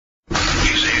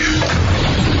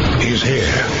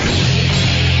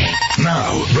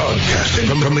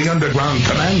from the underground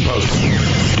command post,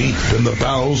 deep in the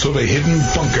bowels of a hidden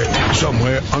bunker,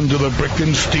 somewhere under the brick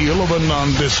and steel of a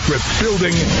nondescript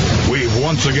building, we've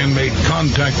once again made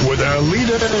contact with our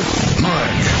leader,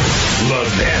 Mark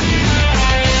Levin.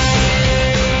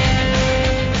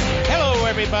 Hello,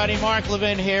 everybody. Mark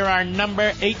Levin here. Our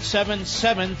number,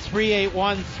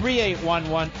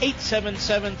 877-381-3811,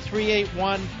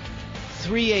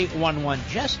 877-381-3811,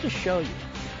 just to show you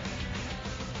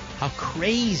how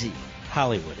crazy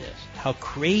Hollywood is, how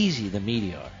crazy the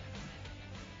media are.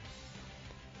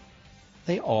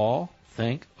 They all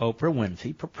think Oprah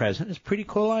Winfrey for president is a pretty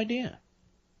cool idea.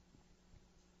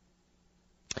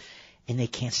 And they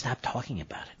can't stop talking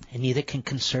about it. And neither can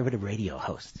conservative radio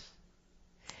hosts.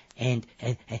 And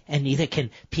neither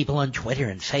can people on Twitter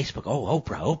and Facebook. Oh,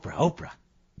 Oprah.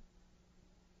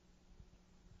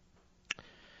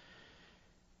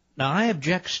 Now, I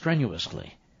object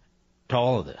strenuously to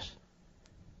all of this.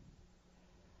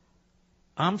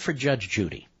 I'm for Judge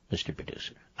Judy, Mr.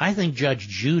 Producer. I think Judge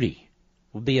Judy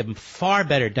will be a far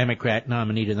better Democrat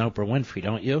nominee than Oprah Winfrey,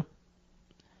 don't you?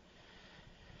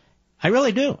 I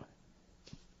really do.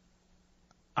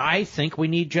 I think we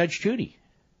need Judge Judy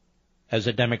as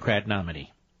a Democrat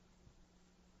nominee.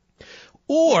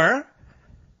 Or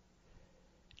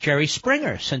Jerry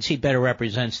Springer, since he better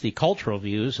represents the cultural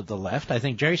views of the left. I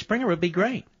think Jerry Springer would be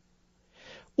great.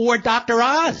 Or Dr.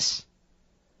 Oz.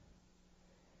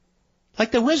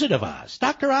 Like the Wizard of Oz.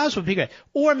 Dr. Oz would be great.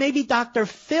 Or maybe Dr.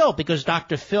 Phil, because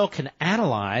Dr. Phil can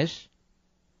analyze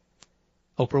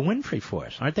Oprah Winfrey for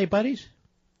us. Aren't they buddies?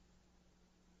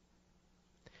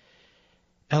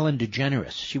 Ellen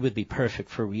DeGeneres, she would be perfect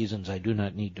for reasons I do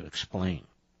not need to explain.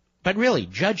 But really,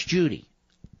 Judge Judy.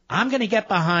 I'm going to get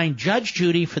behind Judge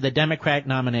Judy for the Democrat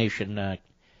nomination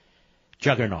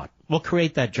juggernaut. We'll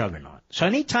create that juggernaut. So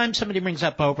anytime somebody brings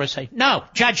up Oprah, say, no,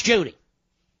 Judge Judy.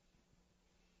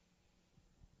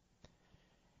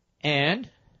 And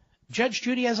Judge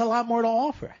Judy has a lot more to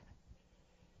offer.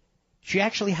 She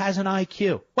actually has an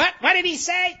IQ. What? What did he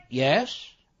say? Yes,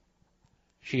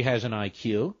 she has an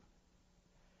IQ.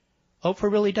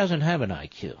 Oprah really doesn't have an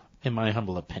IQ, in my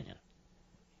humble opinion.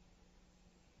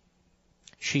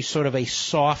 She's sort of a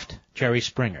soft Jerry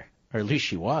Springer, or at least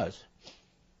she was.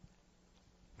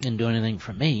 Didn't do anything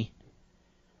for me.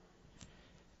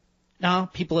 Now,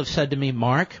 people have said to me,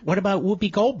 Mark, what about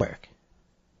Whoopi Goldberg?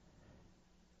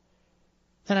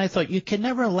 And I thought, you can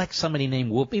never elect somebody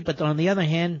named Whoopi, but on the other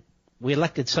hand, we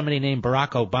elected somebody named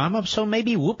Barack Obama, so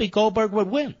maybe Whoopi Goldberg would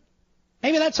win.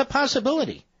 Maybe that's a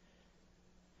possibility.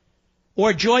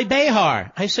 Or Joy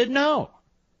Behar. I said, no.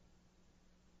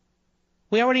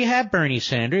 We already have Bernie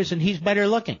Sanders, and he's better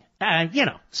looking.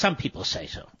 Some people say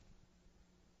so.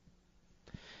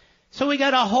 So we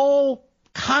got a whole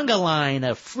conga line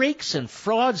of freaks and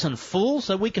frauds and fools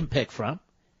that we can pick from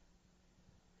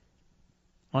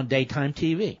on daytime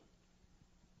TV.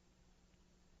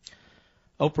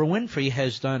 Oprah Winfrey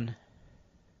has done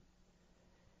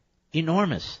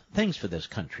enormous things for this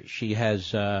country. She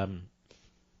has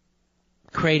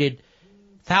created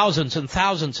thousands and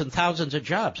thousands and thousands of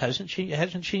jobs, hasn't she,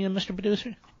 Mr.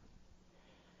 Producer?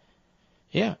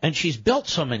 Yeah, and she's built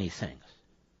so many things.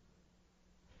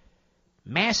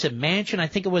 Massive mansion, I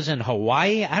think it was in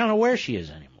Hawaii. I don't know where she is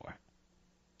anymore.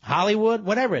 Hollywood,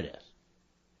 whatever it is.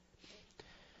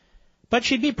 But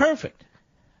she'd be perfect.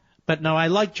 But no, I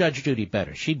like Judge Judy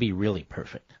better. She'd be really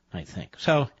perfect, I think.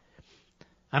 So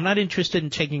I'm not interested in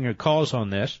taking your calls on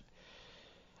this.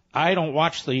 I don't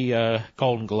watch the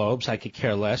Golden Globes. I could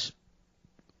care less.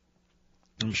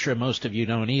 I'm sure most of you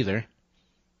don't either.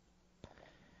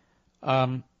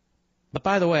 But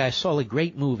by the way, I saw a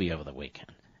great movie over the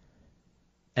weekend.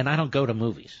 And I don't go to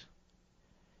movies.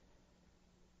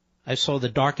 I saw The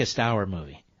Darkest Hour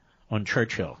movie on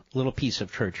Churchill, a little piece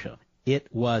of Churchill. It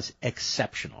was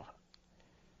exceptional.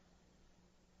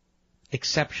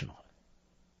 Exceptional.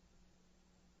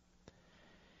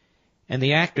 And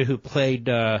the actor who played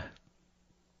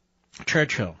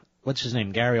Churchill, what's his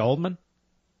name, Gary Oldman?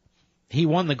 He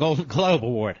won the Golden Globe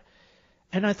Award.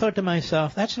 And I thought to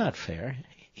myself, that's not fair.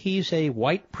 He's a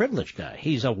white privileged guy.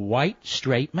 He's a white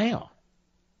straight male.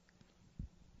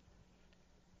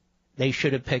 They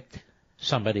should have picked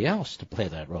somebody else to play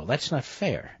that role. That's not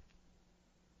fair.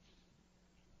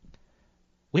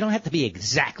 We don't have to be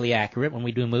exactly accurate when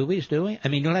we do movies, do we? I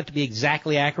mean, you don't have to be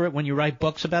exactly accurate when you write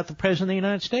books about the President of the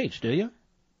United States, do you?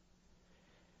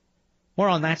 More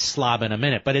on that slob in a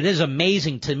minute, but it is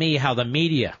amazing to me how the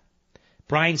media,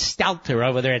 Brian Stelter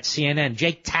over there at CNN,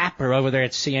 Jake Tapper over there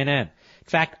at CNN, in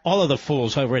fact, all of the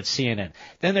fools over at CNN.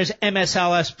 Then there's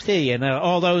MSLSP and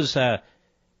all those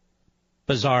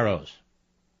bizarros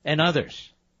and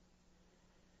others.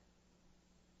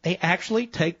 They actually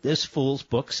take this fool's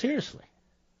book seriously.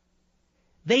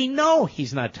 They know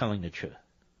he's not telling the truth.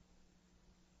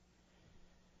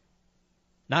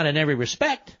 Not in every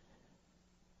respect.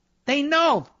 They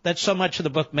know that so much of the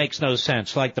book makes no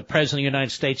sense, like the President of the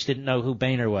United States didn't know who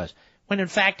Boehner was, when in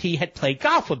fact he had played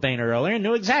golf with Boehner earlier and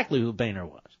knew exactly who Boehner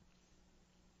was.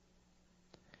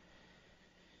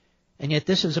 And yet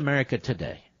this is America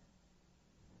today.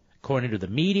 According to the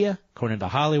media, according to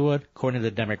Hollywood, according to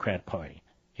the Democrat Party.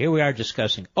 Here we are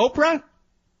discussing Oprah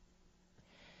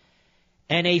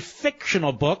and a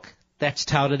fictional book that's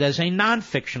touted as a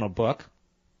non-fictional book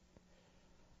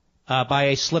by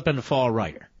a slip-and-fall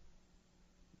writer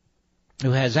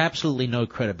who has absolutely no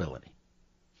credibility.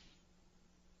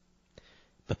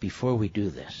 But before we do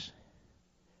this,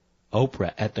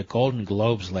 Oprah at the Golden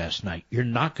Globes last night, you're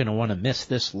not going to want to miss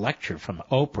this lecture from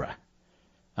Oprah.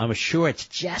 I'm sure it's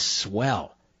just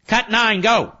swell. Cut 9,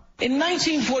 go. In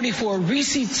 1944,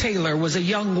 Reese Taylor was a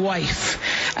young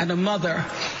wife and a mother.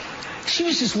 She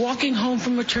was just walking home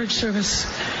from a church service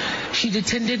she'd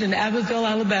attended in Abbeville,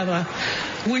 Alabama,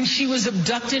 when she was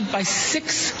abducted by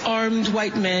 6 armed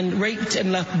white men, raped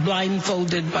and left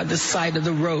blindfolded by the side of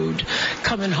the road,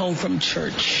 coming home from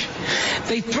church.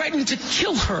 They threatened to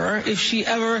kill her if she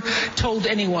ever told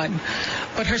anyone.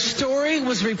 But her story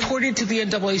was reported to the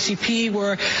NAACP,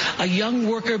 where a young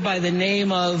worker by the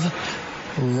name of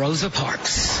Rosa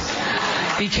Parks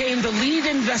became the lead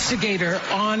investigator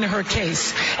on her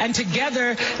case, and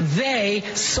together they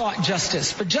sought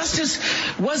justice. But justice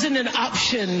wasn't an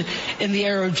option in the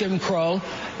era of Jim Crow.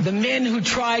 The men who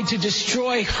tried to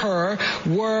destroy her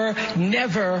were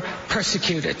never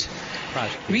persecuted.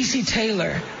 Reese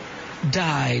Taylor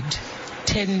died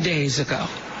 10 days ago,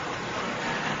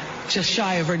 just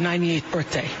shy of her 98th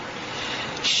birthday.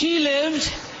 She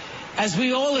lived, as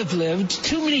we all have lived,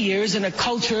 too many years in a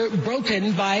culture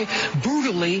broken by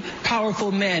brutally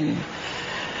powerful men.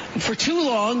 For too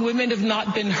long, women have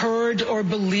not been heard or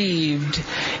believed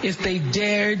if they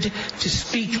dared to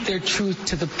speak their truth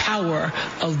to the power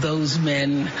of those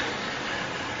men.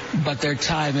 But their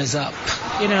time is up.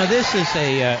 You know, this is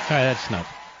that's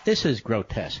enough. This is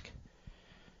grotesque.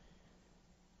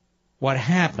 What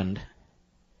happened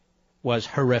was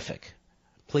horrific.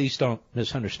 Please don't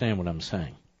misunderstand what I'm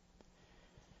saying.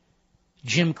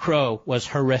 Jim Crow was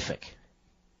horrific.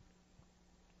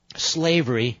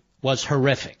 Slavery was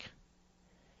horrific.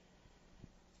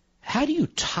 How do you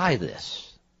tie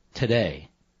this today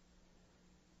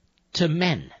to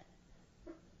men?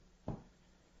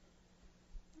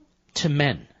 To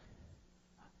men.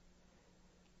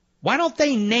 Why don't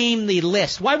they name the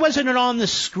list? Why wasn't it on the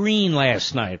screen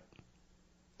last night?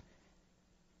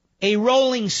 A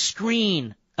rolling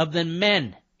screen of the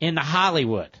men in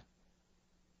Hollywood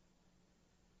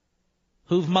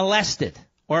who've molested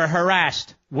or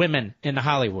harassed women in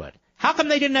Hollywood. How come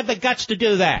they didn't have the guts to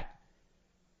do that?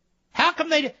 How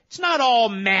come it's not all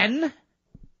men.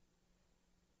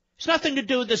 It's nothing to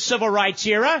do with the civil rights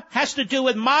era. It has to do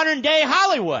with modern day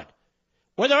Hollywood,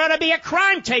 where there ought to be a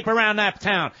crime tape around that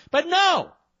town. But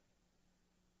no.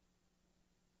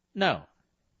 No.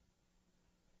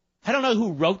 I don't know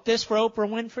who wrote this for Oprah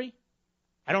Winfrey.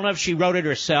 I don't know if she wrote it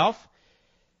herself.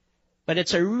 But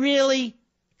it's a really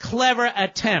clever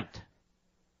attempt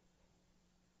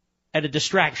at a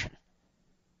distraction.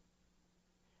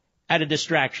 At a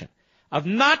distraction. Of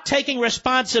not taking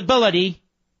responsibility,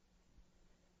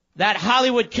 that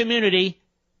Hollywood community,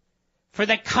 for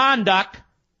the conduct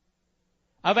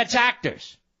of its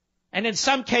actors. And in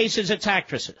some cases, its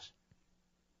actresses.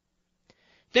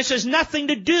 This has nothing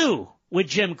to do with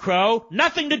Jim Crow,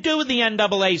 nothing to do with the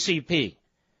NAACP.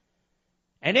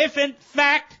 And if, in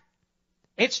fact,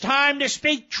 it's time to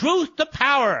speak truth to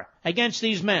power against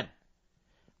these men,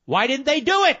 why didn't they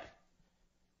do it?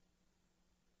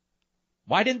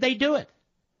 Why didn't they do it?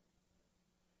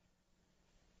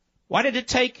 Why did it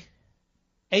take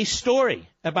a story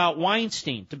about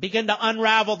Weinstein to begin to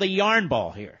unravel the yarn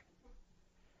ball here?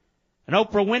 And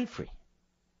Oprah Winfrey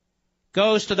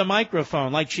goes to the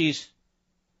microphone like she's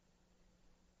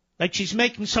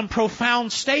making some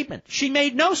profound statement. She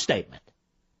made no statement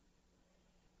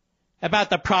about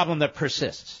the problem that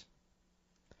persists.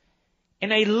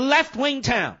 In a left-wing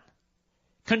town,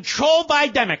 controlled by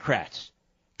Democrats,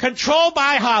 controlled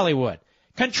by Hollywood,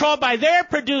 controlled by their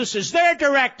producers, their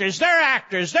directors, their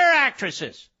actors, their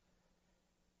actresses.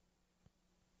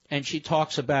 And she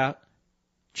talks about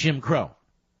Jim Crow.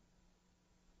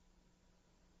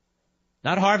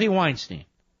 Not Harvey Weinstein,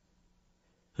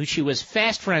 who she was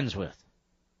fast friends with.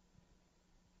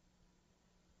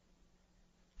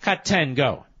 Cut 10,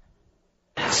 go.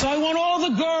 So I want all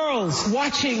the girls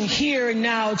watching here and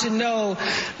now to know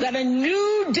that a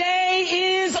new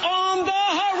day is on the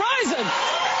horizon.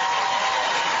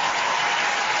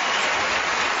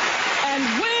 And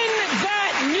when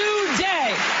that new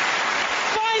day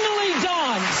finally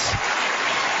dawns.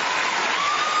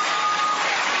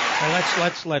 Well,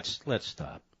 let's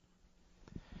stop.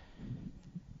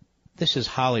 This is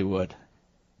Hollywood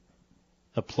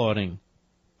applauding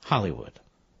Hollywood.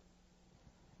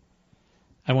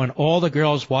 I want all the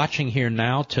girls watching here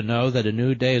now to know that a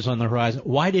new day is on the horizon.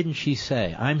 Why didn't she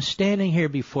say, I'm standing here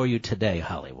before you today,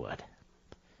 Hollywood,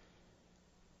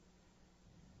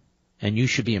 and you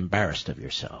should be embarrassed of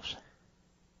yourselves.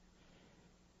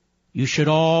 You should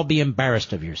all be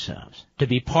embarrassed of yourselves to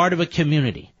be part of a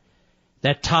community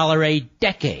that tolerate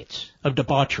decades of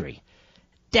debauchery,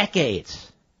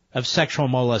 decades of sexual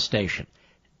molestation,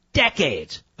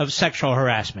 decades of sexual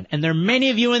harassment. And there are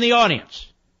many of you in the audience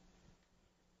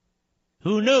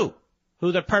who knew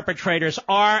who the perpetrators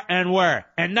are and were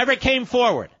and never came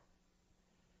forward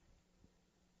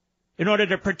in order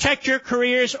to protect your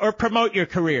careers or promote your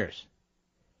careers.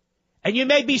 And you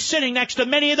may be sitting next to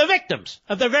many of the victims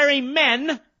of the very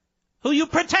men who you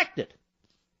protected.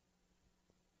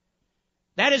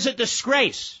 That is a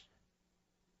disgrace.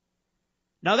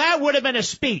 Now, that would have been a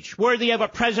speech worthy of a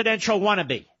presidential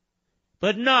wannabe.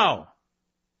 But no.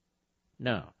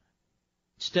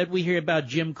 Instead, we hear about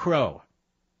Jim Crow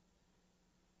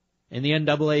and the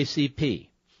NAACP,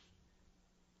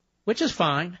 which is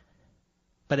fine,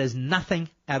 but has nothing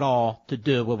at all to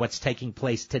do with what's taking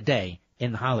place today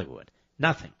in Hollywood.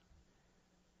 Nothing.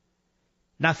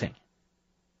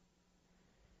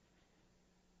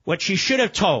 What she should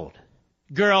have told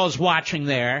girls watching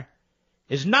there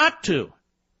is not to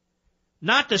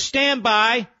stand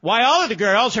by while all of the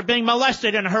girls are being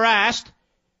molested and harassed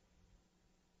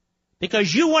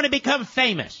because you want to become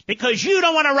famous, because you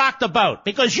don't want to rock the boat,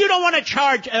 because you don't want to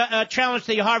challenge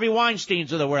the Harvey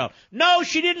Weinsteins of the world. No,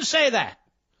 she didn't say that.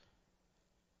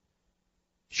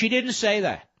 She didn't say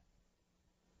that.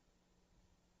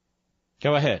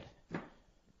 Go ahead.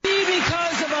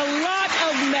 Because of a lot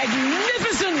of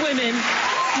magnificent women,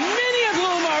 many of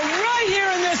whom are right here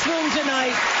in this room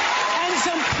tonight, and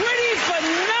some pretty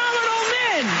phenomenal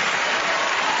men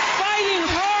fighting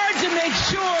hard to make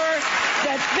sure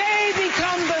that they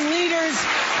become the leaders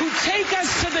who take us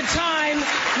to the time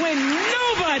when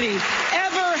nobody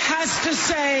ever has to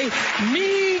say,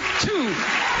 me too,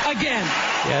 again.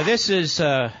 Yeah, this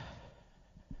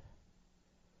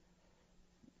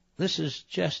is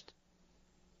just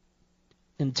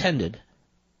intended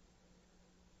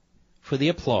for the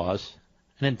applause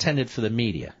and intended for the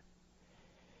media,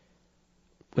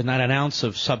 with not an ounce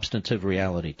of substantive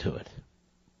reality to it.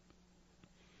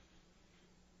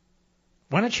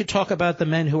 Why don't you talk about the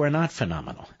men who are not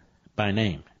phenomenal by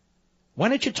name? Why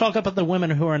don't you talk about the women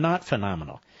who are not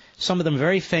phenomenal? Some of them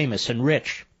very famous and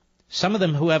rich. Some of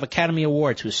them who have Academy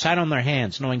Awards, who sat on their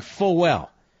hands knowing full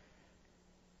well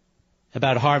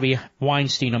about Harvey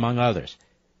Weinstein, among others.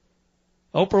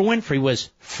 Oprah Winfrey was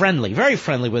friendly, very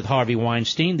friendly with Harvey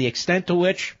Weinstein. The extent to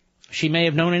which she may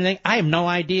have known anything, I have no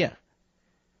idea.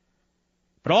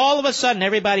 But all of a sudden,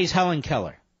 everybody's Helen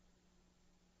Keller.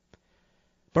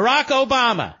 Barack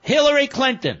Obama, Hillary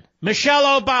Clinton,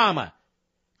 Michelle Obama,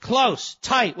 close,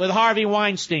 tight with Harvey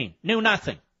Weinstein, knew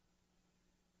nothing.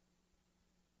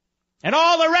 And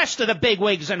all the rest of the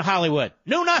bigwigs in Hollywood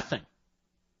knew nothing.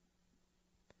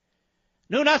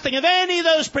 Knew nothing of any of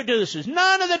those producers,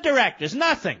 none of the directors,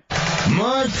 nothing.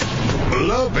 Mark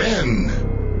Levin.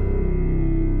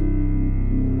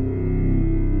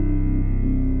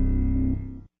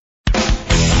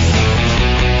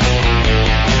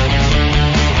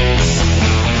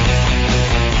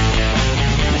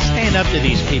 Stand up to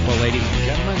these people, ladies and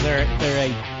gentlemen. They're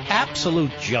an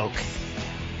absolute joke.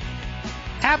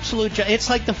 Absolute joke. It's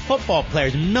like the football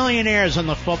players, millionaires on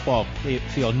the football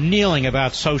field, kneeling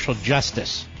about social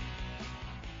justice.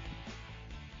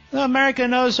 Well, America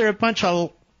knows they're a bunch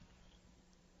of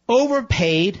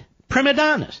overpaid prima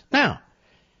donnas. Now,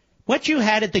 what you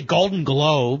had at the Golden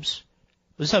Globes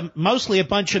was mostly a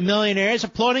bunch of millionaires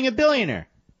applauding a billionaire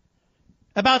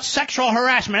about sexual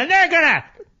harassment. And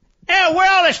the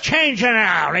world is changing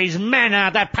now. These men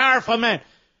out, that powerful men.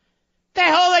 The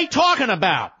hell are they talking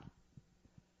about?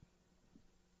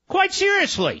 Quite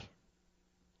seriously.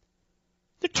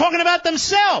 They're talking about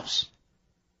themselves.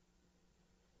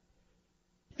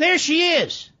 There she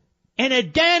is, in a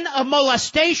den of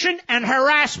molestation and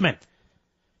harassment.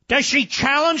 Does she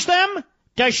challenge them?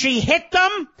 Does she hit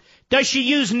them? Does she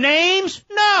use names?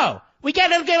 No. We got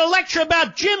to get a lecture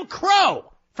about Jim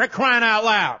Crow, for crying out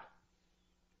loud.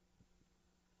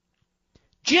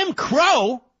 Jim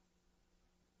Crow?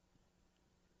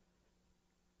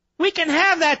 We can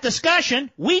have that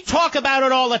discussion. We talk about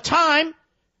it all the time.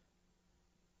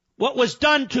 What was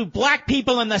done to black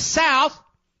people in the South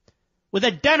with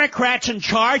the Democrats in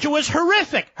charge, it was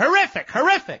horrific, horrific,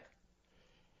 horrific.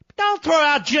 Don't throw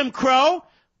out Jim Crow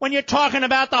when you're talking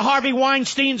about the Harvey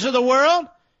Weinsteins of the world.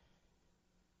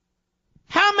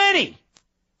 How many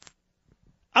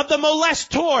of the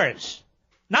molestors,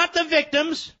 not the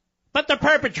victims, but the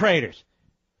perpetrators,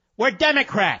 were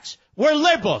Democrats, were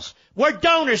liberals, were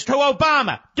donors to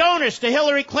Obama, donors to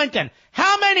Hillary Clinton?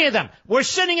 How many of them were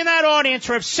sitting in that audience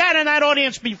or have sat in that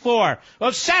audience before, or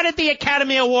have sat at the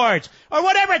Academy Awards, or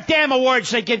whatever damn awards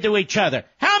they give to each other?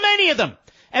 How many of them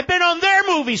have been on their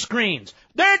movie screens,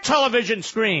 their television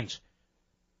screens?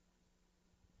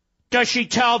 Does she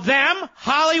tell them,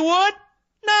 Hollywood?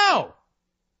 No.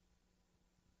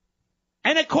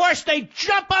 And of course they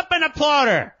jump up and applaud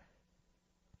her.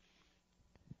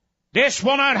 This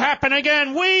will not happen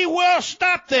again. We will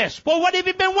stop this. Well, what have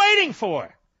you been waiting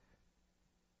for?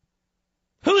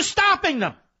 Who's stopping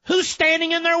them? Who's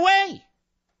standing in their way?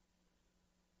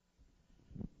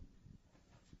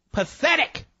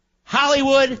 Pathetic.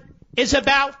 Hollywood is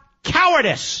about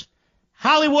cowardice.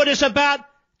 Hollywood is about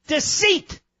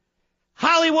deceit.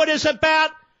 Hollywood is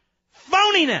about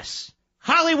phoniness.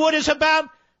 Hollywood is about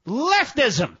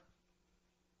leftism.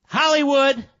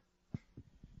 Hollywood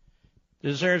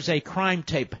deserves a crime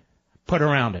tape put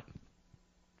around it.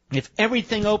 If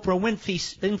everything Oprah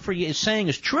Winfrey is saying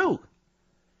is true,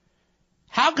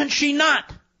 how can she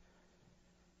not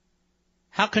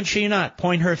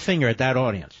point her finger at that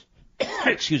audience?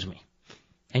 Excuse me.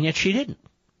 And yet she didn't.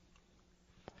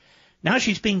 Now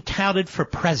she's being touted for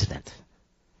president.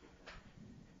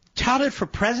 Touted for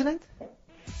president?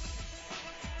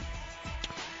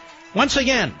 Once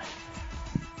again,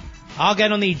 I'll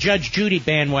get on the Judge Judy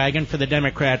bandwagon for the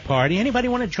Democrat Party. Anybody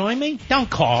want to join me? Don't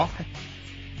call.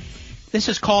 This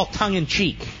is called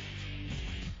tongue-in-cheek.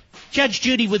 Judge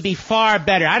Judy would be far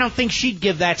better. I don't think she'd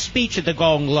give that speech at the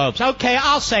Golden Globes. Okay,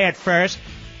 I'll say it first.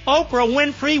 Oprah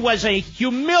Winfrey was a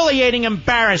humiliating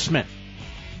embarrassment.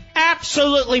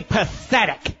 Absolutely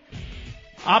pathetic.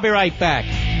 I'll be right back.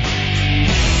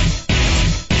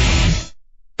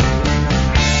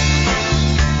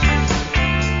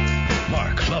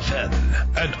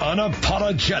 An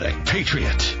unapologetic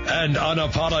patriot and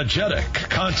unapologetic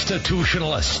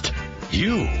constitutionalist.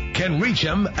 You can reach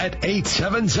him at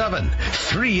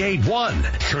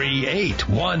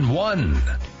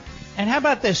 877-381-3811. And how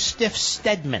about this stiff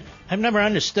Stedman? I've never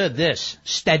understood this.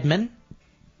 Stedman?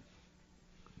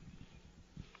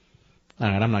 All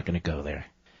right, I'm not going to go there.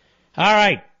 All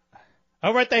right.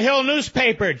 Over at the Hill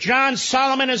newspaper, John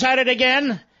Solomon is at it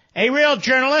again. A real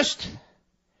journalist.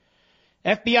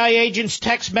 FBI agents'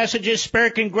 text messages spur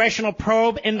congressional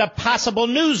probe into possible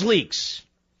news leaks.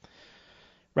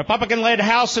 Republican-led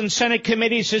House and Senate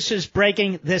committees, this is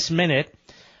breaking this minute,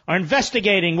 are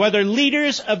investigating whether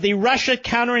leaders of the Russia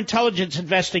counterintelligence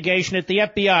investigation at the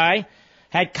FBI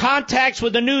had contacts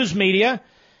with the news media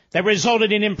that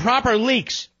resulted in improper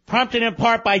leaks, prompted in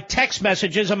part by text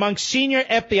messages among senior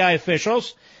FBI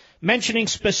officials mentioning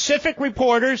specific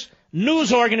reporters,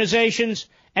 news organizations,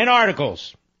 and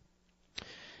articles.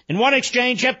 In one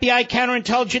exchange, FBI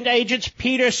counterintelligence agents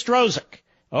Peter Strzok,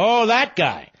 oh, that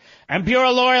guy, and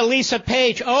Bureau lawyer Lisa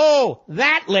Page, oh,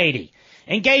 that lady,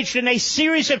 engaged in a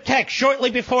series of texts shortly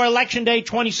before Election Day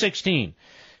 2016,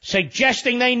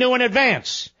 suggesting they knew in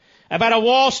advance about a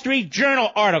Wall Street Journal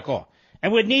article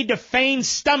and would need to feign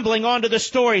stumbling onto the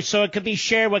story so it could be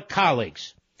shared with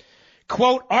colleagues.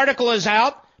 Quote, article is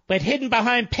out, but hidden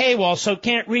behind paywall, so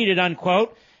can't read it,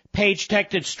 unquote, Page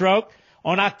texted Strzok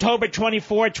on October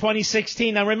 24,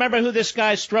 2016. Now remember who this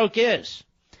guy Strzok is.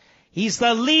 He's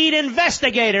the lead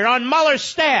investigator on Mueller's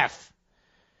staff,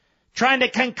 trying to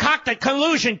concoct a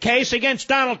collusion case against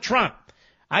Donald Trump.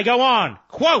 I go on.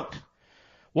 Quote,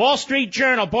 Wall Street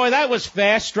Journal. Boy, that was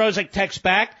fast, Strzok texts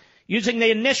back, using the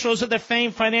initials of the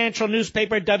famed financial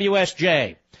newspaper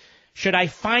WSJ. Should I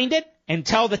find it and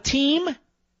tell the team?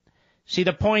 See,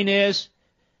 the point is,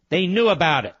 they knew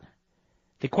about it.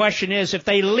 The question is, if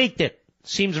they leaked it,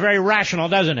 seems very rational,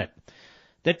 doesn't it?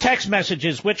 The text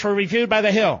messages, which were reviewed by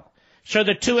The Hill, show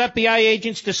the two FBI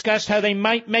agents discussed how they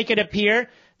might make it appear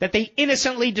that they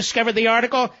innocently discovered the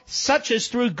article, such as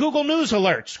through Google News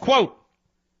alerts. Quote,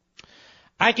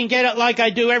 I can get it like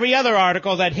I do every other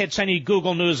article that hits any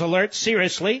Google News alert.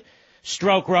 Seriously,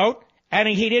 Strzok wrote,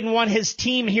 adding he didn't want his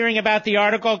team hearing about the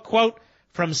article, quote,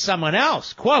 from someone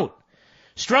else. Quote,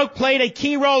 Strzok played a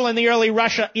key role in the early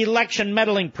Russia election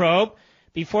meddling probe,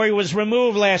 before he was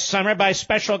removed last summer by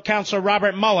special counsel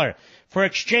Robert Mueller for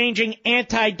exchanging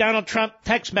anti-Donald Trump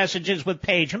text messages with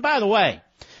Page. And by the way,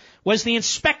 was the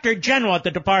Inspector General at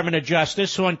the Department of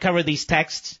Justice who uncovered these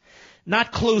texts,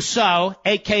 not Clouseau,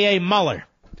 a.k.a. Mueller.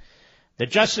 The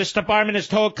Justice Department has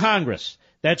told Congress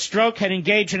that Strzok had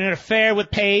engaged in an affair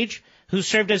with Page, who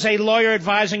served as a lawyer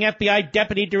advising FBI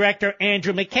Deputy Director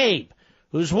Andrew McCabe,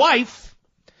 whose wife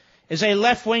is a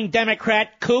left-wing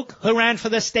Democrat kook who ran for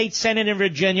the state Senate in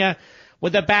Virginia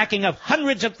with the backing of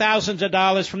hundreds of thousands of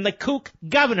dollars from the kook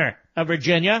governor of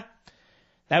Virginia.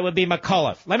 That would be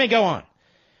McAuliffe. Let me go on.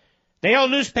 The Yale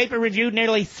newspaper reviewed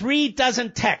nearly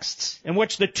 36 texts in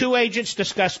which the two agents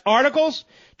discussed articles,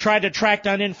 tried to track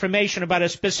down information about a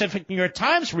specific New York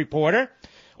Times reporter,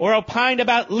 or opined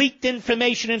about leaked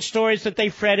information and stories that they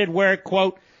fretted were,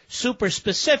 quote, super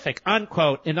specific,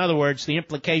 unquote. In other words, the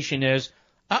implication is,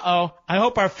 I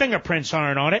hope our fingerprints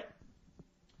aren't on it.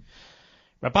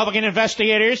 Republican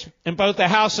investigators in both the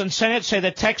House and Senate say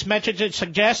the text messages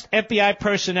suggest FBI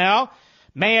personnel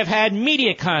may have had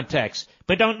media contacts,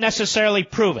 but don't necessarily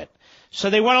prove it. So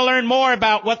they want to learn more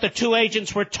about what the two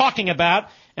agents were talking about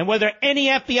and whether any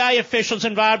FBI officials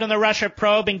involved in the Russia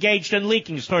probe engaged in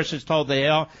leaking, sources told the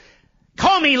Hill.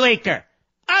 Call me leaker.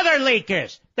 Other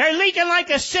leakers. They're leaking like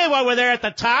a sieve over there at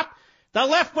the top. The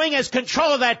left wing has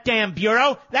control of that damn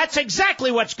bureau. That's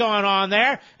exactly what's going on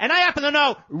there. And I happen to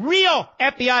know real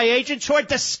FBI agents who are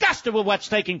disgusted with what's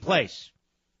taking place.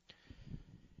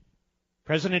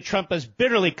 President Trump has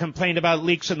bitterly complained about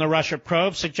leaks in the Russia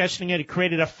probe, suggesting that he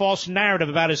created a false narrative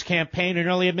about his campaign and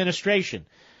early administration.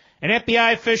 And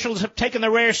FBI officials have taken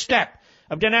the rare step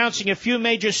of denouncing a few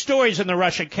major stories in the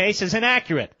Russia case as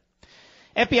inaccurate.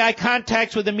 FBI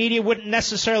contacts with the media wouldn't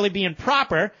necessarily be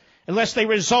improper unless they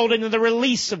resulted in the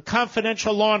release of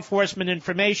confidential law enforcement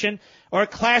information or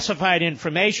classified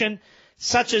information,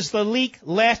 such as the leak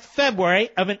last February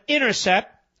of an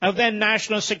intercept of then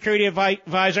National Security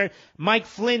Advisor Mike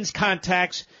Flynn's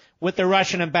contacts with the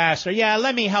Russian ambassador. Yeah,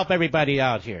 let me help everybody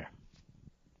out here.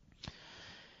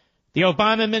 The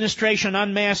Obama administration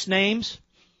unmasked names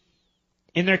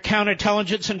in their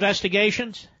counterintelligence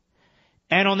investigations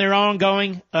and on their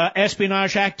ongoing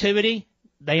espionage activity.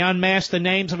 They unmasked the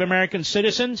names of American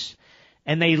citizens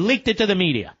and they leaked it to the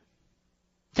media.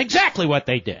 It's exactly what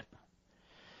they did.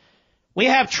 We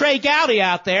have Trey Gowdy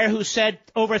out there who said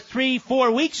over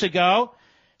 3-4 weeks ago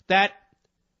that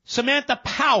Samantha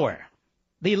Power,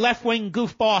 the left-wing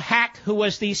goofball hack who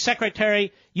was the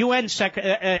UN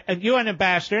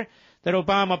ambassador that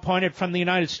Obama appointed from the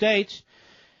United States,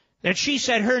 that she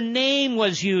said her name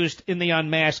was used in the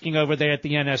unmasking over there at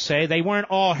the NSA. They weren't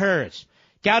all hers.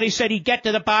 Gowdy said he'd get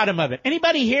to the bottom of it.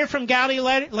 Anybody hear from Gowdy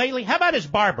lately? How about his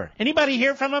barber? Anybody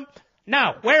hear from him?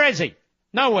 No. Where is he?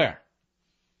 Nowhere.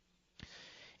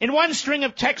 In one string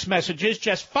of text messages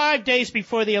just 5 days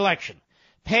before the election,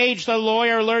 Page, the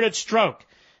lawyer, alerted Strzok,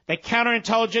 the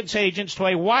counterintelligence agents, to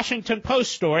a Washington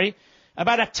Post story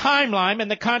about a timeline in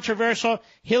the controversial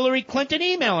Hillary Clinton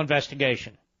email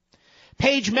investigation.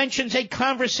 Page mentions a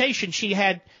conversation she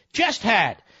had just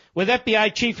had with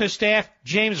FBI Chief of Staff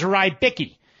James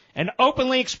Rybicki and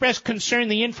openly expressed concern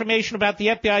the information about the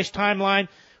FBI's timeline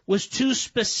was too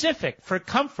specific for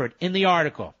comfort in the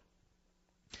article.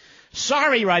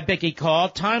 Sorry, Rybicki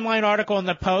called. Timeline article in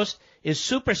the Post is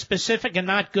super specific and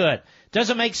not good.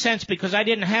 Doesn't make sense because I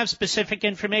didn't have specific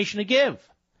information to give.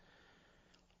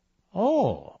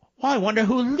 Oh, well, I wonder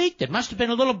who leaked it. Must have been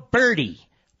a little birdie.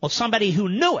 Well, somebody who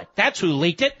knew it. That's who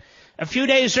leaked it. A few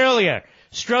days earlier,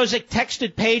 Strzok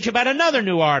texted Page about another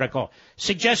new article,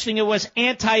 suggesting it was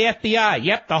anti-FBI.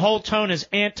 Yep, the whole tone is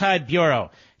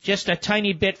anti-bureau. Just a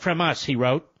tiny bit from us, he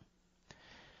wrote.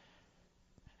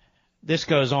 This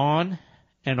goes on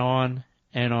and on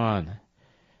and on.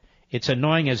 It's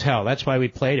annoying as hell. That's why we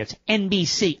played. It's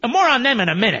NBC. And more on them in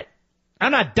a minute.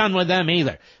 I'm not done with them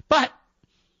either. But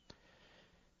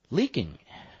leaking.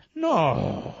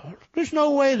 No, there's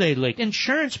no way they leaked.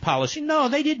 Insurance policy. No,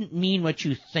 they didn't mean what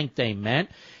you think they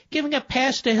meant. Giving a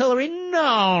pass to Hillary.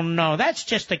 No, that's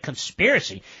just a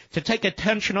conspiracy to take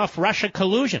attention off Russia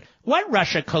collusion. What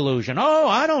Russia collusion? Oh,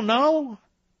 I don't know.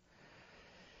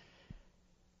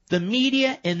 The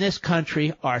media in this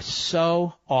country are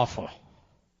so awful,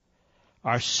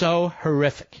 are so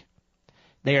horrific.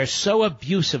 They are so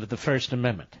abusive of the First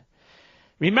Amendment.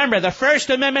 Remember, the First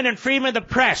Amendment and freedom of the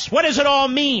press, what does it all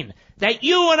mean? That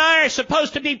you and I are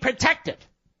supposed to be protected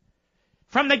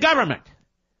from the government.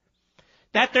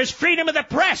 That there's freedom of the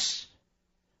press.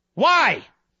 Why?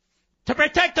 To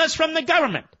protect us from the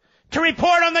government. To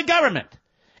report on the government.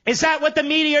 Is that what the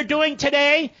media are doing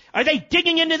today? Are they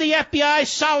digging into the FBI?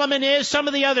 Solomon is. Some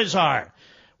of the others are.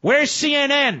 Where's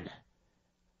CNN?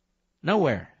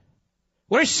 Nowhere.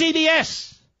 Where's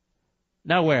CBS?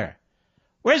 Nowhere.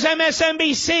 Where's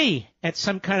MSNBC? At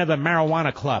some kind of a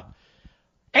marijuana club.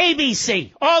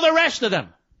 ABC, all the rest of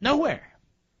them. Nowhere.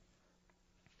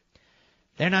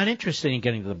 They're not interested in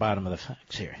getting to the bottom of the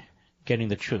facts here, getting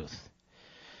the truth.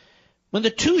 When the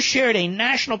two shared a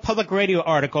National Public Radio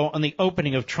article on the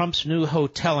opening of Trump's new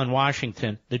hotel in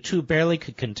Washington, the two barely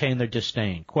could contain their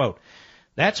disdain. Quote,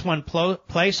 "That's one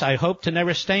place I hope to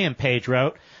never stay in," Page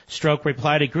wrote. Stroke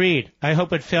replied, "Agreed. I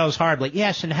hope it fails horribly."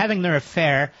 Yes, and having their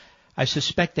affair, I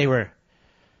suspect they were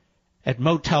at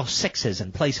Motel 6s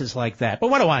and places like that. But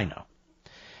what do I know?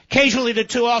 Occasionally, the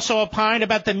two also opined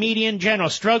about the media in general.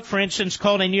 Stroke, for instance,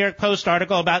 called a New York Post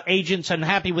article about agents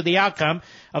unhappy with the outcome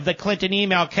of the Clinton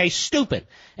email case stupid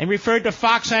and referred to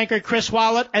Fox anchor Chris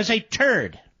Wallace as a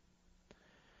turd.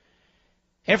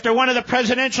 After one of the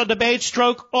presidential debates,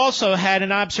 Stroke also had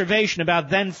an observation about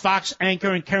then Fox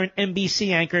anchor and current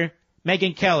NBC anchor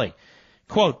Megyn Kelly.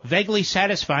 Quote, "Vaguely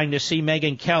satisfying to see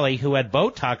Megyn Kelly, who had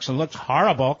Botox and looked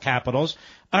horrible, capitals,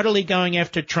 utterly going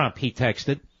after Trump," he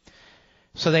texted.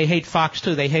 So they hate Fox,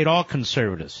 too. They hate all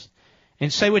conservatives.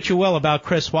 And say what you will about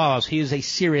Chris Wallace. He is a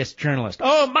serious journalist.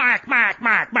 Oh, Mark.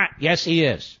 Yes, he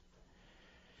is.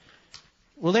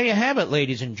 Well, there you have it,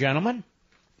 ladies and gentlemen.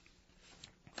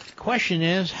 The question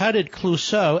is, how did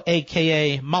Clouseau,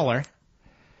 a.k.a. Mueller,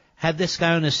 have this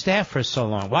guy on his staff for so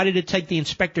long? Why did it take the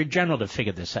Inspector General to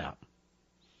figure this out?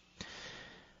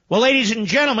 Well, ladies and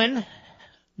gentlemen,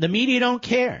 the media don't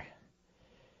care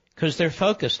because they're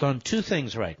focused on two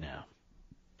things right now.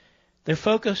 They're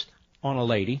focused on a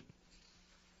lady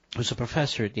who's a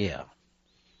professor at Yale,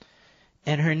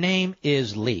 and her name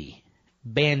is Lee,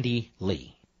 Bandy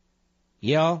Lee,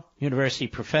 Yale University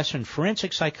professor and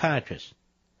forensic psychiatrist.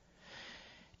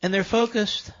 And they're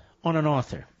focused on an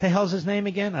author. What the hell's his name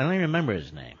again? I don't even remember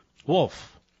his name.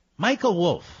 Wolf. Michael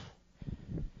Wolff.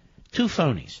 Two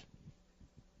phonies.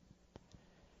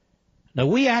 Now,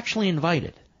 we actually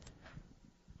invited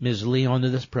Ms. Lee onto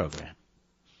this program.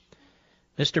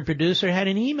 Mr. Producer had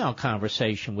an email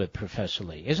conversation with Professor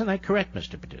Lee. Isn't that correct,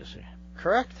 Mr. Producer?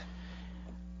 Correct.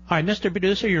 All right, Mr.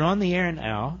 Producer, you're on the air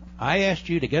now. I asked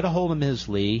you to get a hold of Ms.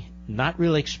 Lee, not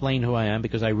really explain who I am,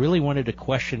 because I really wanted to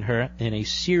question her in a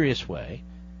serious way,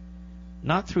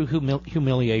 not through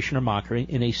humiliation or mockery,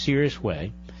 in a serious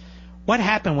way. What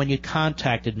happened when you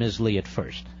contacted Ms. Lee at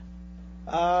first?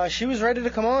 She was ready to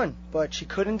come on, but she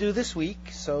couldn't do this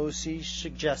week, so she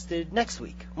suggested next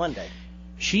week, Monday.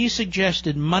 She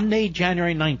suggested Monday,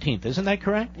 January 19th. Isn't that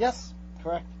correct? Yes,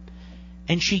 correct.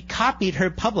 And she copied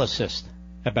her publicist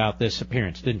about this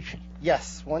appearance, didn't she?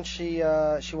 Yes. Once she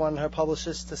wanted her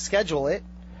publicist to schedule it,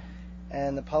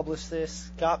 and the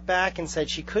publicist got back and said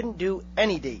she couldn't do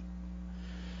any date.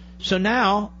 So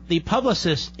now the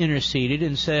publicist interceded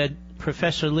and said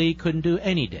Professor Lee couldn't do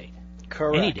any date.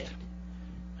 Correct. Any date.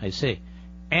 I see.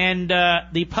 And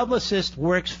the publicist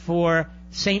works for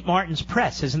St. Martin's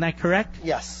Press, isn't that correct?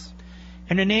 Yes.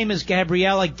 And her name is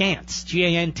Gabriella Gantz,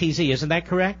 G-A-N-T-Z, isn't that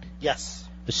correct? Yes.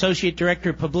 Associate Director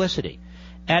of Publicity.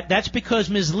 That's because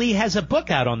Ms. Lee has a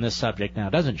book out on this subject now,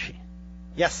 doesn't she?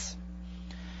 Yes.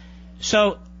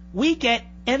 So we get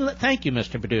thank you,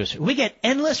 Mr. Producer. We get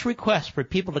endless requests for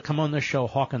people to come on this show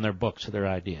hawking their books or their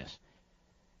ideas.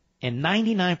 And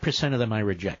 99% of them I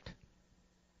reject.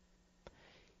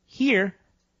 Here,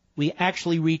 we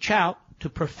actually reach out to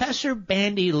Professor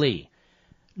Bandy Lee,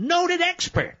 noted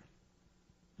expert,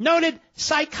 noted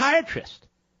psychiatrist,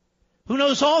 who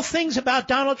knows all things about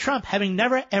Donald Trump, having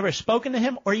never, ever spoken to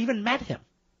him or even met him.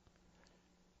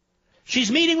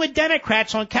 She's meeting with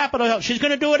Democrats on Capitol Hill. She's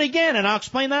going to do it again, and I'll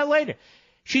explain that later.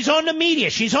 She's on the media.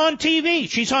 She's on TV.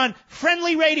 She's on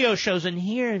friendly radio shows. And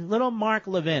here, little Mark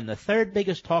Levin, the third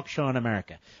biggest talk show in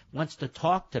America, wants to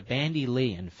talk to Bandy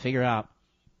Lee and figure out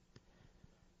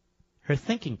her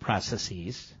thinking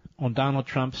processes on Donald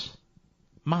Trump's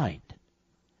mind.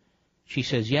 She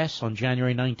says yes on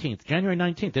January 19th. January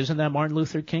 19th, isn't that Martin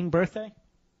Luther King birthday?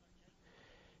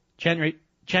 January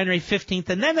 15th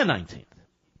and then the 19th.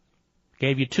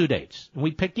 Gave you 2 dates. And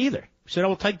we picked either. We said,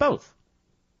 we'll take both.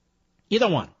 Either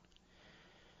one.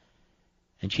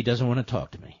 And she doesn't want to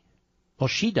talk to me. Well,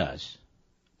 she does,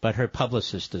 but her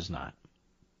publicist does not.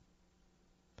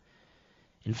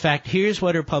 In fact, here's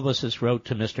what her publicist wrote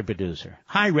to Mr. Producer.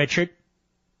 Hi, Richard.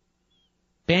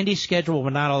 Bandy's schedule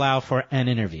will not allow for an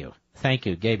interview. Thank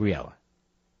you, Gabriella.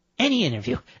 Any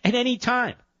interview, at any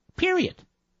time. Period.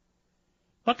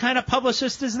 What kind of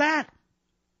publicist is that?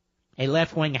 A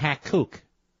left-wing hack kook.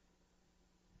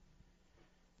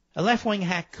 A left-wing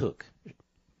hack kook.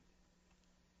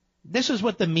 This is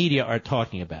what the media are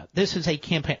talking about. This is a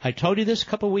campaign. I told you this a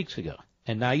couple of weeks ago,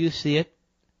 and now you see it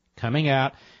coming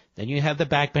out. Then you have the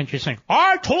backbenchers saying,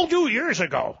 I told you years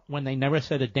ago, when they never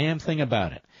said a damn thing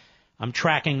about it. I'm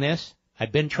tracking this.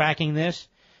 I've been tracking this.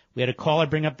 We had a caller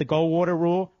bring up the Goldwater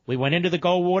rule. We went into the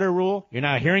Goldwater rule. You're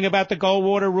now hearing about the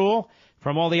Goldwater rule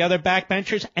from all the other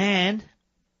backbenchers, and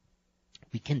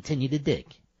we continue to dig.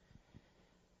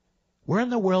 Where in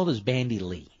the world is Bandy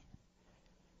Lee?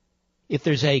 If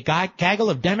there's a gaggle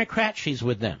of Democrats, she's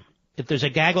with them. If there's a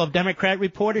gaggle of Democrat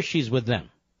reporters, she's with them.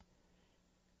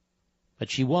 But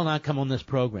she will not come on this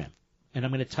program. And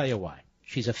I'm going to tell you why.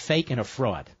 She's a fake and a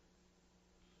fraud.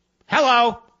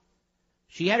 Hello!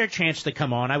 She had her chance to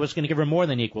come on. I was going to give her more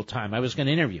than equal time. I was going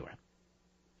to interview her.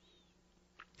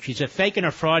 She's a fake and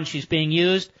a fraud, and she's being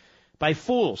used by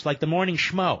fools like the Morning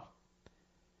Schmo,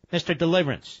 Mr.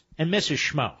 Deliverance, and Mrs.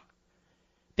 Schmo.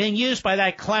 Being used by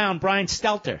that clown, Brian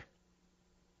Stelter,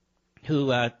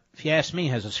 who, if you ask me,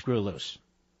 has a screw loose.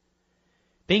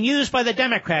 Being used by the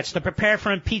Democrats to prepare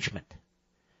for impeachment,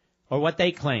 or what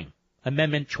they claim,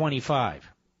 Amendment 25.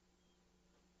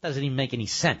 Doesn't even make any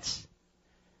sense,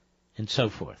 and so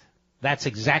forth. That's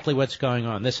exactly what's going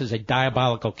on. This is a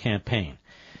diabolical campaign.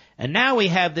 And now we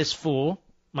have this fool,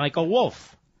 Michael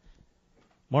Wolff.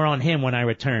 More on him when I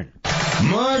return.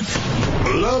 Mark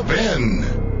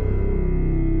Levin.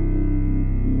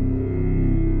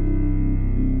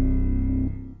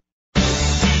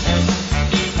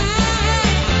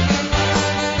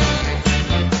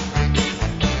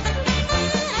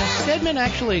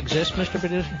 Actually exists, Mr.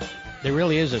 Producer? There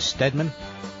really is a Stedman?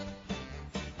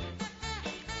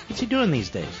 What's he doing these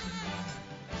days?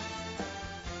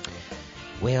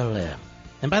 Well,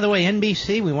 and by the way,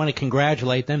 NBC, we want to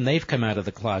congratulate them. They've come out of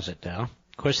the closet now.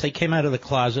 Of course, they came out of the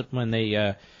closet when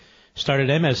they started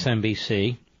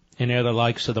MSNBC, and they're the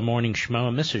likes of the Morning Schmo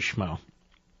and Mrs. Schmo.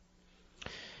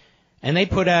 And they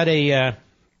put out I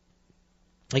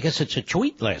guess it's a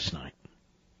tweet last night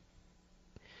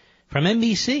from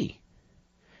NBC.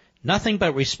 Nothing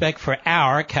but respect for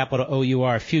our, capital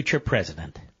O-U-R, future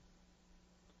president.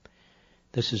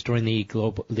 This is during the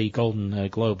Golden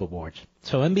Globe Awards.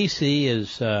 So NBC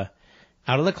is out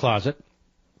of the closet.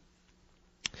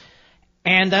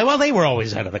 And, well, they were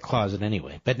always out of the closet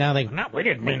anyway. But now no, we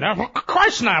didn't mean that. Of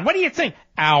course not. What do you think?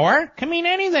 Our can mean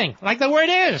anything, like the word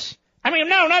is. I mean,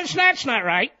 no, that's not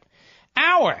right.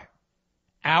 Our.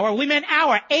 We meant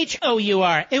our,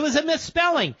 H-O-U-R. It was a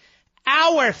misspelling.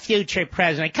 Our future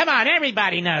president. Come on,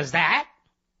 everybody knows that.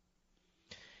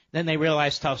 Then they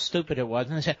realized how stupid it was,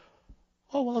 and they said,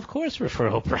 oh, well, of course we're for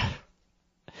Oprah.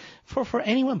 For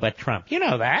anyone but Trump. You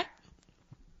know that.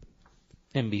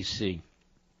 NBC.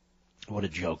 What a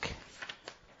joke.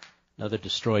 Another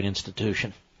destroyed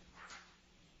institution.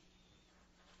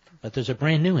 But there's a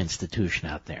brand new institution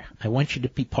out there. I want you to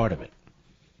be part of it.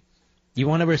 You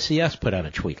won't ever see us put out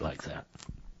a tweet like that.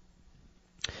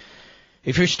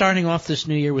 If you're starting off this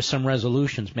new year with some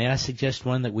resolutions, may I suggest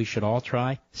one that we should all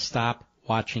try? Stop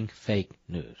watching fake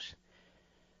news.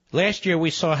 Last year we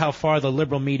saw how far the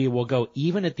liberal media will go,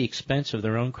 even at the expense of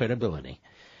their own credibility.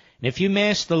 And if you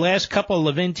missed the last couple of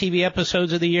Levin TV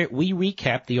episodes of the year, we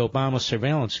recapped the Obama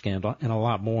surveillance scandal and a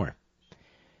lot more.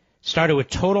 Started with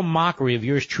total mockery of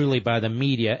yours truly by the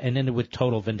media and ended with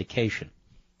total vindication.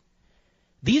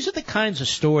 These are the kinds of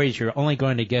stories you're only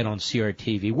going to get on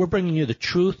CRTV. We're bringing you the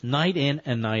truth night in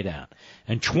and night out.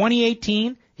 And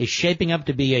 2018 is shaping up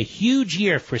to be a huge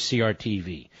year for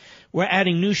CRTV. We're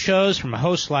adding new shows from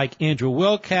hosts like Andrew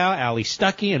Wilkow, Ali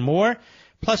Stuckey, and more.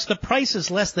 Plus, the price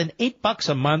is less than $8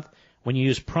 a month when you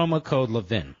use promo code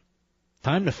Levin.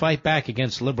 Time to fight back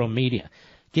against liberal media.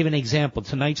 Give an example.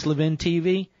 Tonight's Levin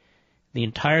TV, the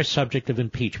entire subject of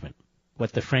impeachment.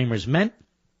 What the framers meant,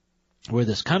 where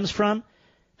this comes from,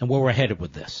 and where we're headed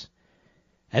with this.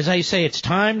 As I say, it's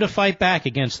time to fight back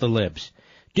against the libs.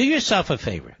 Do yourself a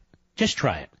favor. Just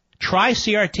try it. Try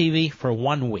CRTV for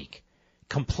 1 week.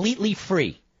 Completely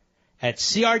free at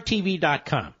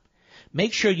CRTV.com.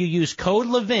 Make sure you use code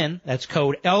Levin, that's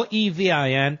code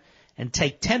L-E-V-I-N, and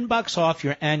take $10 off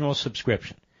your annual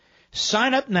subscription.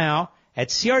 Sign up now at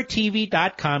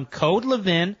CRTV.com, code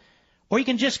Levin, or you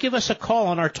can just give us a call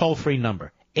on our toll-free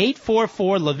number,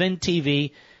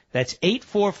 844-LEVIN-TV. That's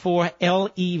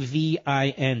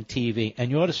 844-LEVIN-TV.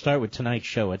 And you ought to start with tonight's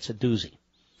show. It's a doozy.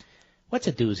 What's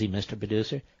a doozy, Mr.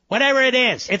 Producer? Whatever it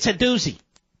is, it's a doozy.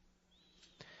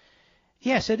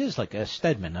 Yes, it is like a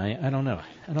Stedman. I don't know.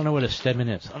 I don't know what a Stedman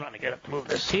is. I'm going to move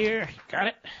this here. Got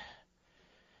it?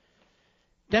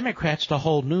 Democrats to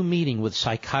hold new meeting with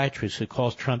psychiatrist who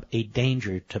calls Trump a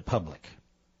danger to public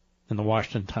in the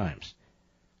Washington Times.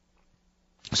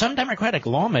 Some Democratic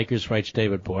lawmakers, writes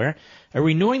David Boyer, are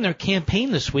renewing their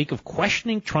campaign this week of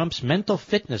questioning Trump's mental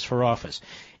fitness for office,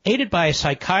 aided by a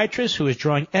psychiatrist who is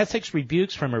drawing ethics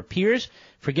rebukes from her peers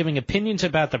for giving opinions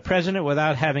about the president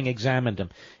without having examined him.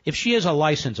 If she has a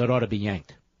license, it ought to be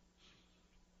yanked.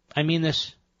 I mean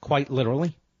this quite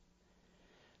literally.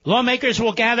 Lawmakers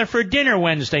will gather for dinner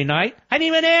Wednesday night. I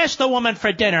didn't even ask the woman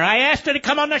for dinner. I asked her to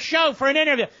come on the show for an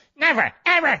interview. Never,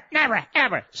 ever, never,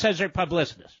 ever, says her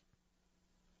publicist.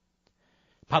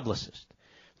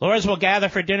 Lawyers will gather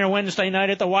for dinner Wednesday night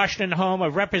at the Washington home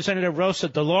of Representative Rosa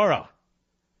DeLauro.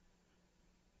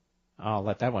 I'll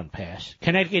let that one pass.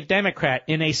 Connecticut Democrat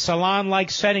in a salon-like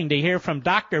setting to hear from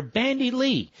Dr. Bandy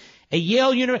Lee, a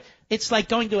Yale University. It's like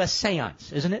going to a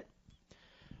seance, isn't it?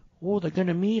 Oh, they're going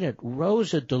to meet at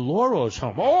Rosa DeLauro's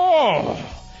home. Oh!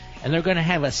 And they're going to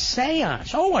have a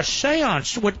seance. Oh, a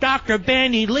seance with Dr.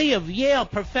 Bandy Lee of Yale,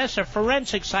 professor,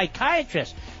 forensic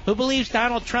psychiatrist, who believes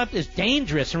Donald Trump is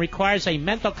dangerous and requires a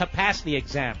mental capacity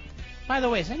exam. By the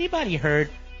way, has anybody heard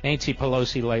Nancy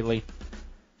Pelosi lately?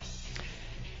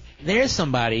 There's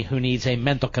somebody who needs a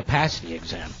mental capacity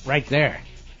exam right there.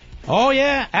 Oh,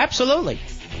 yeah, absolutely.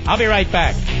 I'll be right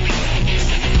back.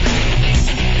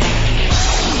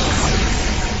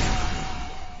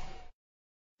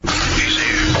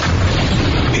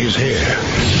 He's here.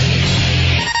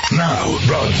 Now,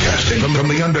 broadcasting from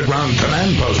the underground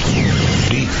command post,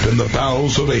 deep in the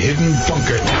bowels of a hidden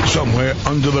bunker, somewhere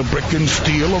under the brick and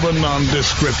steel of a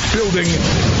nondescript building,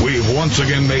 we've once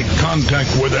again made contact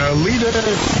with our leader,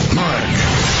 Mark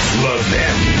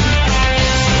Levin.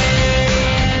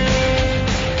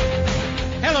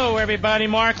 Hello, everybody.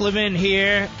 Mark Levin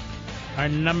here. Our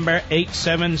number,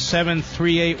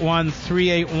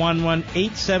 877-381-3811,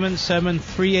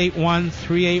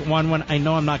 877-381-3811. I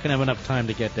know I'm not going to have enough time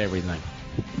to get to everything.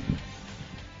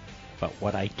 But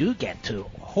what I do get to,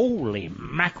 holy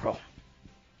mackerel.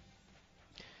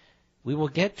 We will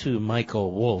get to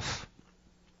Michael Wolff,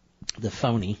 the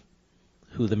phony,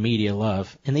 who the media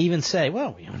love. And they even say,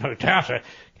 well, no doubt the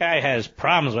guy has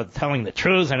problems with telling the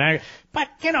truth. But,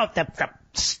 the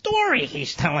story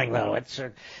he's telling, though,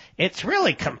 it's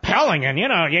really compelling, and, you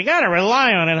got to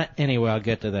rely on it. Anyway, I'll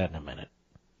get to that in a minute.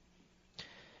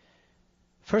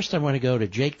 First, I want to go to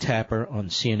Jake Tapper on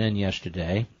CNN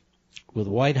yesterday with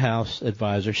White House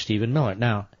advisor Stephen Miller.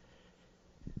 Now,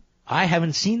 I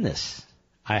haven't seen this.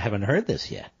 I haven't heard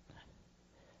this yet.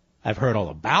 I've heard all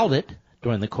about it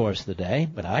during the course of the day,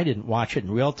 but I didn't watch it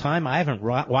in real time. I haven't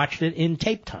watched it in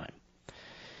tape time.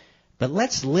 But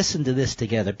let's listen to this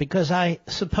together, because I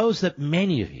suppose that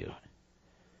many of you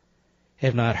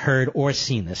have not heard or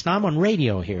seen this. Now, I'm on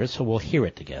radio here, so we'll hear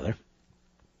it together.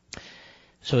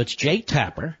 So it's Jake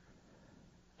Tapper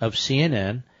of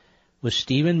CNN with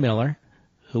Stephen Miller,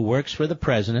 who works for the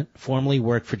president, formerly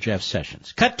worked for Jeff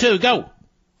Sessions. Cut two, go.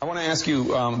 I want to ask you,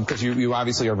 because you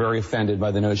obviously are very offended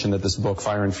by the notion that this book,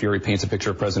 Fire and Fury, paints a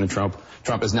picture of President Trump.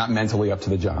 Trump is not mentally up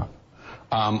to the job.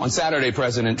 On Saturday,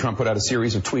 President Trump put out a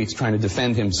series of tweets trying to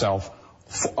defend himself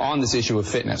on this issue of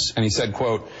fitness. And he said,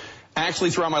 quote,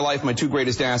 "Actually, throughout my life, my two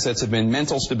greatest assets have been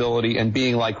mental stability and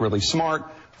being, really smart.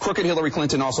 Crooked Hillary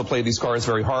Clinton also played these cards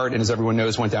very hard and, as everyone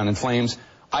knows, went down in flames.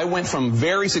 I went from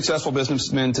very successful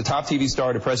businessman to top TV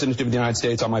star to president of the United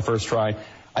States on my first try.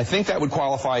 I think that would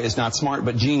qualify as not smart,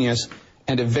 but genius,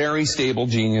 and a very stable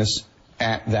genius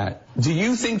at that." Do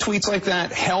you think tweets like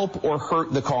that help or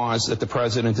hurt the cause that the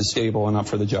president is stable and up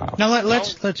for the job? Now,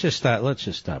 let's just stop. Let's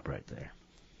just stop right there.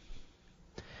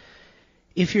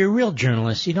 If you're a real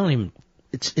journalist, you don't even,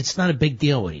 it's not a big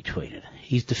deal what he tweeted.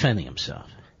 He's defending himself.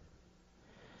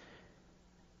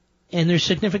 And there's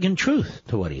significant truth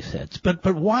to what he said.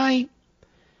 But why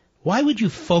would you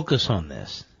focus on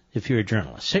this if you're a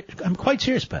journalist? I'm quite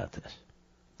serious about this.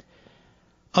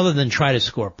 Other than try to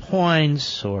score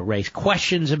points or raise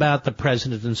questions about the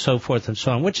president and so forth and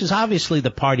so on, which is obviously the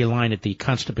party line at the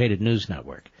Constipated News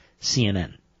Network,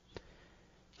 CNN.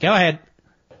 Go ahead.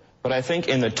 But I think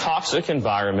in the toxic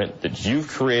environment that you've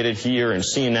created here in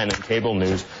CNN and cable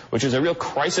news, which is a real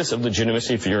crisis of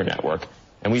legitimacy for your network,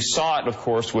 and we saw it, of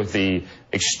course, with the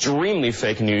extremely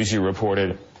fake news you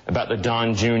reported about the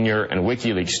Don Jr. and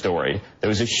WikiLeaks story. There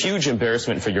was a huge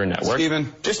embarrassment for your network.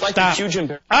 Stephen, just like stop. The huge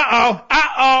embarrassment.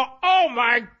 Oh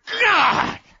my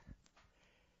God!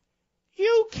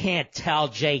 You can't tell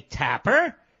Jake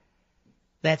Tapper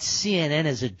that CNN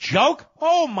is a joke.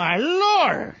 Oh my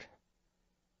Lord!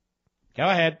 Go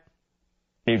ahead.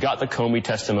 You got the Comey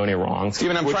testimony wrong.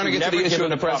 Stephen, I'm trying to get to the issue of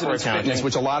the president's fitness,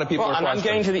 which a lot of people are questioning. I'm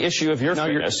getting to the issue of your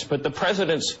fitness, but the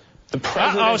president's...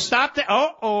 Stop that.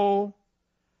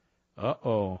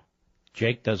 Uh-oh.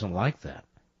 Jake doesn't like that.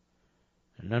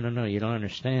 No, you don't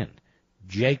understand.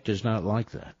 Jake does not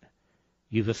like that.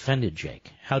 You've offended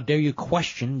Jake. How dare you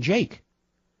question Jake?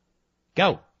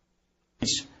 Go.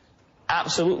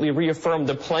 Absolutely reaffirmed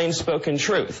the plain-spoken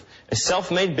truth. A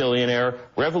self-made billionaire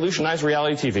revolutionized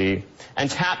reality TV and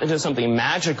tapped into something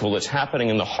magical that's happening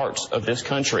in the hearts of this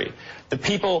country. The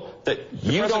people that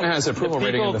you don't... The president has approval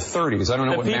rating in the 30s. I don't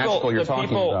know what magical you're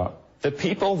talking about. The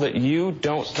people that you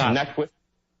don't connect with...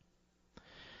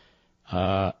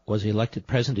 Was he elected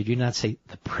president? Did you not say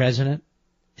the president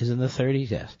is in the 30s?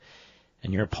 Yes.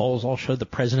 And your polls all showed the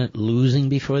president losing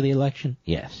before the election?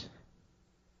 Yes.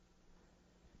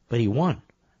 But he won.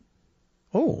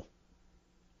 Oh.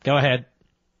 Go ahead.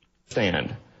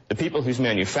 Stand. The people whose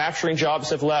manufacturing jobs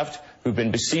have left, who've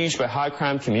been besieged by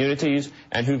high-crime communities,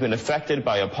 and who've been affected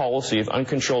by a policy of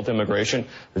uncontrolled immigration,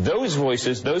 those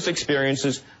voices, those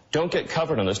experiences don't get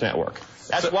covered on this network.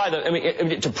 That's why,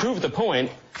 to prove the point,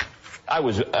 I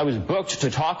was booked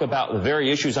to talk about the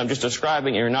very issues I'm just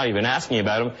describing, and you're not even asking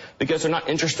about them because they're not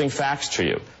interesting facts to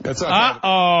you. That's not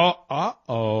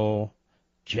Uh-oh.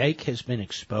 Jake has been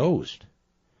exposed.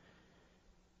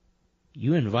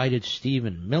 You invited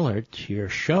Stephen Miller to your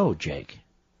show, Jake,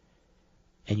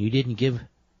 and you didn't give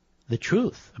the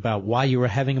truth about why you were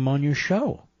having him on your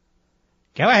show.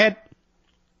 Go ahead.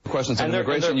 Questions on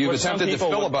immigration. You've attempted to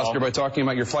filibuster by talking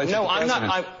about your flight to the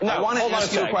president. I want to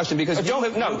ask you a question because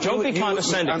don't be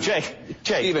condescending, Jake.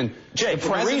 Stephen, the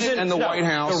president and the White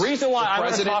House. The reason why I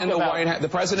want to talk about the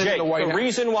president and the White House. The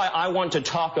reason why I want to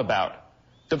talk about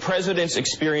the president's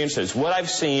experiences, what I've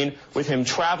seen with him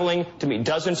traveling to meet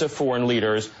dozens of foreign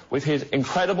leaders, with his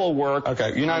incredible work.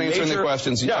 Okay, you're not answering the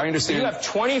questions. No, I understand. You have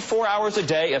 24 hours a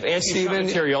day of anti-Trump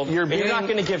material, and you're not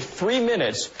going to give 3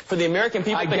 minutes for the American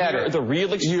people to hear the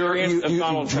real experience of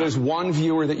Donald Trump. There's one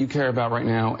viewer that you care about right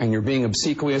now, and you're being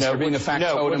obsequious. You're being a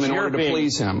factotum in order to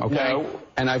please him, okay? No.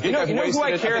 And I think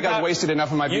I've wasted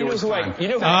enough of my viewers' time.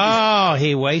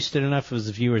 He wasted enough of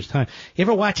the viewers' time. You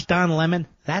ever watch Don Lemon?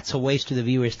 That's a waste of the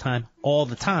viewers' time all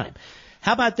the time.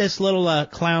 How about this little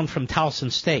clown from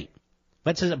Towson State?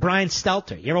 What's his Brian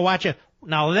Stelter. You ever watch it?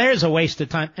 Now, there's a waste of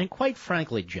time. And quite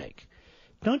frankly, Jake,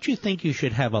 don't you think you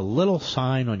should have a little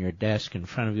sign on your desk in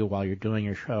front of you while you're doing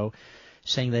your show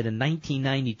saying that in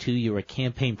 1992 you were a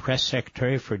campaign press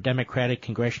secretary for Democratic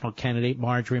congressional candidate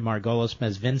Marjorie Margolis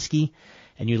Mezvinsky,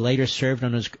 and you later served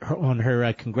on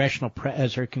her congressional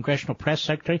press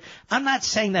secretary? I'm not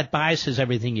saying that biases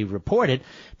everything you've reported,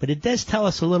 but it does tell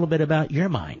us a little bit about your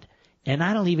mind. And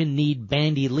I don't even need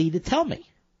Bandy Lee to tell me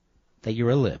that you're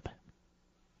a lib.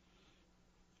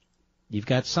 You've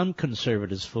got some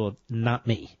conservatives full, not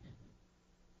me.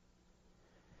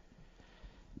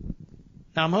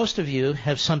 Now, most of you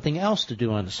have something else to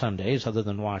do on Sundays other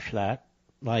than watch that,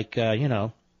 like,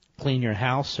 clean your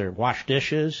house or wash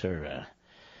dishes or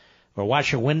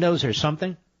wash your windows or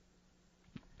something.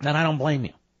 And I don't blame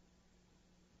you.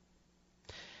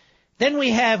 Then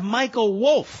we have Michael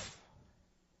Wolff.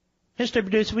 Mr.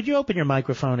 Producer, would you open your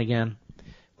microphone again?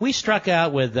 We struck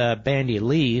out with Bandy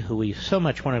Lee, who we so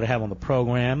much wanted to have on the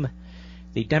program,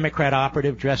 the Democrat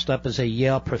operative dressed up as a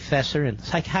Yale professor in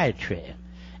psychiatry.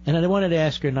 And I wanted to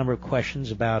ask her a number of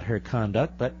questions about her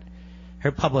conduct, but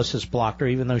her publicist blocked her,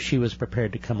 even though she was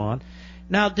prepared to come on.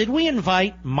 Now, did we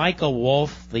invite Michael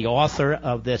Wolff, the author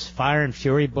of this Fire and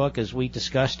Fury book, as we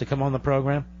discussed, to come on the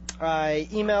program? I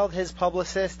emailed his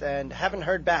publicist and haven't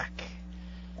heard back.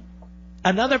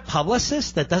 Another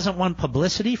publicist that doesn't want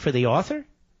publicity for the author?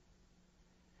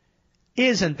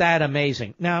 Isn't that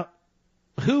amazing? Now,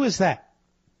 who is that?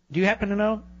 Do you happen to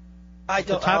know? I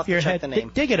don't. The top of your head. The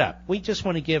name. Dig it up. We just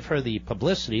want to give her the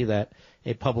publicity that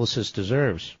a publicist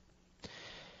deserves.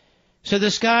 So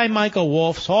this guy, Michael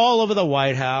Wolff's all over the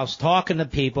White House, talking to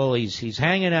people. He's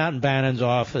hanging out in Bannon's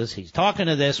office. He's talking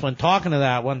to this one, talking to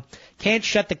that one. Can't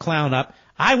shut the clown up.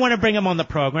 I want to bring him on the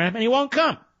program, and he won't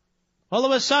come. All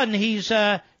of a sudden, he's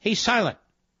silent.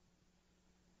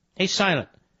 He's silent.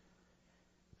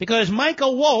 Because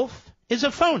Michael Wolff is a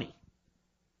phony.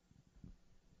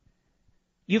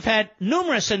 You've had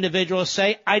numerous individuals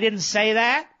say, I didn't say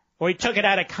that, or he took it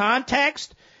out of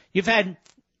context. You've had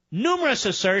numerous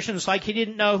assertions like he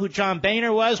didn't know who John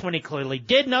Boehner was when he clearly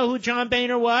did know who John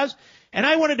Boehner was. And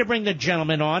I wanted to bring the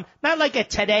gentleman on, not like a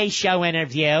Today Show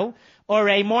interview, or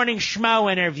a Morning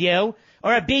Schmo interview,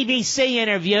 or a BBC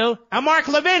interview, a Mark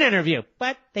Levin interview.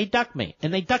 But they ducked me,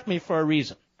 and they ducked me for a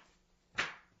reason.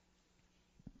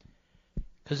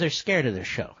 Because they're scared of their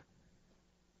show.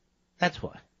 That's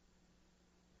why.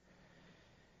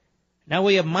 Now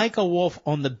we have Michael Wolff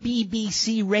on the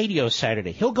BBC Radio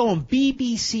Saturday. He'll go on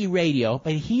BBC Radio,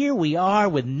 but here we are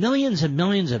with millions and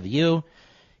millions of you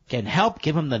can help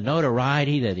give him the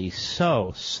notoriety that he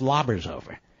so slobbers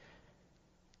over.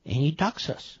 And he ducks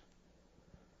us.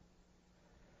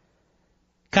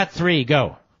 Cut 3,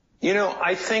 go. You know,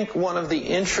 I think one of the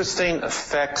interesting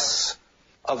effects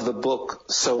of the book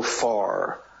so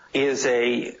far is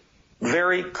a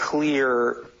very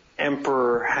clear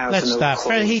emperor has Let's no stop.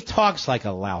 clothes. He talks like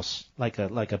a louse, like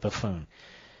a buffoon.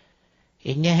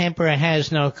 And the emperor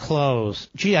has no clothes.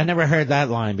 Gee, I never heard that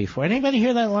line before. Anybody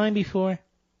hear that line before?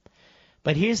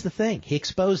 But here's the thing. He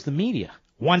exposed the media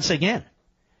once again.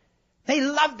 They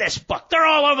love this book. They're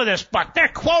all over this book. They're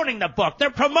quoting the book. They're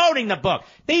promoting the book.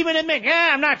 They even admit,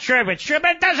 I'm not sure if it's true,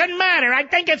 but it doesn't matter. I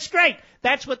think it's great.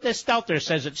 That's what this Stelter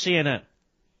says at CNN.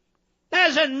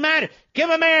 Doesn't matter. Give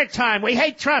him airtime. We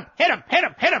hate Trump. Hit him, hit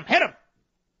him, hit him, hit him.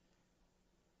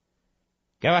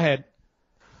 Go ahead.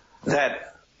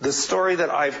 That the story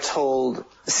that I've told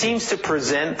seems to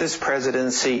present this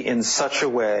presidency in such a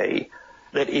way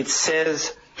that it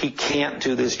says he can't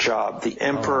do this job. The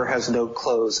emperor has no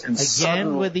clothes. And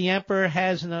again with the emperor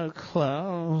has no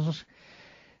clothes.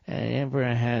 The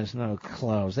emperor has no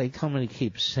clothes. They come and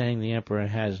keep saying the emperor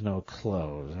has no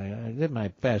clothes. I did my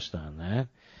best on that.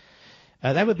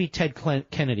 That would be Ted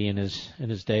Kennedy in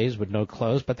his days with no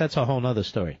clothes, but that's a whole other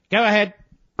story. Go ahead.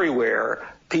 Everywhere,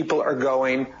 people are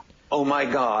going, oh my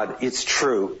God, it's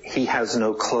true. He has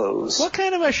no clothes. What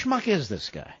kind of a schmuck is this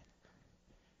guy?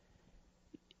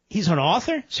 He's an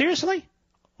author? Seriously?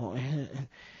 Oh,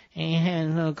 he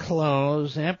has no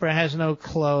clothes. The emperor has no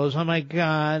clothes. Oh my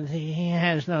God, he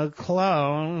has no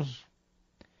clothes.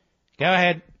 Go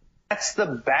ahead. That's the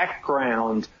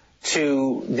background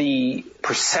to the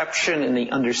perception and the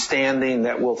understanding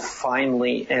that we'll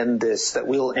finally end this, that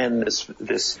we'll end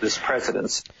this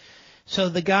presidency. So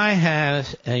the guy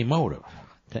has a motive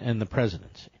to end the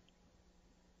presidency.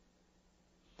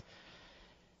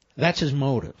 That's his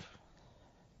motive.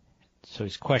 So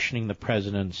he's questioning the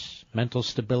president's mental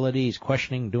stability. He's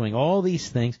questioning doing all these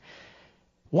things.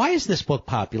 Why is this book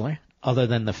popular, other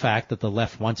than the fact that the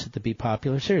left wants it to be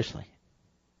popular? Seriously.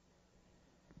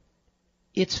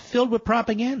 It's filled with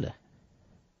propaganda.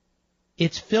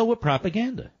 It's filled with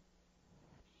propaganda.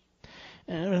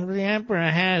 The emperor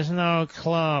has no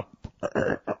club.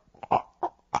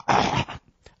 All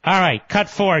right, cut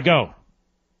 4, go.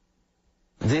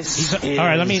 All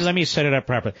right, let me set it up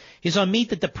properly. He's on Meet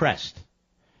the Depressed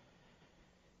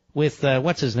with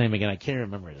what's his name again? I can't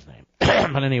remember his name.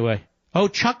 But anyway,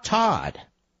 Chuck Todd.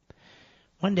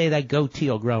 One day that goatee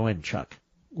will grow in, Chuck.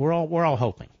 We're all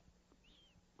hoping.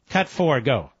 Cut 4,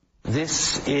 go.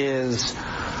 This is,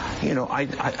 I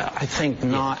think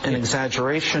not an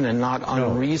exaggeration and not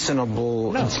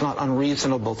unreasonable. No. It's not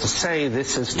unreasonable to say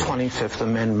this is 25th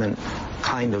Amendment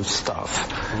kind of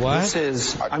stuff. What? This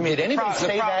is, did anybody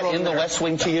say that in the West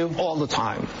Wing to you? All the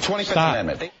time. 25th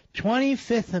Amendment.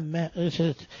 25th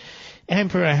Amendment.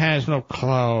 Emperor has no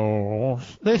clothes.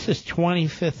 This is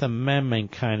 25th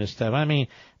Amendment kind of stuff. I mean,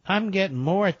 I'm getting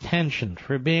more attention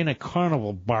for being a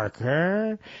carnival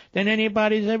barker than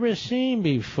anybody's ever seen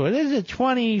before. This is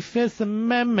 25th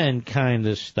Amendment kind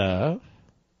of stuff.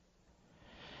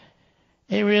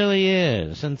 It really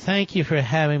is. And thank you for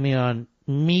having me on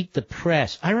Meet the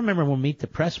Press. I remember when Meet the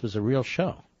Press was a real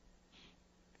show,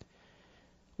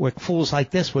 where fools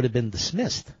like this would have been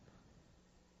dismissed.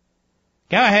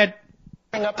 Go ahead.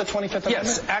 Bring up the 25th Amendment?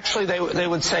 Yes, actually they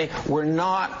would say we're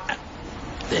not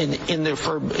in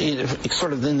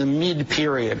the mid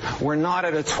period. We're not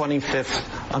at a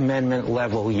 25th Amendment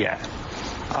level yet.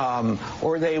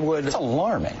 Or they would. It's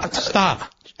alarming. Stop.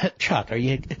 Chuck, are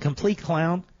you a complete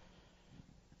clown?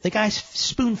 The guy's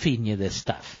spoon feeding you this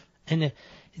stuff. And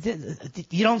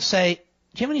you don't say,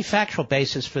 do you have any factual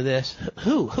basis for this?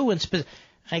 Who in specific?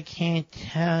 I can't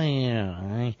tell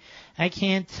you. I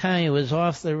can't tell you. It was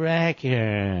off the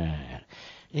record.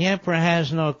 The emperor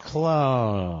has no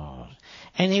clothes.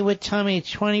 And he would tell me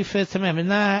 25th Amendment.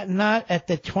 Not at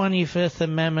the 25th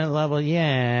Amendment level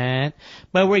yet.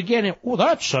 But we're getting,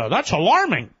 that's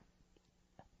alarming.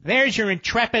 There's your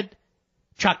intrepid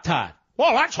Chuck Todd.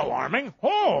 Well, that's alarming.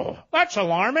 Oh, that's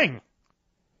alarming.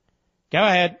 Go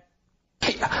ahead.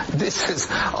 This is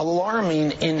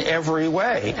alarming in every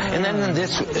way. And then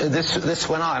this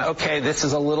went on. Okay, this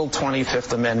is a little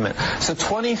 25th Amendment. So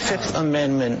 25th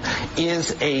Amendment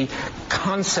is a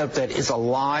concept that is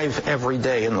alive every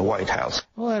day in the White House.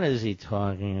 What is he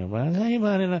talking about? Does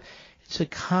anybody know? It's a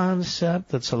concept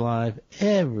that's alive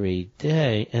every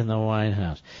day in the White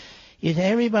House. If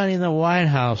everybody in the White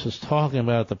House is talking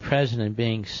about the president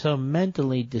being so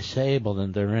mentally disabled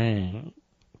and deranged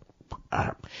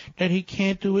that he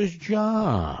can't do his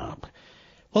job.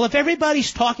 Well, if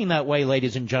everybody's talking that way,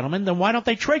 ladies and gentlemen, then why don't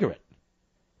they trigger it?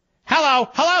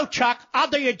 Hello, Chuck. I'll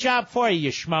do your job for you,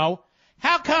 you schmo.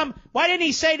 How come? Why didn't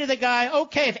he say to the guy,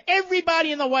 okay, if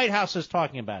everybody in the White House is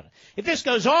talking about it, if this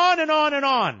goes on and on and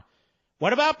on,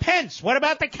 what about Pence? What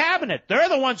about the cabinet? They're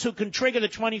the ones who can trigger the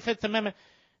 25th Amendment.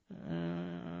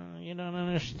 You don't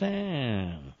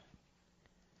understand.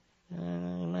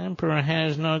 The emperor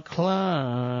has no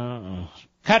clothes.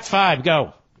 Cut 5,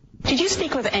 go. Did you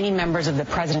speak with any members of the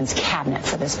president's cabinet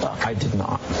for this book? I did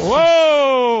not.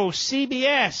 Whoa,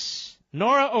 CBS.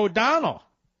 Nora O'Donnell.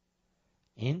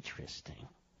 Interesting.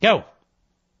 Go.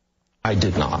 I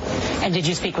did not. And did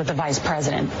you speak with the vice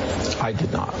president? I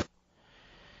did not.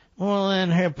 Well, then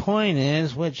her point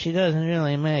is, what she doesn't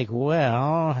really make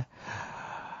well,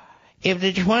 if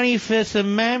the 25th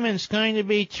Amendment's going to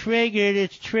be triggered,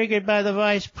 it's triggered by the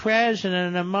vice president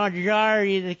and the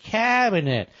majority of the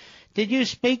cabinet. Did you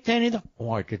speak to any of them?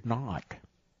 Oh, I did not.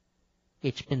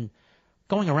 It's been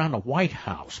going around the White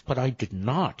House, but I did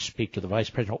not speak to the vice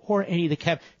president or any of the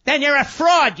cabinet. Then you're a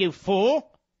fraud, you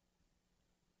fool!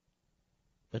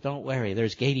 But don't worry,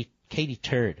 there's Katie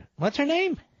Turd. What's her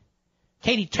name?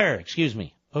 Katie Turd, excuse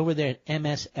me, over there at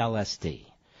MSLSD,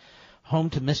 home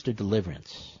to Mr.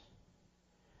 Deliverance.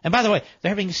 And by the way, they're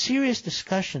having serious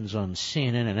discussions on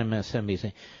CNN and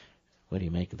MSNBC. What do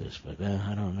you make of this? But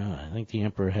I don't know. I think the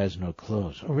emperor has no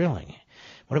clothes. Oh, really?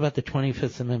 What about the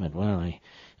 25th Amendment? Well,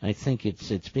 I think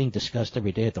it's being discussed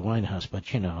every day at the White House, but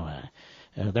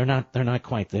they're not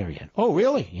quite there yet. Oh,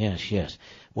 really? Yes.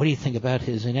 What do you think about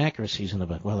his inaccuracies in the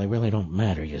book? Well, they really don't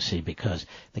matter, you see, because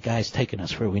the guy's taken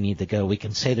us where we need to go. We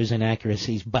can say there's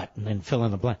inaccuracies, but, and then fill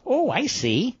in the blank. Oh, I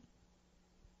see.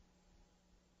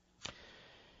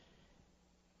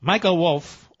 Michael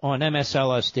Wolff on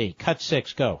MSLSD. Cut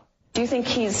 6, go. Do you think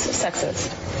he's sexist?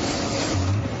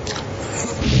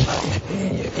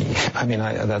 I mean,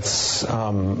 that's,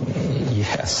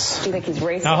 yes. Do you think he's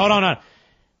racist? Now, hold on.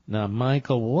 Now,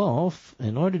 Michael Wolff,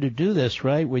 in order to do this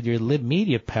right with your lib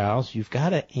media pals, you've got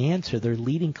to answer their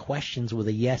leading questions with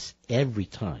a yes every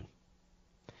time.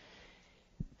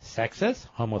 Sexist,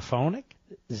 homophonic,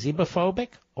 xenophobic,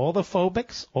 all the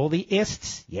phobics, all the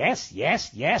ists. Yes.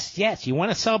 You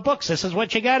want to sell books, this is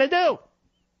what you got to do.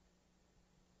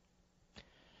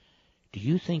 Do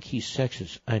you think he's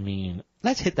sexist? I mean,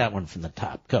 let's hit that one from the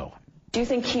top. Go. Do you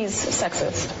think he's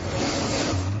sexist?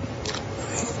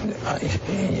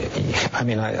 I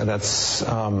mean, that's,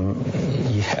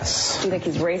 yes. Do you think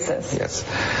he's racist? Yes.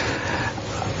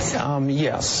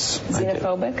 Yes.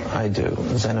 Xenophobic? I do.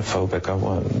 Xenophobic.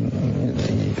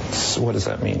 What does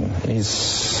that mean?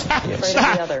 He's... yes. Afraid of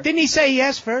the other. Didn't he say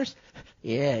yes first?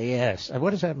 Yeah, yes. What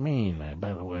does that mean,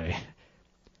 by the way?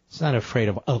 It's not afraid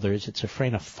of others. It's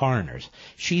afraid of foreigners.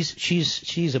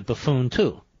 She's a buffoon,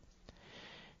 too.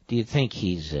 Do you think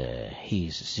he's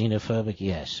xenophobic?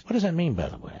 Yes. What does that mean, by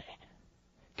the way?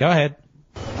 Go ahead.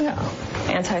 Yeah.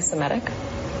 Anti-Semitic?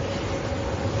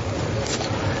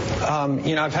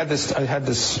 I've had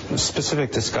this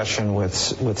specific discussion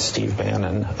with Steve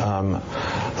Bannon,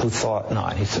 who thought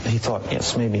not. He thought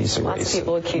yes, maybe he's a racist. Lots of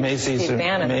people accuse Steve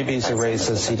Bannon. Maybe he's a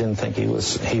racist. He didn't think he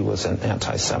was an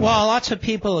anti-Semite. Well, lots of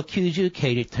people accuse you,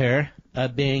 Katie Turr,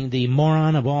 of being the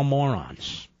moron of all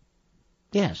morons.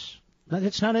 Yes.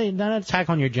 It's not an attack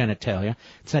on your genitalia.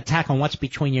 It's an attack on what's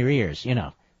between your ears,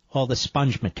 all the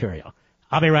sponge material.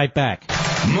 I'll be right back.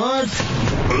 Mark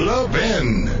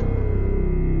Levin.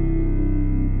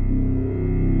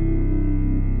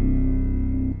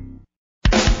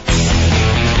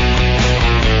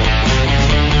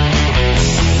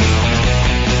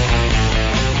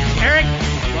 Eric,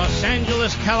 Los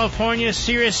Angeles, California,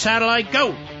 Sirius Satellite,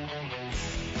 go.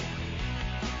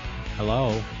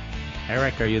 Hello.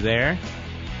 Eric, are you there?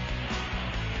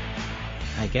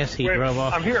 I guess he drove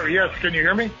off. I'm here, yes. Can you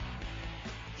hear me?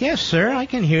 Yes, sir, I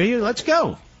can hear you. Let's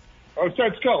go. Oh,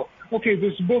 let's go. Okay,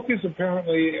 this book is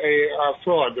apparently a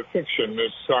fraud, a fiction,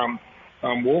 this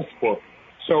Wolff book.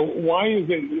 So why is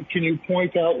it, can you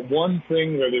point out one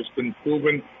thing that has been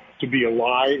proven to be a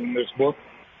lie in this book?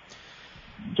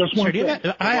 Just one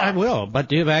thing. I will, but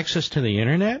do you have access to the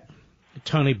Internet?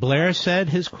 Tony Blair said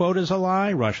his quote is a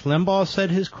lie. Rush Limbaugh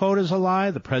said his quote is a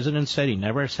lie. The president said he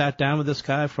never sat down with this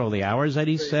guy for all the hours that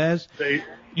he says.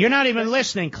 You're not even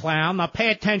listening, clown. Now pay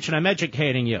attention. I'm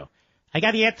educating you. I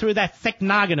got to get through that thick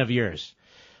noggin of yours.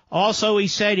 Also, he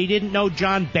said he didn't know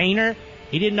John Boehner.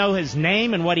 He didn't know his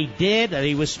name and what he did.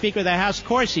 He was Speaker of the House. Of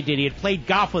course he did. He had played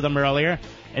golf with him earlier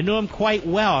and knew him quite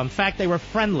well. In fact, they were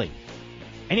friendly.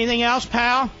 Anything else,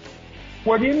 pal?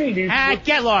 What do you mean?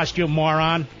 Get lost, you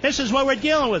moron. This is what we're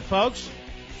dealing with, folks.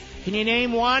 Can you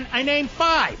name one? I named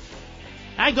 5.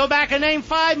 I go back and name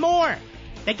 5 more.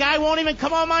 The guy won't even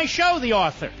come on my show, the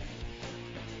author.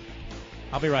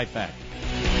 I'll be right back.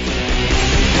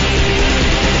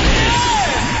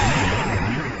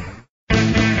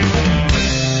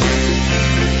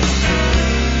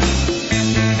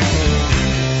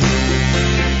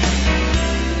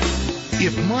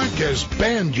 If Mark has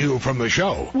banned you from the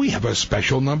show, we have a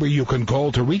special number you can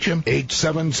call to reach him,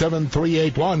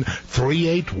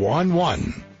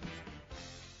 877-381-3811.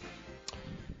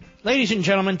 Ladies and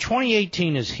gentlemen,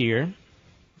 2018 is here.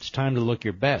 It's time to look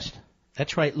your best.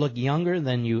 That's right, look younger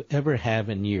than you ever have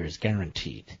in years,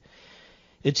 guaranteed.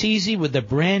 It's easy with the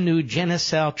brand new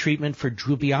Genucel treatment for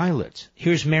droopy eyelids.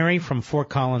 Here's Mary from Fort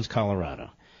Collins, Colorado.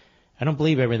 I don't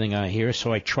believe everything I hear,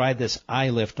 so I tried this eye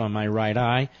lift on my right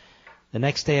eye. The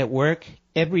next day at work,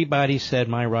 everybody said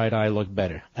my right eye looked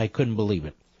better. I couldn't believe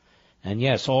it. And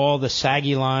yes, all the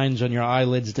saggy lines on your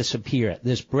eyelids disappear.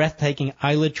 This breathtaking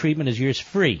eyelid treatment is yours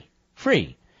free,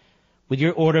 with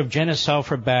your order of Genucel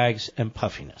for bags and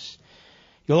puffiness.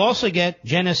 You'll also get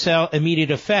Genucel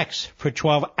Immediate Effects for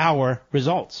 12-hour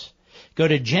results. Go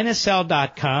to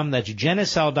Genucel.com, that's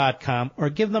Genucel.com, or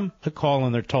give them a call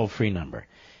on their toll-free number.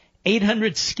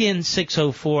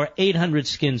 800-SKIN-604,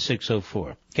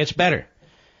 800-SKIN-604. Gets better.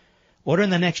 Order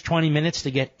in the next 20 minutes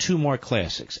to get 2 more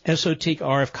classics, Esotique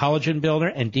RF Collagen Builder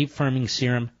and Deep Firming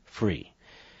Serum free.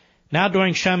 Now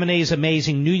during Chamonix's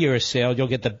amazing New Year's sale, you'll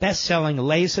get the best-selling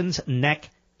Lason's Neck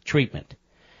Treatment.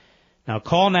 Now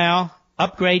call now,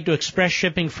 upgrade to express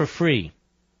shipping for free.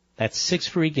 That's 6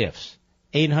 free gifts.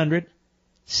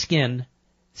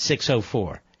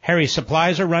 800-SKIN-604. Harry,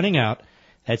 supplies are running out.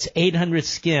 That's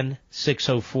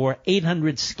 800-SKIN-604,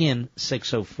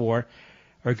 800-SKIN-604,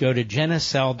 or go to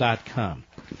Genucel.com.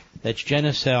 That's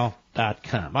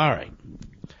Genucel.com. All right.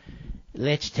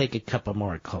 Let's take a couple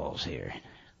more calls here.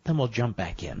 Then we'll jump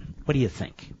back in. What do you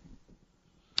think?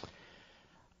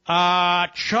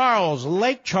 Charles,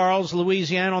 Lake Charles,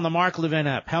 Louisiana, on the Mark Levin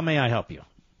app. How may I help you?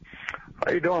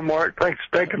 How you doing, Mark? Thanks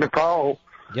for taking the call.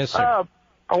 Yes, sir.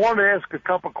 I wanted to ask a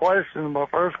couple questions. My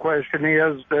first question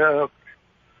is,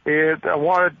 I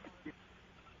wanted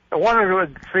to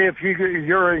see if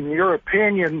your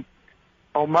opinion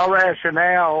on my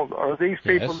rationale. Are these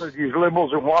people, these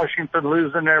liberals in Washington,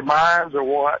 losing their minds or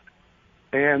what?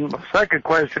 And my second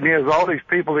question is, all these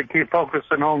people that keep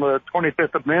focusing on the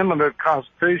 25th Amendment of the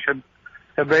Constitution,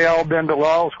 have they all been to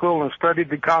law school and studied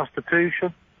the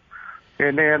Constitution?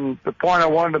 And then the point I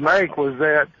wanted to make was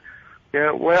that,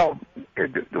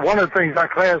 one of the things I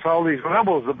class all these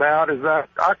liberals about is that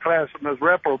I class them as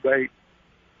reprobate.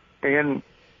 And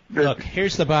look,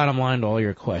 here's the bottom line to all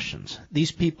your questions.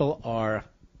 These people are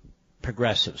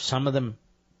progressive, some of them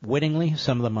wittingly,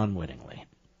 some of them unwittingly.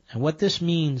 And what this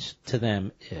means to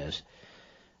them is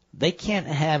they can't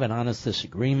have an honest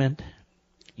disagreement.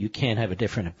 You can't have a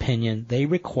different opinion. They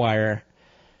require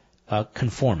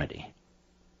conformity.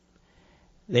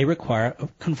 They require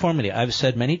conformity. I've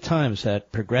said many times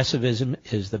that progressivism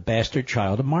is the bastard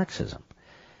child of Marxism.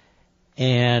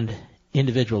 And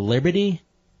individual liberty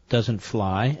doesn't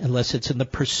fly unless it's in the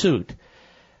pursuit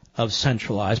of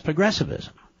centralized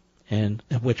progressivism, and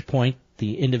at which point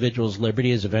the individual's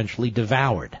liberty is eventually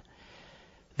devoured.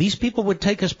 These people would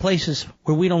take us places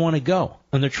where we don't want to go,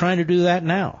 and they're trying to do that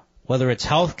now, whether it's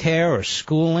health care or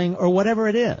schooling or whatever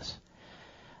it is.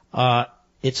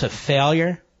 It's a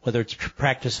failure, whether it's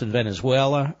practiced in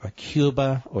Venezuela or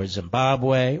Cuba or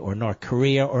Zimbabwe or North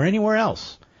Korea or anywhere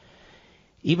else.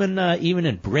 Even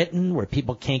in Britain, where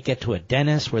people can't get to a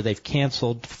dentist, where they've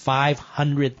canceled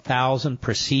 500,000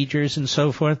 procedures and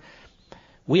so forth,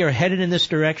 we are headed in this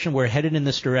direction. We're headed in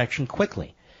this direction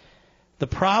quickly. The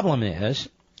problem is,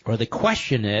 or the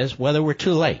question is, whether we're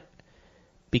too late.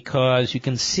 Because you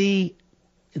can see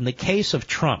in the case of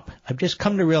Trump, I've just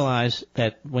come to realize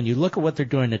that when you look at what they're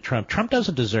doing to Trump, Trump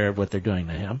doesn't deserve what they're doing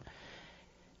to him.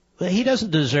 He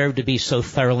doesn't deserve to be so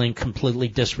thoroughly and completely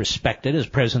disrespected as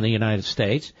President of the United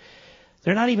States.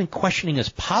 They're not even questioning his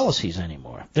policies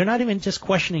anymore. They're not even just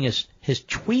questioning his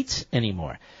tweets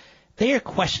anymore. They are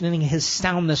questioning his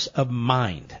soundness of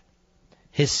mind.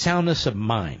 His soundness of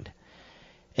mind.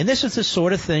 And this is the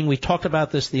sort of thing, we talked about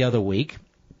this the other week,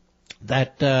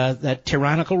 that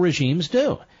tyrannical regimes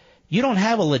do. You don't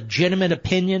have a legitimate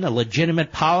opinion, a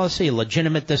legitimate policy, a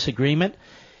legitimate disagreement.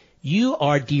 You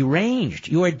are deranged.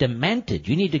 You are demented.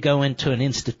 You need to go into an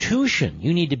institution.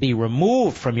 You need to be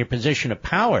removed from your position of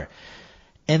power.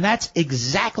 And that's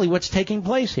exactly what's taking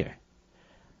place here.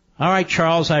 All right,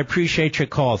 Charles, I appreciate your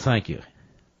call. Thank you.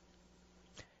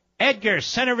 Edgar,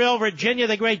 Centerville, Virginia,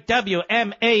 the great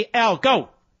WMAL. Go.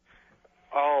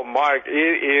 Oh, Mark, it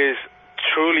is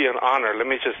truly an honor. Let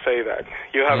me just say that.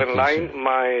 You have enlightened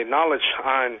my knowledge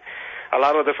on a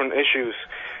lot of different issues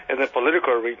in the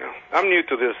political arena. I'm new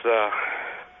to this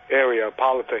area of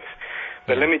politics,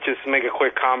 but let me just make a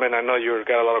quick comment. I know you've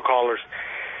got a lot of callers.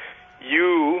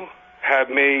 You have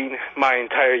made my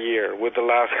entire year with the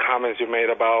last comments you made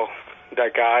about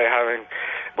that guy having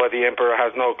but the emperor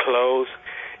has no clothes.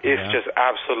 It's just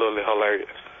absolutely hilarious.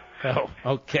 Oh,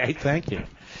 okay. Thank you.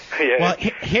 Yeah. Well,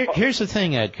 here's the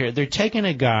thing, Edgar. They're taking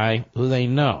a guy who they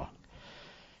know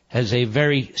has a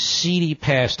very seedy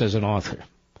past as an author,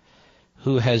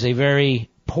 who has a very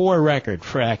poor record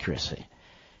for accuracy.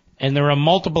 And there are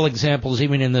multiple examples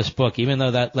even in this book, even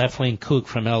though that left-wing kook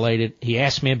from L.A., he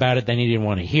asked me about it, then he didn't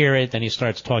want to hear it, then he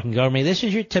starts talking over me. This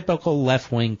is your typical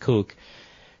left-wing kook.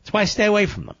 That's why I stay away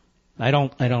from them. I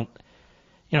don't,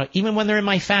 even when they're in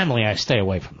my family, I stay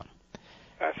away from them.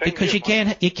 Because you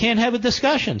can't have a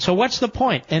discussion. So what's the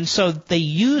point? And so they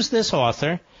use this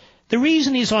author. The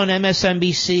reason he's on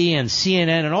MSNBC and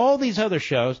CNN and all these other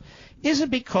shows isn't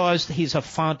because he's a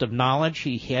font of knowledge.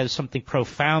 He has something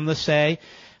profound to say.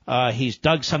 He's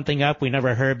dug something up we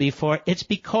never heard before. It's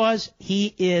because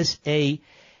he is a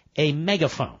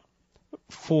megaphone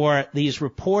for these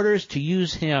reporters to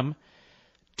use him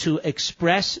to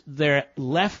express their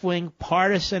left-wing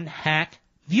partisan hack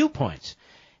viewpoints.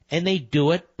 And they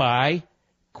do it by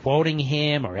quoting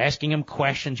him or asking him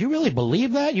questions. You really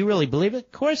believe that? You really believe it?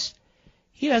 Of course,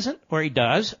 he doesn't, or he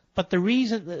does. But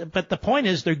the point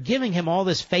is they're giving him all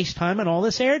this FaceTime and all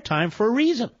this airtime for a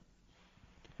reason.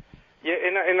 Yeah,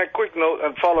 in a quick note,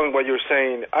 and following what you're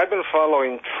saying, I've been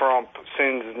following Trump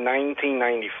since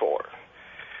 1994.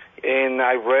 And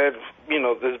I read,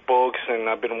 his books, and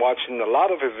I've been watching a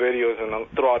lot of his videos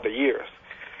throughout the years.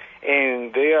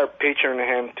 And they are picturing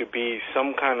him to be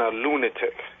some kind of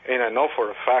lunatic. And I know for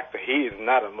a fact that he is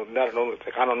not a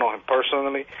lunatic. I don't know him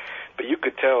personally, but you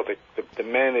could tell that the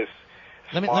man is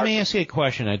smart. Let me ask you a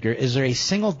question, Edgar. Is there a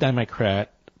single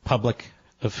Democrat public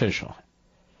official,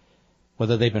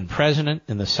 whether they've been president,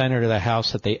 in the Senate, or the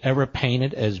House, that they ever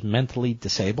painted as mentally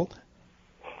disabled?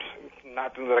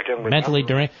 Nothing that I can remember. Mentally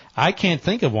deranged? I can't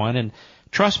think of one, and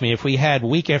trust me, if we had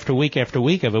week after week after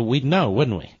week of it, we'd know,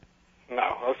 wouldn't we?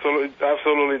 No,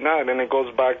 absolutely not. And it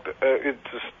goes back to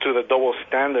the double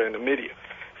standard in the media.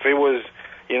 If it was,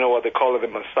 what they call it, the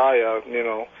Messiah,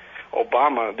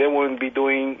 Obama, they wouldn't be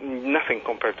doing nothing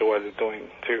compared to what they're doing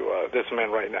to this man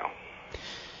right now.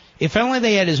 If only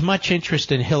they had as much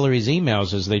interest in Hillary's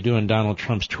emails as they do in Donald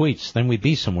Trump's tweets, then we'd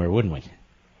be somewhere, wouldn't we?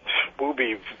 We'll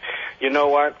be. You know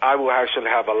what? I will actually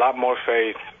have a lot more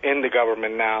faith in the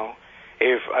government now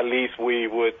if at least we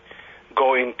would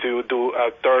go into do a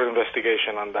third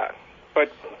investigation on that.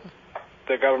 But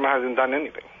the government hasn't done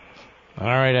anything. All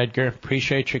right, Edgar.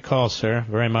 Appreciate your call, sir,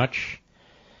 very much.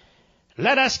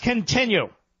 Let us continue.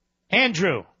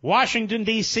 Andrew, Washington,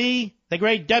 D.C., the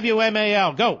great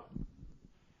WMAL. Go.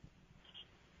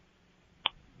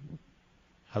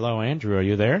 Hello, Andrew. Are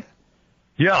you there?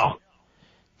 Yeah.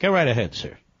 Go right ahead,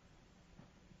 sir.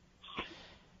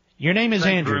 Your name is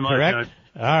Andrew, correct?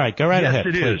 All right, go right ahead,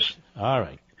 please. Yes, it is. All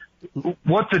right.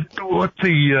 What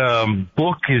the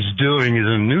book is doing is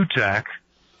a new tack,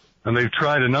 and they've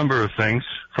tried a number of things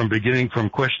from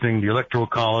questioning the Electoral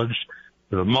College,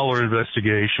 the Mueller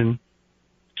investigation,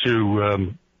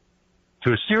 to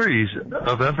a series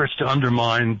of efforts to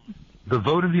undermine the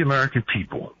vote of the American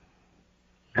people.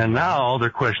 And now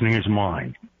they're questioning his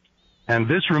mind. And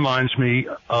this reminds me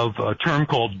of a term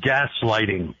called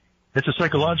gaslighting. It's a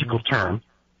psychological term.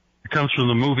 It comes from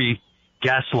the movie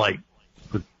Gaslight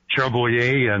with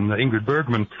Charbonnier and Ingrid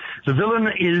Bergman. The villain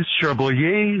is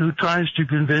Charbonnier, who tries to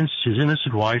convince his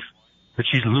innocent wife that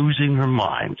she's losing her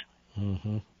mind.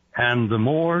 Mm-hmm. And the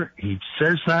more he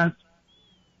says that,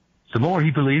 the more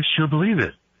he believes she'll believe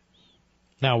it.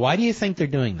 Now, why do you think they're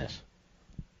doing this?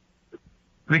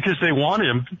 Because they want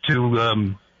him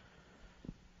to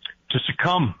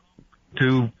succumb,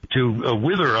 to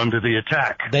wither under the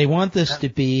attack. They want this to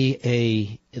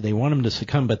be they want him to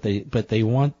succumb, but they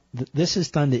want, this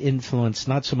is done to influence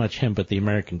not so much him, but the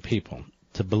American people,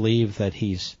 to believe that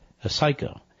he's a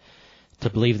psycho, to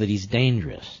believe that he's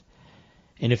dangerous.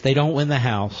 And if they don't win the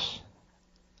House,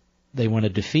 they want to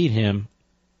defeat him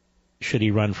should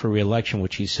he run for re-election,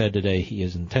 which he said today he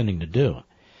is intending to do.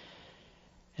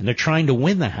 And they're trying to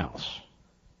win the House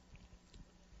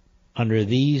under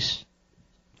these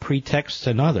pretexts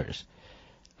and others,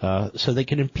 so they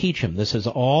can impeach him. This is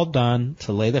all done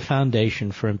to lay the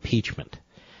foundation for impeachment.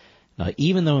 Now,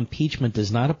 even though impeachment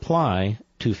does not apply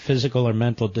to physical or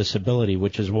mental disability,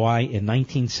 which is why in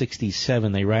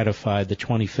 1967 they ratified the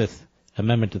 25th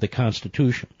Amendment to the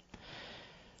Constitution.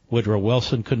 Woodrow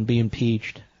Wilson couldn't be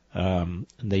impeached.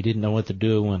 They didn't know what to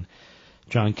do when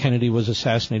John Kennedy was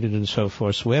assassinated and so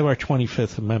forth. So we have our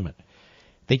 25th Amendment.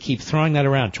 They keep throwing that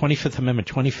around, 25th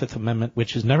Amendment,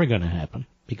 which is never going to happen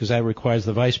because that requires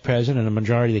the Vice President, a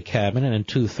majority of the Cabinet, and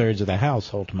 2/3 of the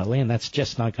House ultimately, and that's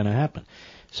just not going to happen.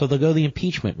 So they'll go the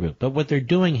impeachment route. But what they're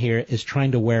doing here is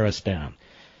trying to wear us down.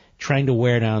 trying to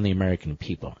wear down the American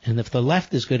people. And if the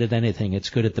left is good at anything,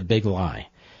 it's good at the big lie,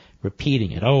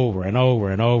 repeating it over and over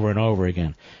and over and over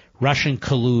again. Russian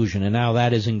collusion, and now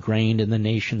that is ingrained in the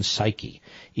nation's psyche,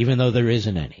 even though there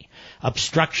isn't any.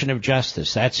 Obstruction of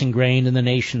justice, that's ingrained in the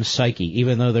nation's psyche,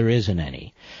 even though there isn't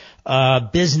any.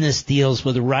 Business deals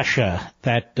with Russia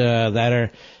that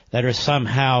are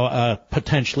somehow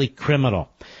potentially criminal,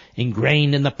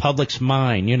 ingrained in the public's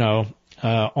mind,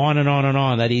 on and on and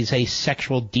on, that he's a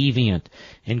sexual deviant,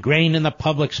 ingrained in the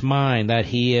public's mind that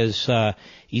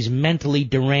he's mentally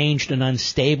deranged and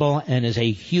unstable and is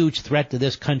a huge threat to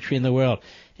this country and the world,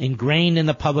 ingrained in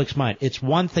the public's mind. It's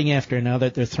one thing after another.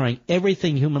 They're throwing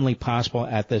everything humanly possible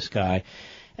at this guy,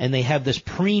 and they have this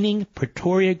preening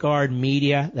Pretoria Guard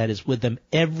media that is with them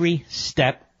every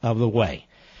step of the way.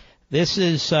 This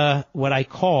is what I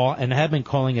call, and have been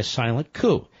calling, a silent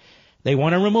coup. They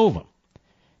want to remove him.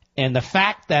 And the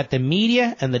fact that the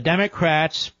media and the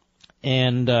Democrats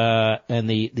and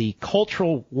the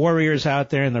cultural warriors out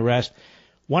there and the rest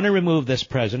want to remove this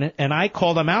president, and I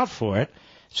call them out for it,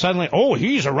 suddenly, oh,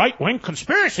 he's a right-wing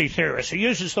conspiracy theorist. He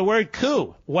uses the word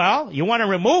coup. Well, you want to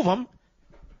remove him?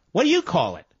 What do you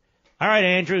call it? All right,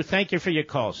 Andrew, thank you for your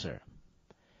call, sir.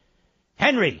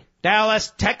 Henry,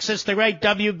 Dallas, Texas, the great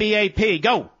WBAP.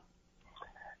 Go.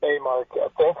 Hey, Mark.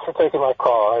 Thanks for taking my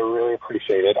call. I really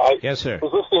appreciate it. Yes, sir. I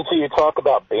was listening to you talk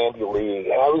about Bandy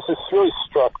Lee, and I was just really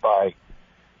struck by,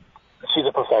 she's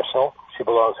a professional. She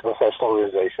belongs to a professional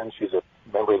organization. She's a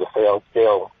member of the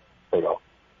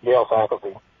Yale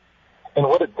faculty. And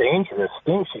what a dangerous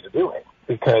thing she's doing,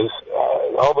 because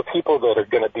all the people that are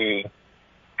going to be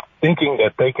thinking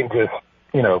that they can just,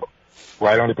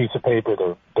 write on a piece of paper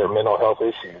their mental health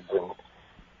issues, and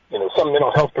some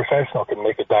mental health professional can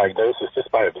make a diagnosis just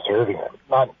by observing them,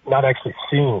 not actually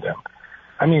seeing them.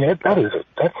 I mean, that's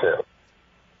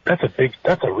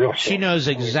a real shame. She knows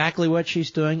exactly what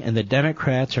she's doing, and the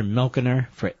Democrats are milking her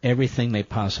for everything they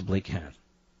possibly can.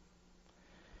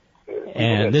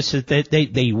 And this is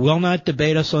they will not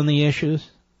debate us on the issues.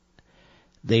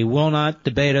 They will not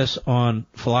debate us on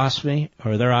philosophy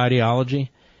or their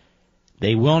ideology.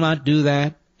 They will not do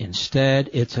that. Instead,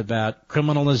 it's about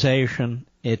criminalization.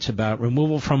 It's about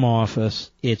removal from office.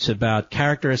 It's about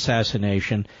character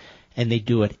assassination. And they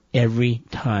do it every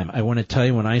time. I want to tell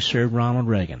you, when I served Ronald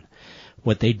Reagan,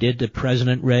 what they did to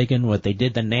President Reagan, what they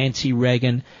did to Nancy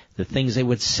Reagan, the things they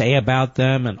would say about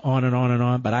them, and on and on and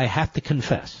on. But I have to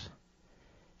confess,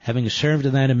 having served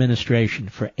in that administration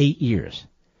for 8 years,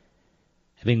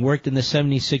 having worked in the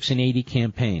 76 and 80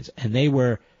 campaigns, and they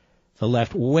were the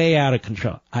left way out of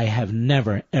control, I have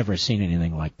never, ever seen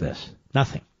anything like this.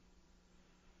 Nothing.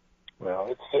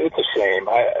 Well, it's a shame.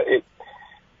 I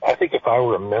think if I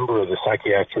were a member of the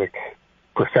psychiatric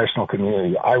professional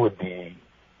community, I would be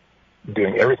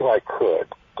doing everything I could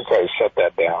to try to shut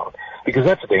that down, because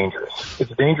that's dangerous.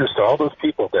 It's dangerous to all those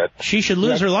people that... She should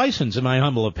lose her license, in my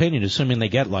humble opinion, assuming they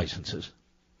get licenses.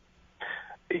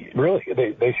 Really,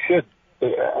 they should.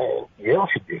 Yale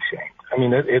should be ashamed. I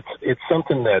mean, it's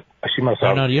something that she must...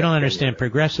 No, you don't understand.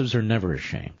 Progressives are never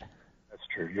ashamed. That's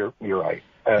true. You're right.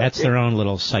 That's their own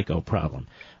little psycho problem.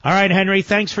 All right, Henry,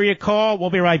 thanks for your call.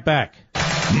 We'll be right back.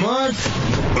 Mark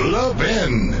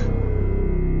Levin.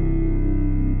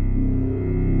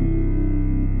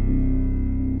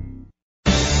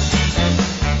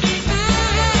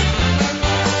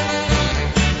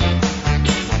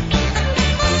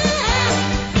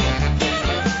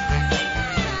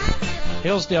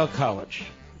 Hillsdale College.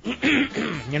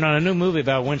 A new movie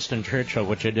about Winston Churchill,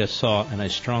 which I just saw, and I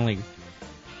strongly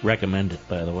recommend it,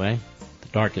 by the way, The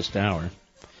Darkest Hour,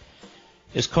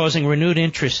 is causing renewed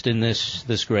interest in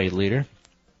this great leader.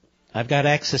 I've got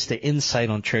access to insight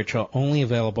on Churchill, only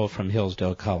available from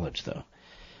Hillsdale College, though.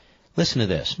 Listen to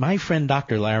this. My friend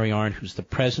Dr. Larry Arnn, who's the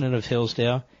president of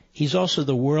Hillsdale, he's also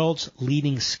the world's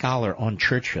leading scholar on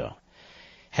Churchill,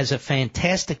 has a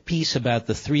fantastic piece about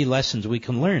the 3 lessons we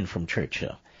can learn from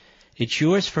Churchill. It's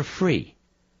yours for free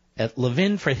at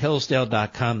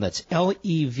levinforhillsdale.com. That's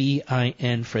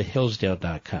Levin for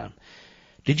Hillsdale.com.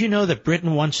 Did you know that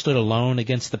Britain once stood alone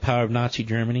against the power of Nazi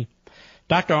Germany?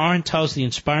 Dr. Arnn tells the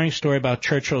inspiring story about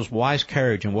Churchill's wise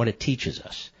courage and what it teaches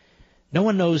us. No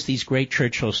one knows these great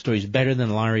Churchill stories better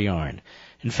than Larry Arnn.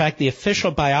 In fact, the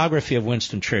official biography of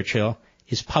Winston Churchill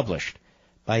is published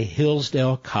by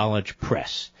Hillsdale College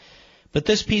Press. But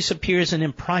this piece appears in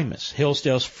Imprimis,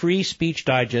 Hillsdale's free speech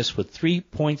digest with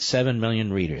 3.7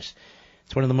 million readers.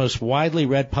 It's one of the most widely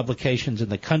read publications in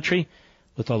the country,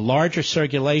 with a larger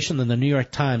circulation than the New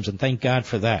York Times, and thank God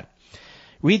for that.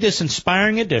 Read this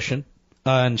inspiring edition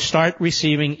and start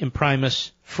receiving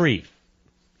Imprimis free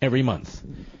every month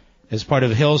as part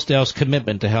of Hillsdale's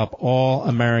commitment to help all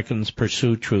Americans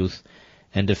pursue truth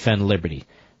and defend liberty.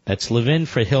 That's Levin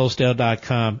for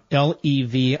Hillsdale.com,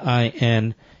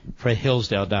 Levin for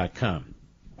Hillsdale.com.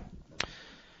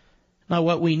 Now,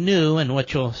 what we knew and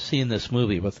what you'll see in this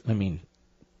movie, I'm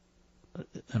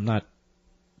not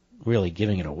really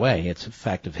giving it away. It's a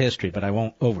fact of history, but I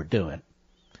won't overdo it,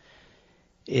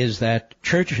 is that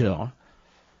Churchill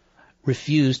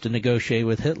refused to negotiate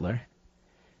with Hitler.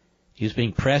 He was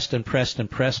being pressed and pressed and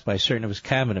pressed by certain of his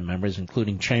cabinet members,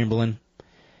 including Chamberlain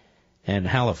and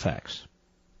Halifax.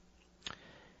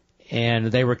 And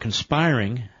they were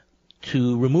conspiring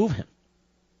to remove him.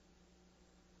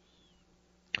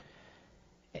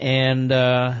 And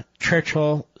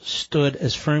Churchill stood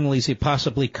as firmly as he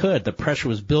possibly could. The pressure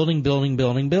was building.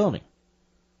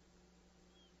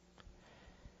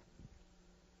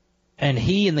 And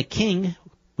he and the king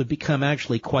would become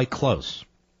actually quite close,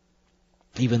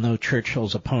 even though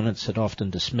Churchill's opponents had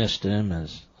often dismissed him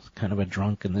as kind of a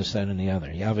drunk and this, that, and the other.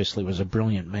 He obviously was a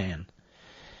brilliant man.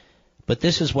 But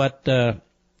this is what your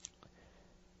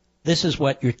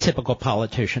typical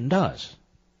politician does,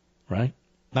 right?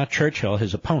 Not Churchill,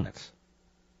 his opponents.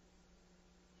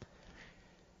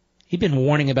 He'd been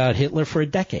warning about Hitler for a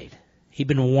decade. He'd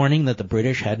been warning that the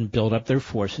British hadn't built up their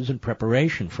forces in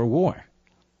preparation for war.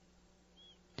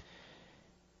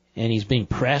 And he's being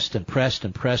pressed and pressed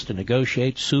and pressed to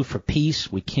negotiate, sue for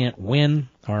peace. We can't win.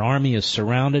 Our army is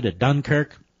surrounded at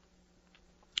Dunkirk.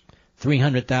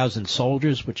 300,000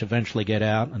 soldiers, which eventually get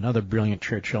out. Another brilliant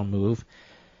Churchill move.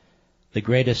 The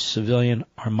greatest civilian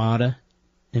armada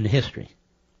in history.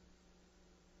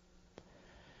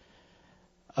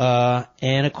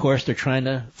 And of course, they're trying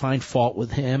to find fault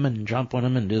with him and jump on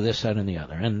him and do this, that, and the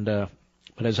other. And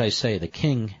but as I say, the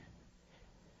king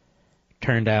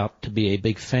turned out to be a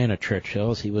big fan of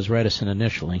Churchill's. He was reticent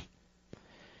initially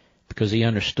because he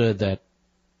understood that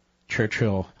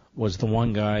Churchill was the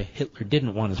one guy Hitler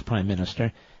didn't want as prime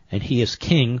minister, and he as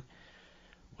king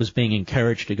was being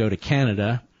encouraged to go to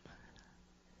Canada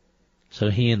so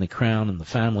he and the crown and the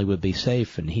family would be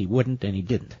safe, and he wouldn't, and he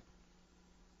didn't.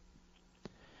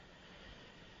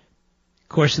 Of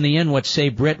course, in the end, what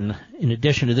saved Britain, in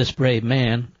addition to this brave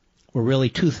man, were really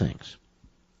two things.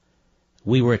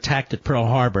 We were attacked at Pearl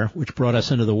Harbor, which brought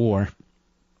us into the war,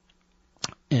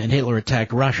 and Hitler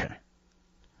attacked Russia.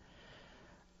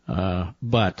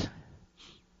 But,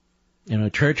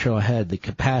 Churchill had the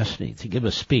capacity to give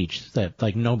a speech that,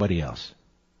 like nobody else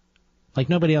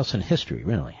in history,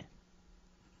 really.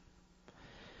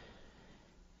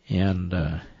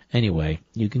 And, anyway,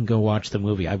 you can go watch the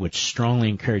movie. I would strongly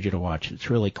encourage you to watch it. It's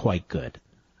really quite good.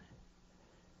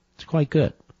 It's quite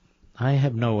good. I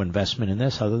have no investment in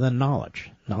this other than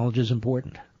knowledge. Knowledge is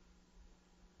important.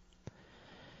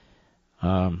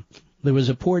 There was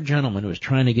a poor gentleman who was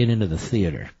trying to get into the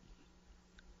theater.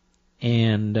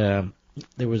 And the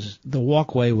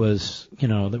walkway was,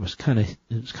 it was kind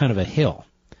of a hill.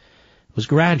 It was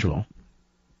gradual.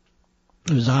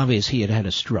 It was obvious he had had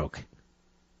a stroke.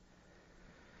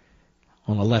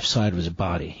 On the left side of his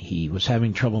body. He was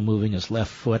having trouble moving his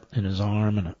left foot and his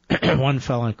arm, and one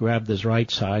fella grabbed his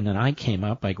right side, and then I came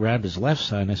up, I grabbed his left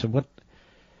side, and I said,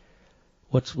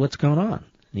 what's going on?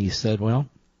 And he said, well,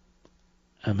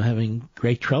 I'm having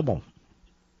great trouble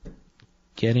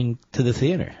getting to the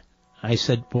theater. I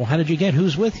said, well, how did you get?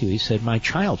 Who's with you? He said, my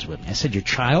child's with me. I said, your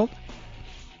child?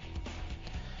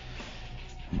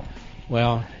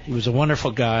 Well, he was a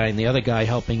wonderful guy, and the other guy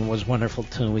helping him was wonderful,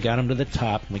 too. We got him to the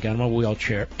top, and we got him a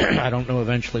wheelchair. I don't know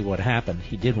eventually what happened.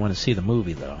 He did want to see the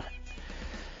movie, though.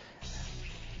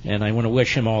 And I want to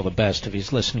wish him all the best if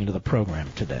he's listening to the program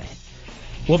today.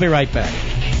 We'll be right back.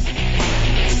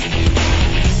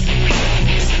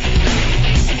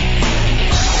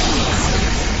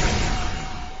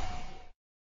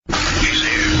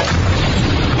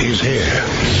 He's here.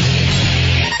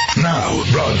 Now,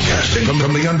 broadcasting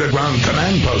from the underground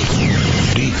command post,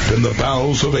 deep in the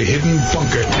bowels of a hidden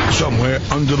bunker, somewhere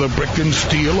under the brick and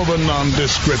steel of a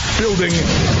nondescript building,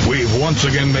 we've once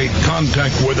again made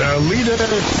contact with our leader,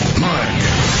 Mark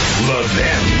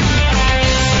Levin.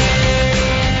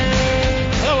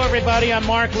 Hello, everybody. I'm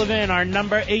Mark Levin. Our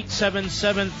number,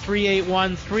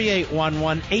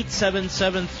 877-381-3811,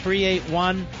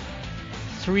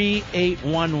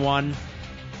 877-381-3811.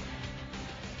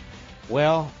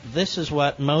 Well, this is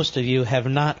what most of you have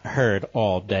not heard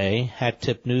all day. Hat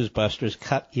Tip Newsbusters,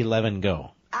 Cut 11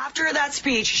 Go. After that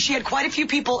speech, she had quite a few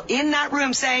people in that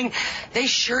room saying they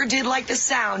sure did like the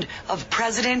sound of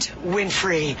President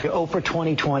Winfrey. Oprah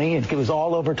 2020, it was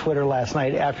all over Twitter last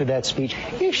night after that speech.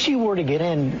 If she were to get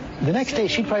in, the next day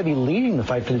she'd probably be leading the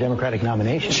fight for the Democratic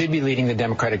nomination. She'd be leading the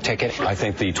Democratic ticket. I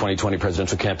think the 2020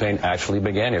 presidential campaign actually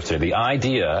began yesterday. The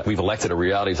idea, we've elected a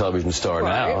reality television star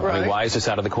now. Right. I mean, why is this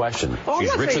out of the question? Oh,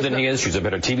 She's richer than he is. She's a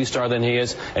better TV star than he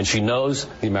is. And she knows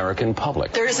the American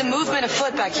public. There is a movement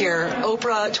afoot back here,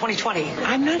 Oprah 2020.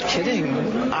 I'm not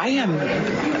kidding. I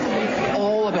am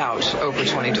all about Oprah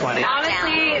 2020.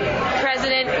 Honestly,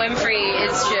 President Winfrey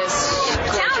is just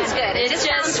sounds good. It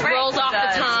just rolls off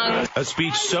the tongue. A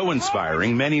speech so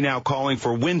inspiring, many now calling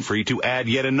for Winfrey to add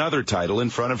yet another title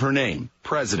in front of her name,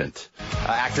 President.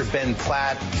 Actor Ben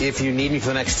Platt, if you need me for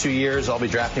the next 2 years, I'll be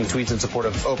drafting tweets in support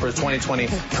of Oprah's 2020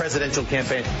 presidential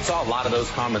campaign. Saw a lot of those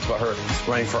comments about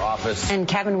her running for office. And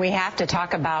Kevin, we have to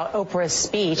talk about Oprah's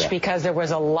speech because there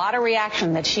was a lot of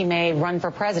reaction that she may run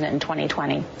for president in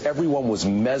 2020. Everyone was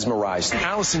mesmerized.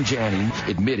 Allison Janney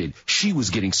admitted she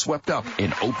was getting swept up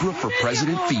in Oprah for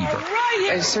President fever.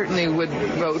 I certainly would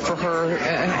vote for her,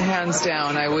 hands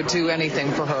down. I would do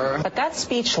anything for her. But that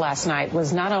speech last night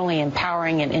was not only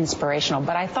empowering and inspirational,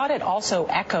 but I thought it also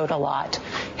echoed a lot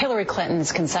Hillary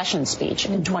Clinton's concession speech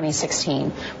in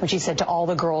 2016 when she said to all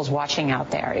the girls watching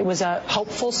out there. It was a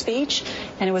hopeful speech,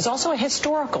 and it was also a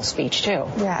historical speech, too.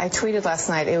 Yeah, I tweeted last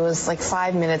night. It was like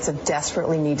 5 minutes of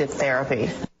desperately needed therapy.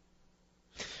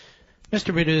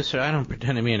 Mr. Producer, I don't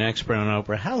pretend to be an expert on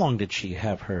Oprah. How long did she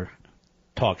have her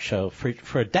talk show?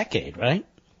 For a decade, right?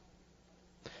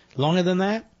 Longer than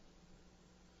that?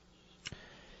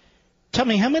 Tell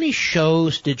me, how many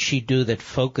shows did she do that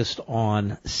focused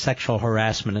on sexual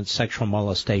harassment and sexual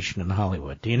molestation in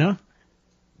Hollywood? Do you know?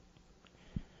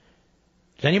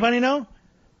 Does anybody know?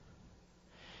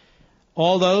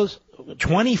 All those?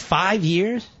 25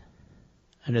 years?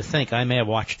 And to think I may have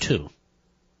watched 2.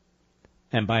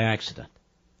 And by accident.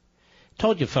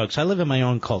 Told you folks, I live in my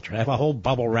own culture. I have a whole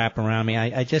bubble wrap around me.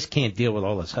 I just can't deal with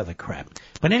all this other crap.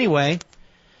 But anyway,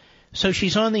 so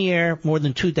she's on the air more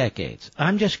than 2 decades.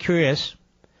 I'm just curious.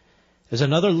 There's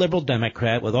another liberal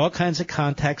Democrat with all kinds of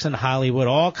contacts in Hollywood,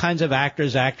 all kinds of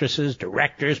actors, actresses,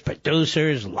 directors,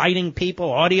 producers, lighting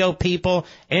people, audio people,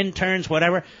 interns,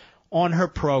 whatever, on her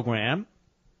program.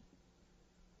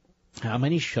 How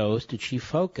many shows did she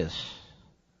focus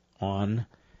on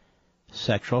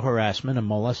sexual harassment and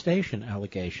molestation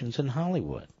allegations in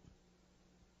Hollywood?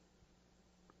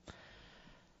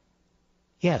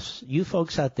 Yes, you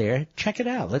folks out there, check it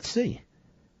out. Let's see.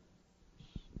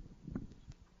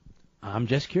 I'm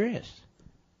just curious.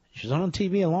 She's on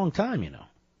TV a long time, you know.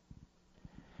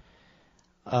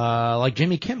 Like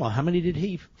Jimmy Kimmel, how many did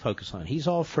he focus on? He's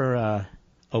all for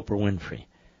Oprah Winfrey.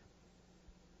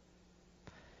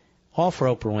 All for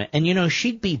Oprah Winfrey. And, you know,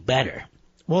 she'd be better.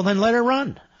 Well, then let her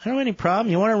run. I don't have any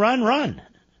problem. You want to run, run.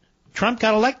 Trump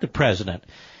got elected president.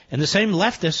 And the same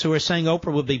leftists who are saying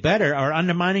Oprah would be better are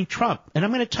undermining Trump. And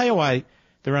I'm going to tell you why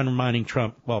they're undermining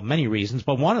Trump. Well, many reasons,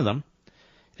 but one of them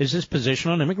is his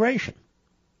position on immigration,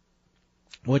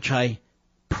 which I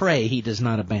pray he does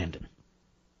not abandon.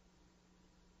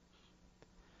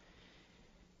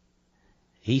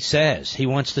 He says he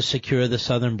wants to secure the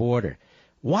southern border.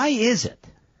 Why is it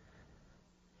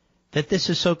that this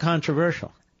is so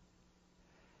controversial?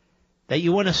 That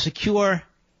you want to secure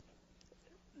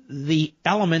the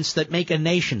elements that make a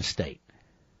nation state.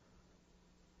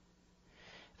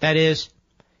 That is,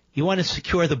 you want to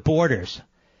secure the borders.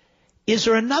 Is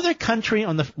there another country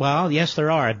on the, well, yes,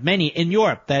 there are, many in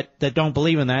Europe that don't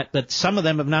believe in that, but some of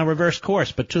them have now reversed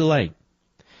course, but too late.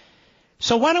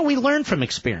 So why don't we learn from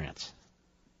experience?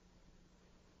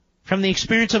 From the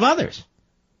experience of others?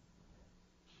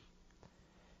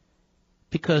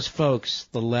 Because, folks,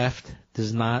 the left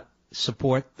does not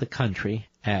support the country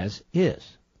as is.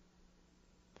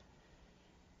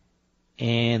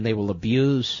 And they will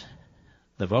abuse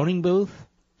the voting booth.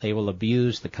 They will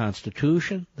abuse the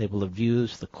Constitution. They will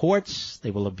abuse the courts.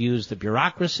 They will abuse the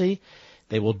bureaucracy.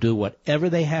 They will do whatever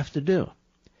they have to do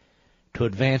to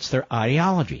advance their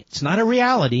ideology. It's not a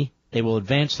reality. They will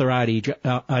advance their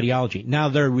ideology. Now,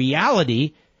 the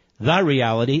reality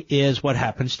is what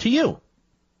happens to you.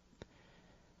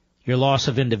 Your loss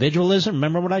of individualism.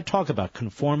 Remember what I talk about,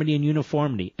 conformity and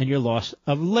uniformity, and your loss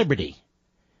of liberty.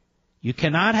 You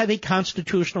cannot have a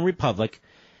constitutional republic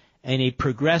and a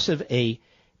progressive, a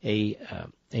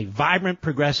vibrant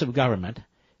progressive government.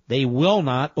 They will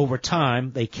not over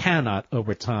time, they cannot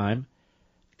over time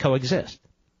coexist.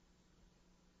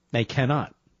 They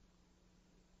cannot.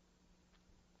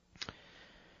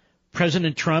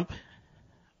 President Trump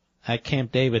at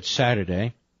Camp David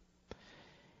Saturday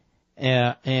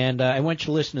And I want you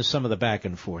to listen to some of the back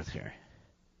and forth here.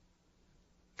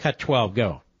 Cut 12,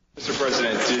 go. Mr.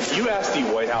 President, did you ask the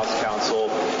White House counsel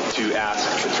to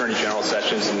ask Attorney General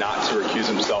Sessions not to recuse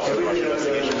himself from the Russia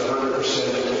investigation?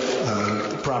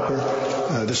 100% proper.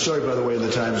 The story, by the way, in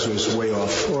the Times was way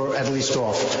off, or at least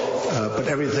off. But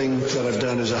everything that I've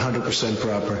done is 100%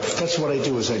 proper. That's what I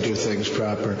do, is I do things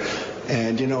proper.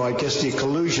 And, you know, I guess the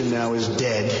collusion now is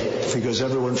dead because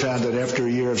everyone found that after a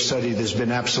year of study there's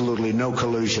been absolutely no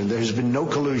collusion. There has been no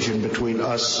collusion between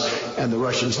us and the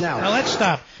Russians. Now let's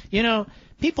stop. You know,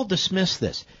 people dismiss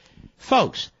this.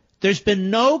 Folks, there's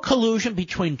been no collusion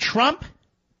between Trump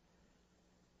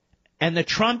and the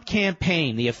Trump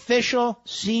campaign, the official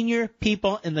senior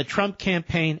people in the Trump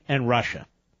campaign and Russia.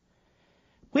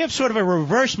 We have sort of a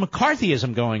reverse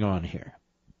McCarthyism going on here.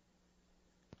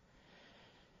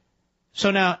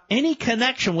 So now, any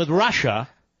connection with Russia,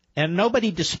 and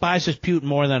nobody despises Putin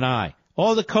more than I.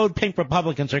 All the Code Pink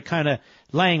Republicans are kind of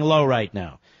laying low right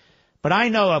now. But I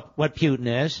know what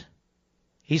Putin is.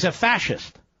 He's a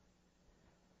fascist.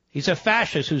 He's a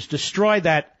fascist who's destroyed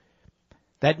that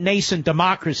nascent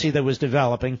democracy that was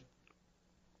developing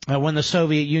when the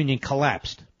Soviet Union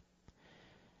collapsed.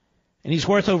 And he's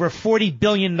worth over $40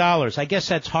 billion. I guess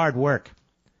that's hard work.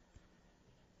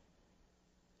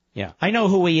 Yeah, I know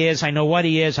who he is. I know what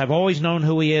he is. I've always known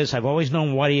who he is. I've always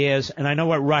known what he is. And I know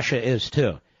what Russia is,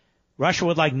 too. Russia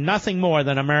would like nothing more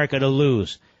than America to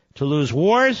lose. To lose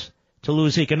wars, to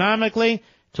lose economically,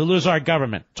 to lose our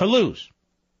government. To lose.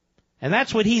 And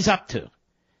that's what he's up to.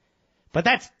 But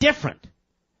that's different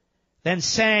than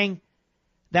saying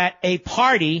that a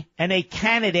party and a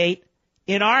candidate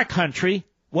in our country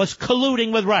was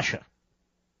colluding with Russia.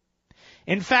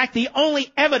 In fact, the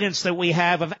only evidence that we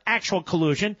have of actual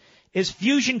collusion is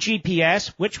Fusion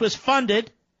GPS, which was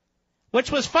funded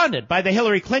by the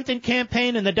Hillary Clinton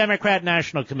campaign and the Democrat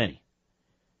National Committee.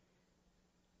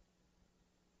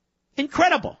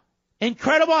 Incredible.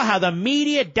 Incredible how the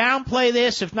media downplay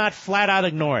this, if not flat out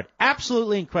ignore it.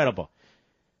 Absolutely incredible.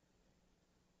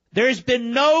 There's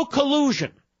been no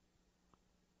collusion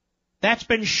that's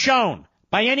been shown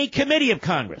by any committee of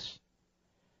Congress,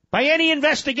 by any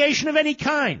investigation of any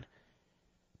kind,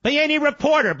 by any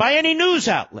reporter, by any news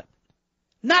outlet.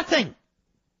 Nothing.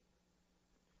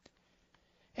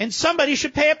 And somebody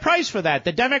should pay a price for that.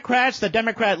 The Democrats, the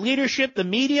Democrat leadership, the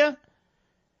media.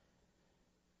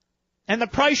 And the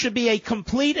price should be a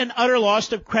complete and utter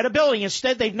loss of credibility.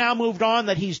 Instead, they've now moved on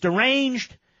that he's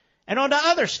deranged and on to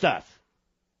other stuff.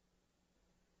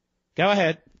 Go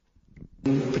ahead.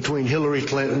 Between Hillary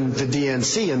Clinton, the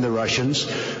DNC, and the Russians.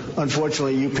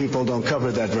 Unfortunately, you people don't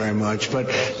cover that very much, but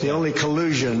the only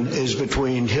collusion is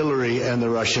between Hillary and the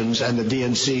Russians and the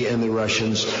DNC and the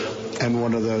Russians, and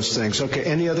one of those things. Okay,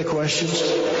 any other questions?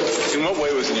 In what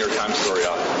way was the New York Times story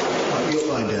off?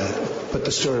 You'll find out, but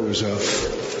the story was off.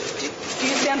 Do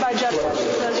you stand by Jeff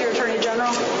Sessions as your Attorney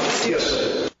General?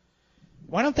 Yes.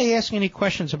 Why don't they ask any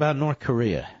questions about North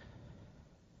Korea?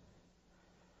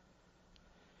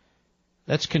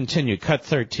 Let's continue. Cut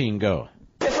 13, go.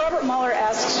 If Robert Mueller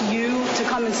asks you to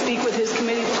come and speak with his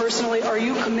committee personally, are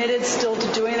you committed still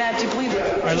to doing that? Do you believe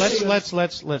that? All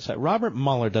right, let's. Robert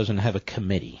Mueller doesn't have a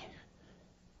committee.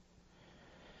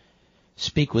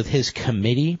 Speak with his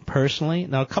committee personally?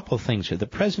 Now, a couple of things here. The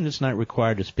president's not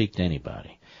required to speak to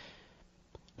anybody.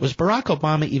 Was Barack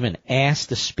Obama even asked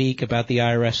to speak about the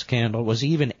IRS scandal? Was he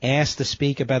even asked to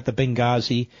speak about the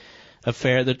Benghazi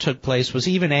affair that took place? Was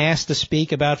he even asked to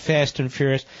speak about Fast and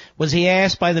Furious? Was he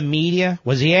asked by the media?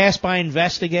 Was he asked by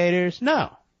investigators?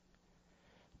 No.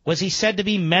 Was he said to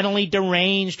be mentally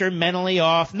deranged or mentally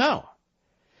off? No.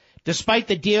 Despite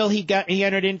the deal he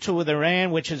entered into with Iran,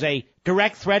 which is a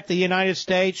direct threat to the United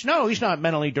States? No, he's not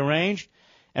mentally deranged.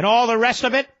 And all the rest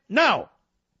of it? No.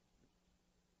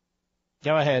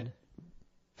 Go ahead.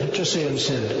 Just so you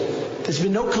understand, there's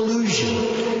been no collusion.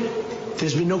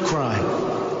 There's been no crime.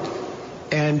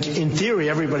 And in theory,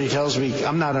 everybody tells me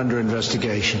I'm not under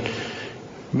investigation.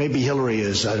 Maybe Hillary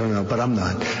is, I don't know, but I'm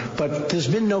not. But there's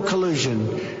been no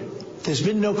collusion. There's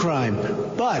been no crime.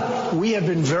 But we have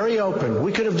been very open.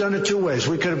 We could have done it two ways.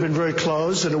 We could have been very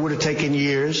closed, and it would have taken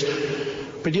years.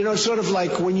 But, you know, sort of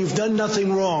like when you've done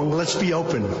nothing wrong, let's be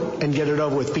open and get it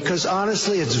over with. Because,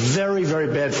 honestly, it's very,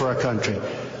 very bad for our country.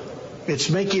 It's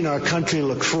making our country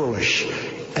look foolish.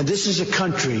 And this is a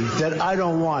country that I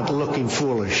don't want looking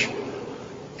foolish.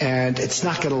 And it's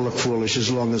not going to look foolish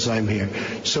as long as I'm here.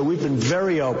 So we've been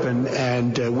very open,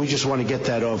 and we just want to get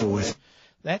that over with.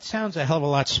 That sounds a hell of a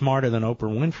lot smarter than Oprah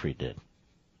Winfrey did.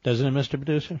 Doesn't it, Mr.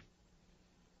 Producer?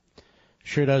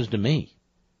 Sure does to me.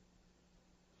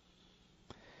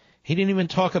 He didn't even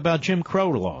talk about Jim Crow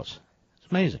laws.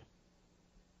 It's amazing.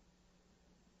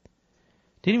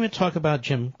 Didn't even talk about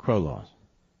Jim Crow laws.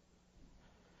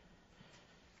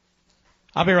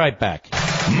 I'll be right back.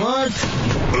 Mark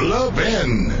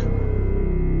Levin.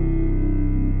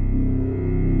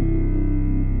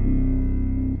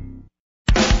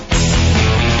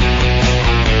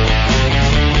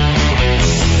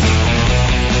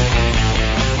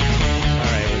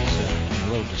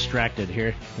 Distracted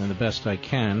here, doing the best I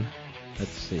can.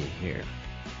 Let's see here.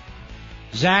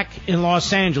 Zach in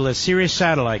Los Angeles, Sirius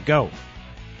Satellite, go.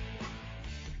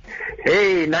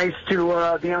 Hey, nice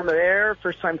to be on the air.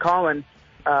 First time calling.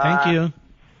 Thank you.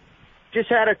 Just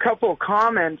had a couple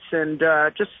comments and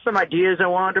just some ideas I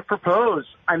wanted to propose.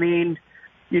 I mean,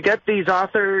 you get these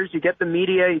authors, you get the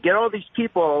media, you get all these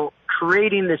people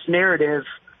creating this narrative.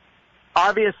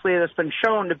 Obviously, that's been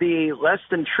shown to be less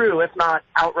than true, if not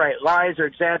outright lies or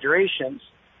exaggerations.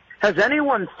 Has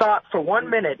anyone thought for 1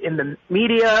 minute in the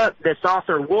media, this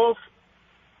author Wolf,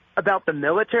 about the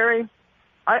military?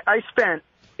 I spent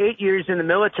 8 years in the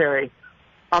military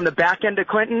on the back end of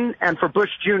Clinton and for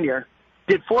Bush Jr.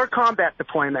 Did 4 combat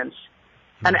deployments.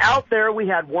 And out there we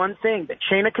had one thing, the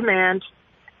chain of command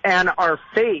and our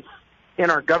faith in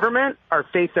our government, our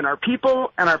faith in our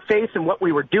people, and our faith in what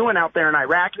we were doing out there in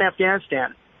Iraq and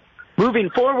Afghanistan. Moving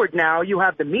forward now, you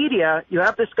have the media, you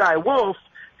have this guy Wolf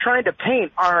trying to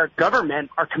paint our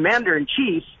government, our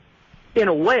commander-in-chief, in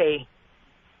a way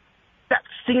that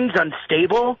seems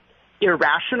unstable,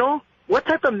 irrational. What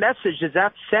type of message does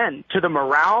that send to the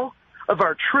morale of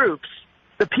our troops,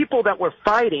 the people that we're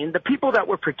fighting, the people that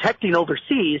we're protecting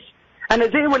overseas? And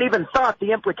has anyone even thought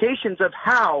the implications of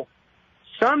how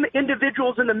some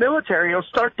individuals in the military will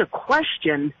start to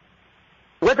question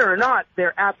whether or not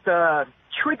they're at the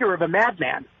trigger of a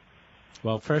madman?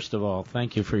 Well, first of all,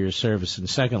 thank you for your service. And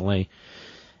secondly,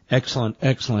 excellent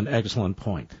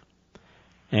point.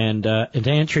 And to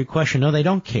answer your question, no, they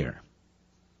don't care.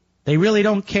 They really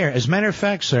don't care. As a matter of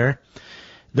fact, sir,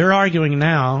 they're arguing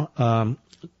now,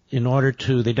 in order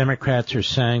to, the Democrats are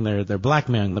saying they're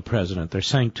blackmailing the president. They're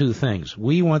saying 2 things.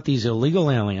 We want these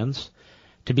illegal aliens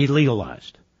to be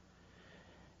legalized.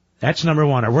 That's number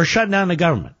 1. Or we're shutting down the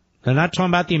government. They're not talking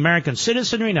about the American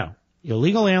citizenry, no.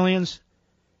 Illegal aliens,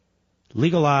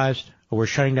 legalized, or we're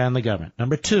shutting down the government.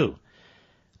 Number 2,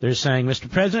 they're saying, Mr.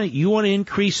 President, you want to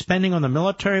increase spending on the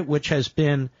military, which has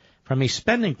been, from a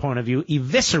spending point of view,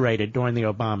 eviscerated during the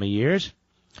Obama years.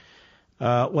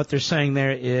 What they're saying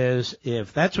there is,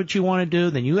 if that's what you want to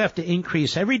do, then you have to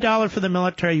increase every dollar for the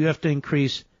military, you have to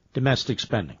increase domestic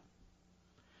spending.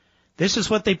 This is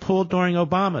what they pulled during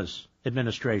Obama's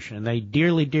administration, and they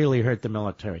dearly, dearly hurt the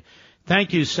military.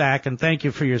 Thank you, Zach, and thank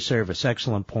you for your service.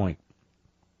 Excellent point.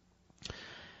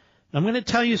 I'm going to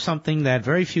tell you something that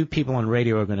very few people on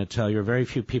radio are going to tell you, or very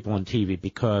few people on TV,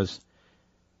 because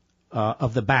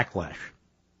of the backlash.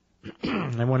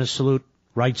 I want to salute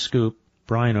Right Scoop,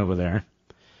 Brian over there.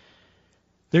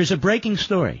 There's a breaking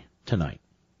story tonight.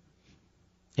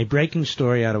 A breaking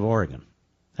story out of Oregon,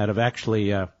 out of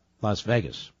actually Las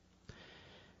Vegas.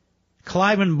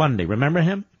 Cliven Bundy, remember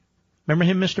him? Remember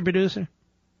him, Mr. Producer?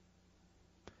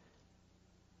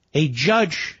 A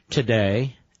judge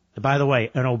today, by the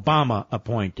way, an Obama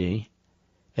appointee,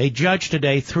 a judge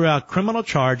today threw out criminal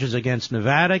charges against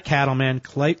Nevada cattleman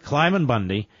Cliven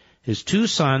Bundy, his 2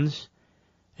 sons,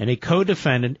 and a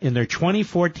co-defendant in their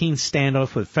 2014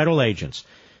 standoff with federal agents,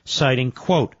 citing,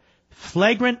 quote,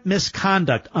 flagrant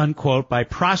misconduct, unquote, by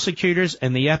prosecutors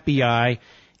and the FBI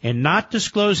in not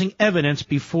disclosing evidence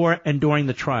before and during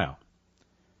the trial.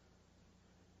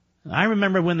 I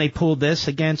remember when they pulled this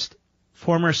against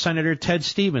former Senator Ted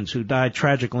Stevens, who died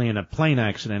tragically in a plane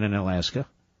accident in Alaska.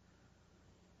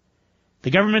 The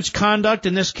government's conduct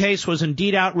in this case was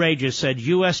indeed outrageous, said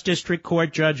U.S. District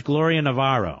Court Judge Gloria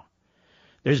Navarro.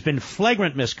 There's been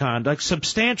flagrant misconduct,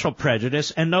 substantial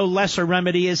prejudice, and no lesser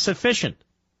remedy is sufficient.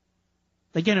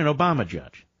 Again, an Obama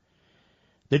judge.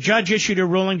 The judge issued a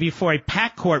ruling before a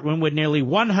packed courtroom with nearly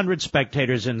 100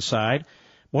 spectators inside,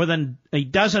 more than a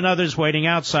dozen others waiting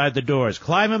outside the doors.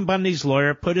 Cliven Bundy's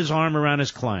lawyer put his arm around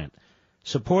his client.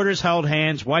 Supporters held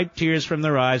hands, wiped tears from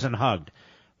their eyes, and hugged.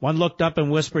 One looked up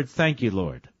and whispered, "Thank you,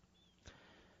 Lord."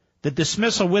 The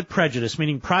dismissal with prejudice,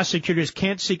 meaning prosecutors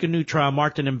can't seek a new trial,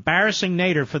 marked an embarrassing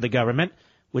nadir for the government,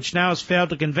 which now has failed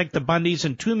to convict the Bundys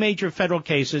in 2 major federal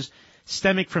cases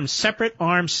stemming from separate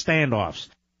armed standoffs.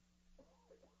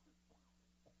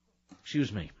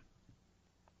 Excuse me.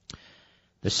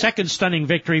 The second stunning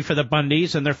victory for the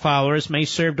Bundys and their followers may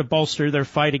serve to bolster their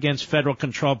fight against federal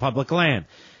controlled public land,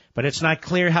 but it's not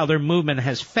clear how their movement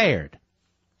has fared.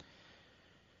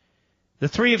 The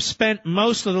 3 have spent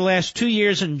most of the last 2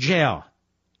 years in jail.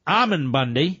 Ammon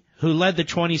Bundy, who led the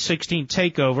 2016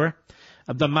 takeover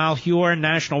of the Malheur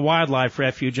National Wildlife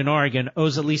Refuge in Oregon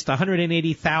owes at least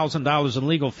 $180,000 in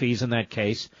legal fees in that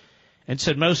case, and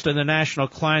said most of the national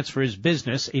clients for his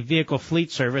business, a vehicle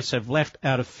fleet service, have left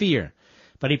out of fear.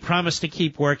 But he promised to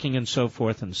keep working and so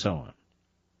forth and so on.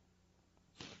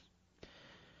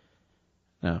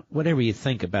 Now, whatever you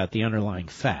think about the underlying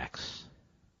facts,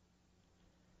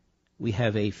 we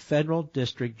have a federal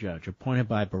district judge appointed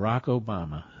by Barack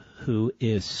Obama who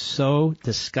is so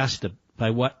disgusted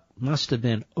by what must have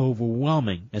been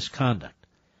overwhelming misconduct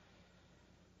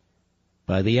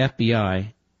by the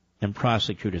FBI and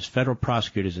prosecutors, federal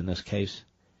prosecutors in this case,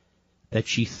 that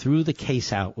she threw the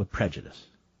case out with prejudice.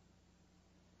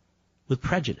 With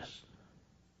prejudice.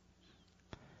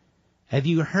 Have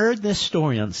you heard this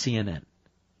story on CNN?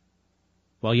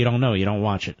 Well, you don't know. You don't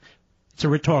watch it. It's a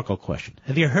rhetorical question.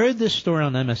 Have you heard this story